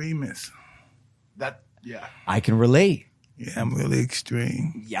extremist. Yeah. I can relate. Yeah, I'm really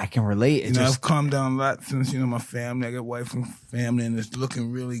extreme. Yeah, I can relate. I've calmed down a lot since, my family. I got wife and family and it's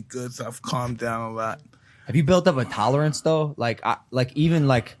looking really good. So I've calmed down a lot. Have you built up a tolerance though?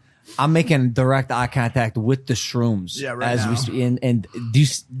 I'm making direct eye contact with the shrooms. Yeah, right as now. we speak. And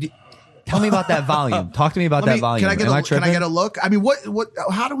tell me about that volume. Talk to me about that volume. Can I get a look? I mean,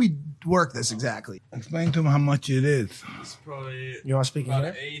 how do we work this exactly? Explain to them how much it is. It's probably you want to speak about in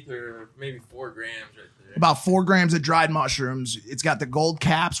an eighth or maybe 4 grams right there. About 4 grams of dried mushrooms. It's got the gold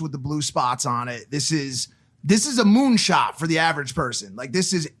caps with the blue spots on it. This is a moonshot for the average person. Like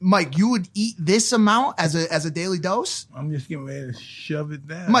this is, Mike, you would eat this amount as a daily dose? I'm just getting ready to shove it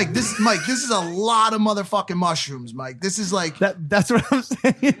down. Mike, this is a lot of motherfucking mushrooms, Mike. This is like that's what I'm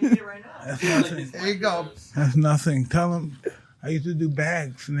saying. That's nothing. There you go. That's nothing. Tell them I used to do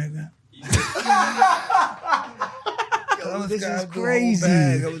bags, nigga. This is crazy.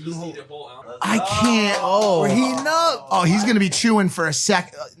 I would do whole. I can't. Oh, we're heating up. Oh, he's gonna be chewing for a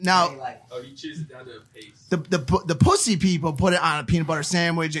sec. Now, Oh, he chews it down to a paste. the pussy people put it on a peanut butter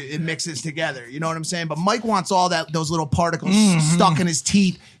sandwich. It mixes together. You know what I'm saying? But Mike wants all those little particles stuck in his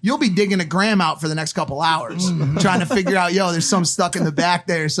teeth. You'll be digging a gram out for the next couple hours, trying to figure out, there's some stuck in the back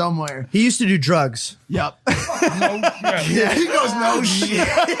there somewhere. He used to do drugs. Yep. No shit. Yeah, he goes, no shit.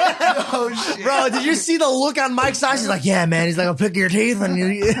 No shit. Bro, did you see the look on Mike's eyes? He's like, yeah, man. He's like, I'll pick your teeth. And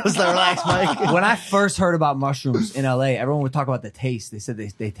it was like, relax, Mike. When I first heard about mushrooms in LA, everyone would talk about the taste. They said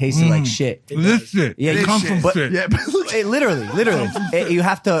they tasted like shit. This shit. Yeah, They you come from shit. Yeah, literally. You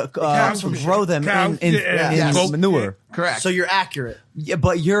have to grow them in goat manure. Correct. So you're accurate. Yeah,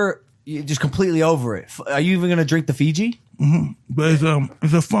 but you're just completely over it. Are you even gonna drink the Fiji? Mm-hmm. But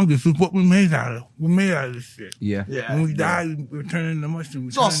it's a fungus. It's what we made out of. We're made out of this shit. Yeah. When we die, we're turning into mushrooms.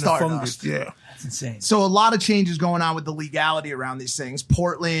 It's all fungus. stardust. Yeah. That's insane. So a lot of changes going on with the legality around these things.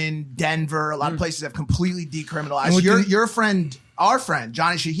 Portland, Denver, a lot of places have completely decriminalized. Your friend, our friend,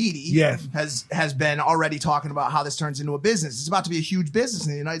 Johnny Shahidi, Yes. has been already talking about how this turns into a business. It's about to be a huge business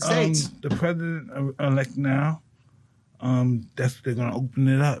in the United States. The president-elect now, they're going to open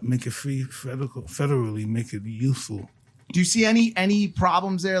it up, make it free federally, make it useful. Do you see any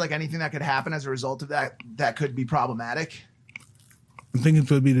problems there? Like anything that could happen as a result of that could be problematic? I think it's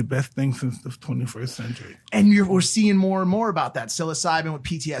going to be the best thing since the 21st century. And we're seeing more and more about that psilocybin with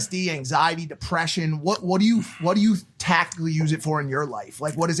PTSD, anxiety, depression. What do you tactically use it for in your life?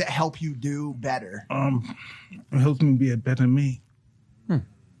 Like, what does it help you do better? It helps me be a better me.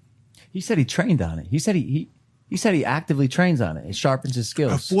 He said he trained on it. He said he said he actively trains on it. It sharpens his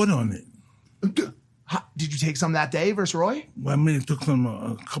skills. I fought on it. Did you take some that day versus Roy? Well, I mean, it took some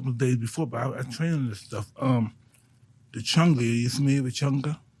a couple of days before, but I trained on this stuff. The chunga, are you familiar with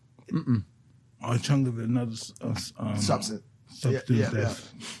chunga? Mm-mm. Chunga is another substance.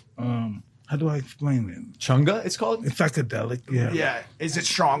 That's, how do I explain it? Chunga, it's called? It's psychedelic, yeah. Yeah. Is it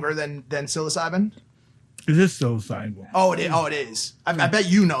stronger than psilocybin? It is psilocybin. Oh, it is. I bet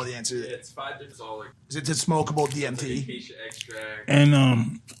you know the answer. Yeah, it's 5 different all like. Is it smokable DMT? It's like acacia extract.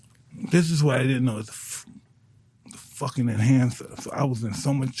 And this is what I didn't know. It's the fucking enhancer. So I was in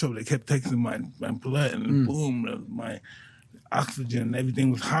so much trouble. They kept taking my blood and boom, my oxygen and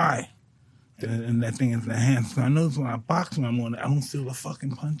everything was high. And that thing is enhanced. So I notice when I box when I'm on it, I don't feel the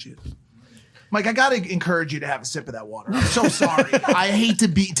fucking punches. Mike, I gotta encourage you to have a sip of that water. I'm so sorry. I hate to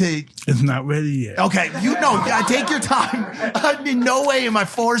be to. It's not ready yet. Okay, take your time. In no way am I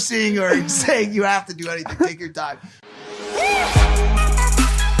forcing or saying you have to do anything. Take your time.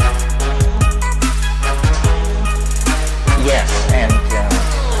 Yes, and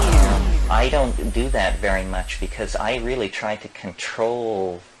I don't do that very much because I really try to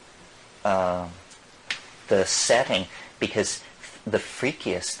control the setting because the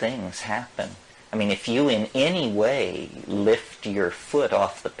freakiest things happen. I mean, if you in any way lift your foot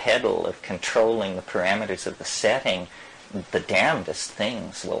off the pedal of controlling the parameters of the setting, the damnedest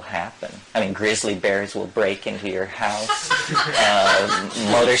things will happen. I mean, grizzly bears will break into your house,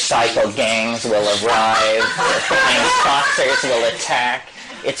 motorcycle gangs will arrive, flying saucers will attack.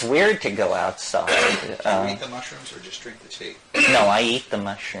 It's weird to go outside. Do you eat the mushrooms or just drink the tea? No, I eat the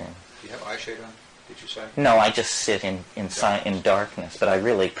mushroom. Do you have eye shade on? Did you say? No, I just sit in darkness, but I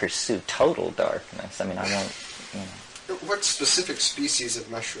really pursue total darkness. I mean, I won't, What specific species of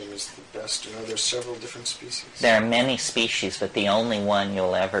mushroom is the best? You know, there's several different species. There are many species, but the only one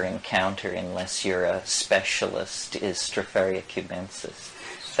you'll ever encounter unless you're a specialist is Stropharia cubensis.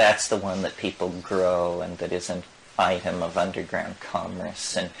 That's the one that people grow and that is an item of underground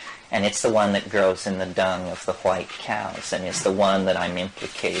commerce. And it's the one that grows in the dung of the white cows and is the one that I'm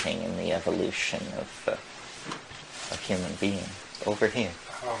implicating in the evolution of human beings. Over here.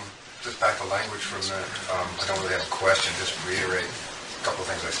 Just back to language for a minute. I don't really have a question, just reiterate a couple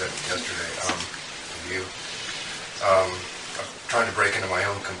of things I said yesterday to you. I'm trying to break into my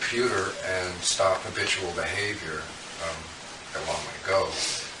own computer and stop habitual behavior. Got a long way to go.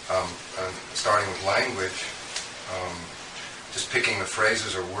 And starting with language, just picking the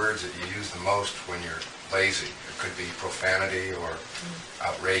phrases or words that you use the most when you're lazy. It could be profanity or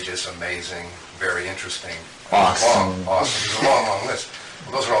outrageous, amazing, very interesting. Awesome. Awesome. There's a long list.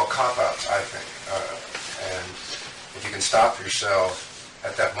 Well, those are all cop-outs, I think. And if you can stop yourself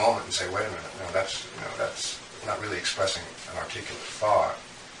at that moment and say, wait a minute, that's not really expressing an articulate thought.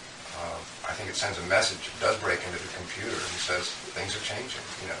 I think it sends a message. It does break into the computer and says things are changing.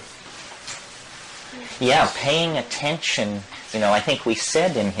 Yeah, paying attention. I think we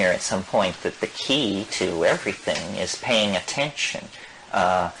said in here at some point that the key to everything is paying attention.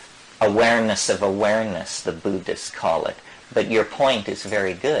 Awareness of awareness, the Buddhists call it. But your point is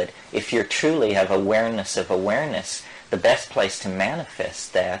very good. If you truly have awareness of awareness, the best place to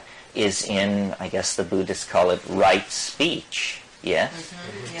manifest that is in, I guess the Buddhists call it right speech, yes?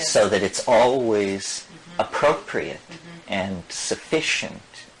 Mm-hmm. Yes. So that it's always appropriate and sufficient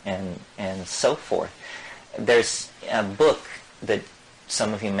and so forth. There's a book that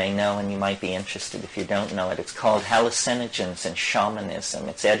some of you may know and you might be interested if you don't know it. It's called Hallucinogens and Shamanism.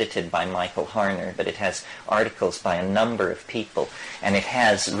 It's edited by Michael Harner, but it has articles by a number of people. And it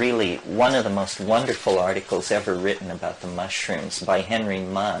has really one of the most wonderful articles ever written about the mushrooms by Henry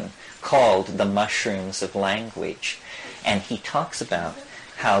Munn called The Mushrooms of Language. And he talks about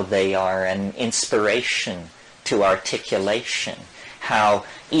how they are an inspiration to articulation. How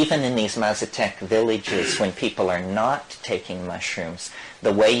even in these Mazatec villages, when people are not taking mushrooms,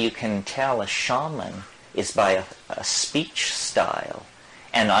 the way you can tell a shaman is by a speech style.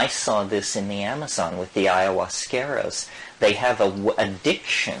 And I saw this in the Amazon with the ayahuasqueros. They have a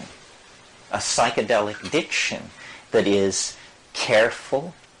diction, a psychedelic diction that is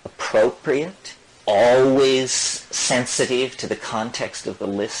careful, appropriate, always sensitive to the context of the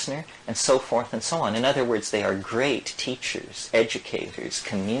listener, and so forth and so on. In other words, they are great teachers, educators,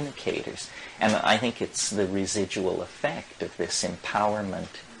 communicators, and I think it's the residual effect of this empowerment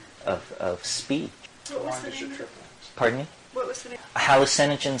of speech. What was the name? Pardon me? What was the name?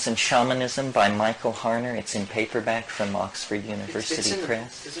 Hallucinogens and Shamanism by Michael Harner. It's in paperback from Oxford University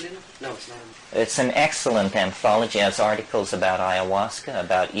Press. Is it in? No, it's not. It's an excellent anthology. It has articles about ayahuasca,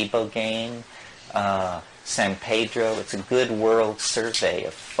 about ibogaine, San Pedro. It's a good world survey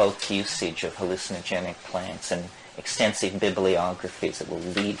of folk usage of hallucinogenic plants and extensive bibliographies that will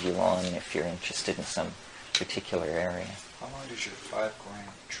lead you on if you're interested in some particular area. How long does your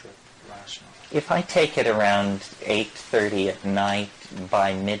 5-gram trip last? If I take it around 8:30 at night,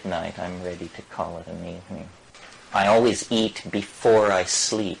 by midnight I'm ready to call it an evening. I always eat before I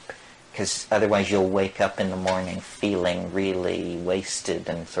sleep, because otherwise you'll wake up in the morning feeling really wasted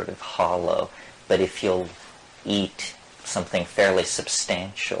and sort of hollow. But if you'll eat something fairly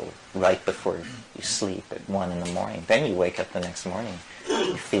substantial right before you sleep at 1 in the morning, then you wake up the next morning,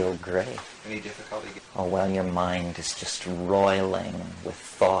 you feel great. Any difficulty? Oh, well, your mind is just roiling with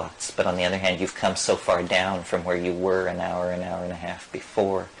thoughts, but on the other hand, you've come so far down from where you were an hour and a half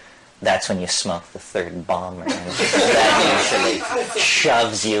before. That's when you smoke the third bomber, and that usually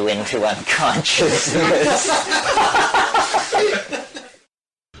shoves you into unconsciousness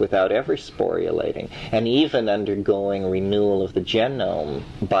without ever sporulating, and even undergoing renewal of the genome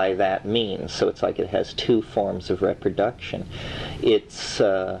by that means. So it's like it has two forms of reproduction. It's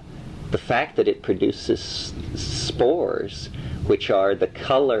the fact that it produces spores, which are the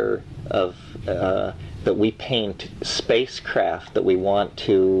color of that we paint spacecraft that we want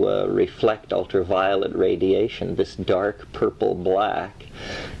to reflect ultraviolet radiation, this dark purple-black.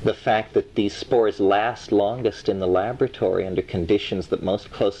 The fact that these spores last longest in the laboratory under conditions that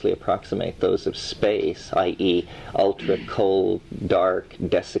most closely approximate those of space, i.e. ultra-cold, dark,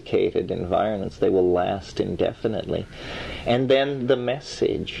 desiccated environments, they will last indefinitely. And then the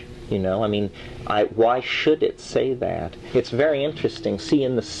message, you know, I mean, why should it say that? It's very interesting. See,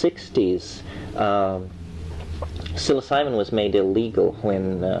 in the 60s, psilocybin was made illegal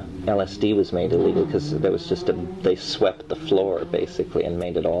when LSD was made illegal, because there was just they swept the floor basically and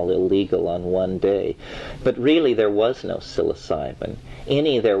made it all illegal on one day. But really there was no psilocybin.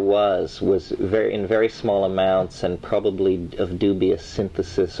 Any there was in very small amounts and probably of dubious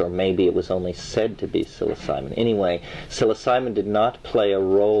synthesis, or maybe it was only said to be psilocybin. Anyway, psilocybin did not play a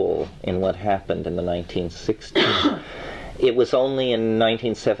role in what happened in the 1960s. It was only in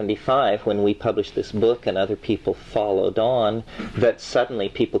 1975, when we published this book and other people followed on, that suddenly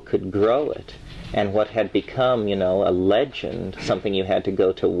people could grow it. And what had become, you know, a legend, something you had to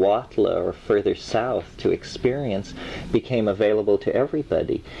go to Huatla or further south to experience, became available to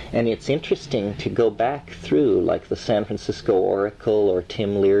everybody. And it's interesting to go back through, like the San Francisco Oracle or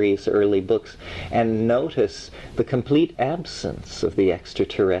Tim Leary's early books, and notice the complete absence of the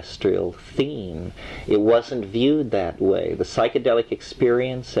extraterrestrial theme. It wasn't viewed that way. The psychedelic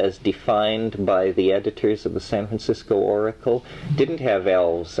experience, as defined by the editors of the San Francisco Oracle, didn't have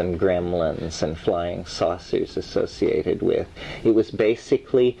elves and gremlins and flying saucers associated with. It was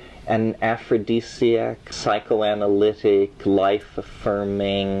basically an aphrodisiac, psychoanalytic,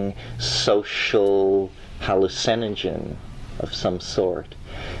 life-affirming, social hallucinogen of some sort.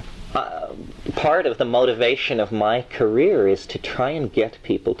 Part of the motivation of my career is to try and get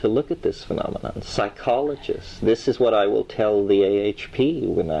people to look at this phenomenon. Psychologists, this is what I will tell the AHP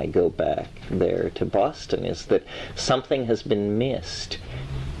when I go back there to Boston, is that something has been missed.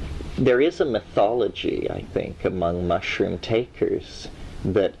 There is a mythology, I think, among mushroom takers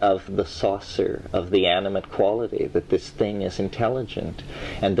that of the saucer, of the animate quality, that this thing is intelligent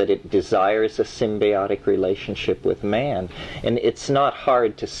and that it desires a symbiotic relationship with man. And it's not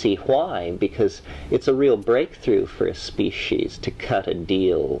hard to see why, because it's a real breakthrough for a species to cut a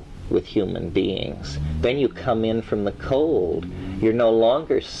deal with human beings. Then you come in from the cold. You're no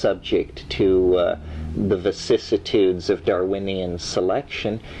longer subject to the vicissitudes of Darwinian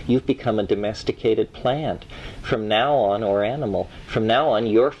selection. You've become a domesticated plant. From now on, or animal, from now on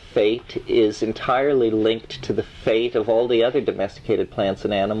your fate is entirely linked to the fate of all the other domesticated plants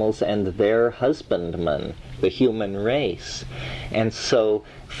and animals and their husbandmen, the human race. And so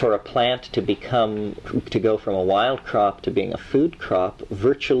for a plant to go from a wild crop to being a food crop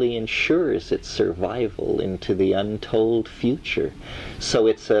virtually ensures its survival into the untold future. So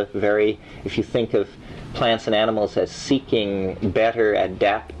it's a very, if you think of plants and animals as seeking better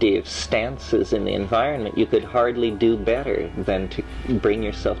adaptive stances in the environment, you could hardly do better than to bring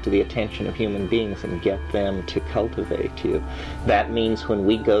yourself to the attention of human beings and get them to cultivate you. That means when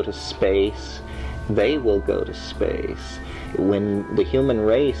we go to space, they will go to space. When the human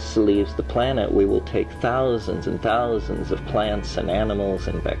race leaves the planet, we will take thousands and thousands of plants and animals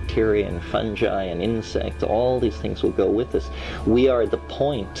and bacteria and fungi and insects. All these things will go with us. We are the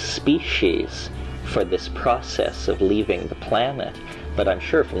point species for this process of leaving the planet. But I'm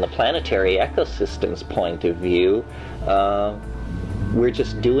sure from the planetary ecosystem's point of view, we're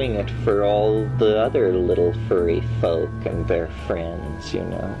just doing it for all the other little furry folk and their friends, you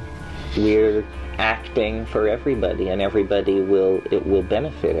know. we're acting for everybody, and it will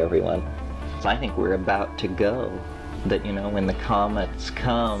benefit everyone. So I think we're about to go. That, when the comets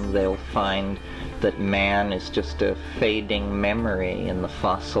come, they'll find that man is just a fading memory in the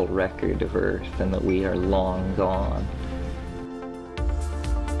fossil record of Earth, and that we are long gone.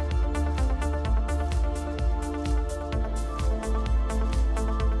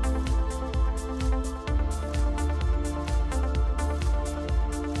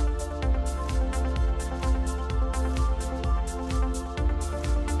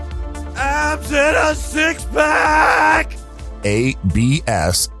 Abs in a six-pack!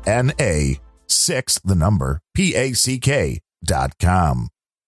 ABSNA 6 PACK.com.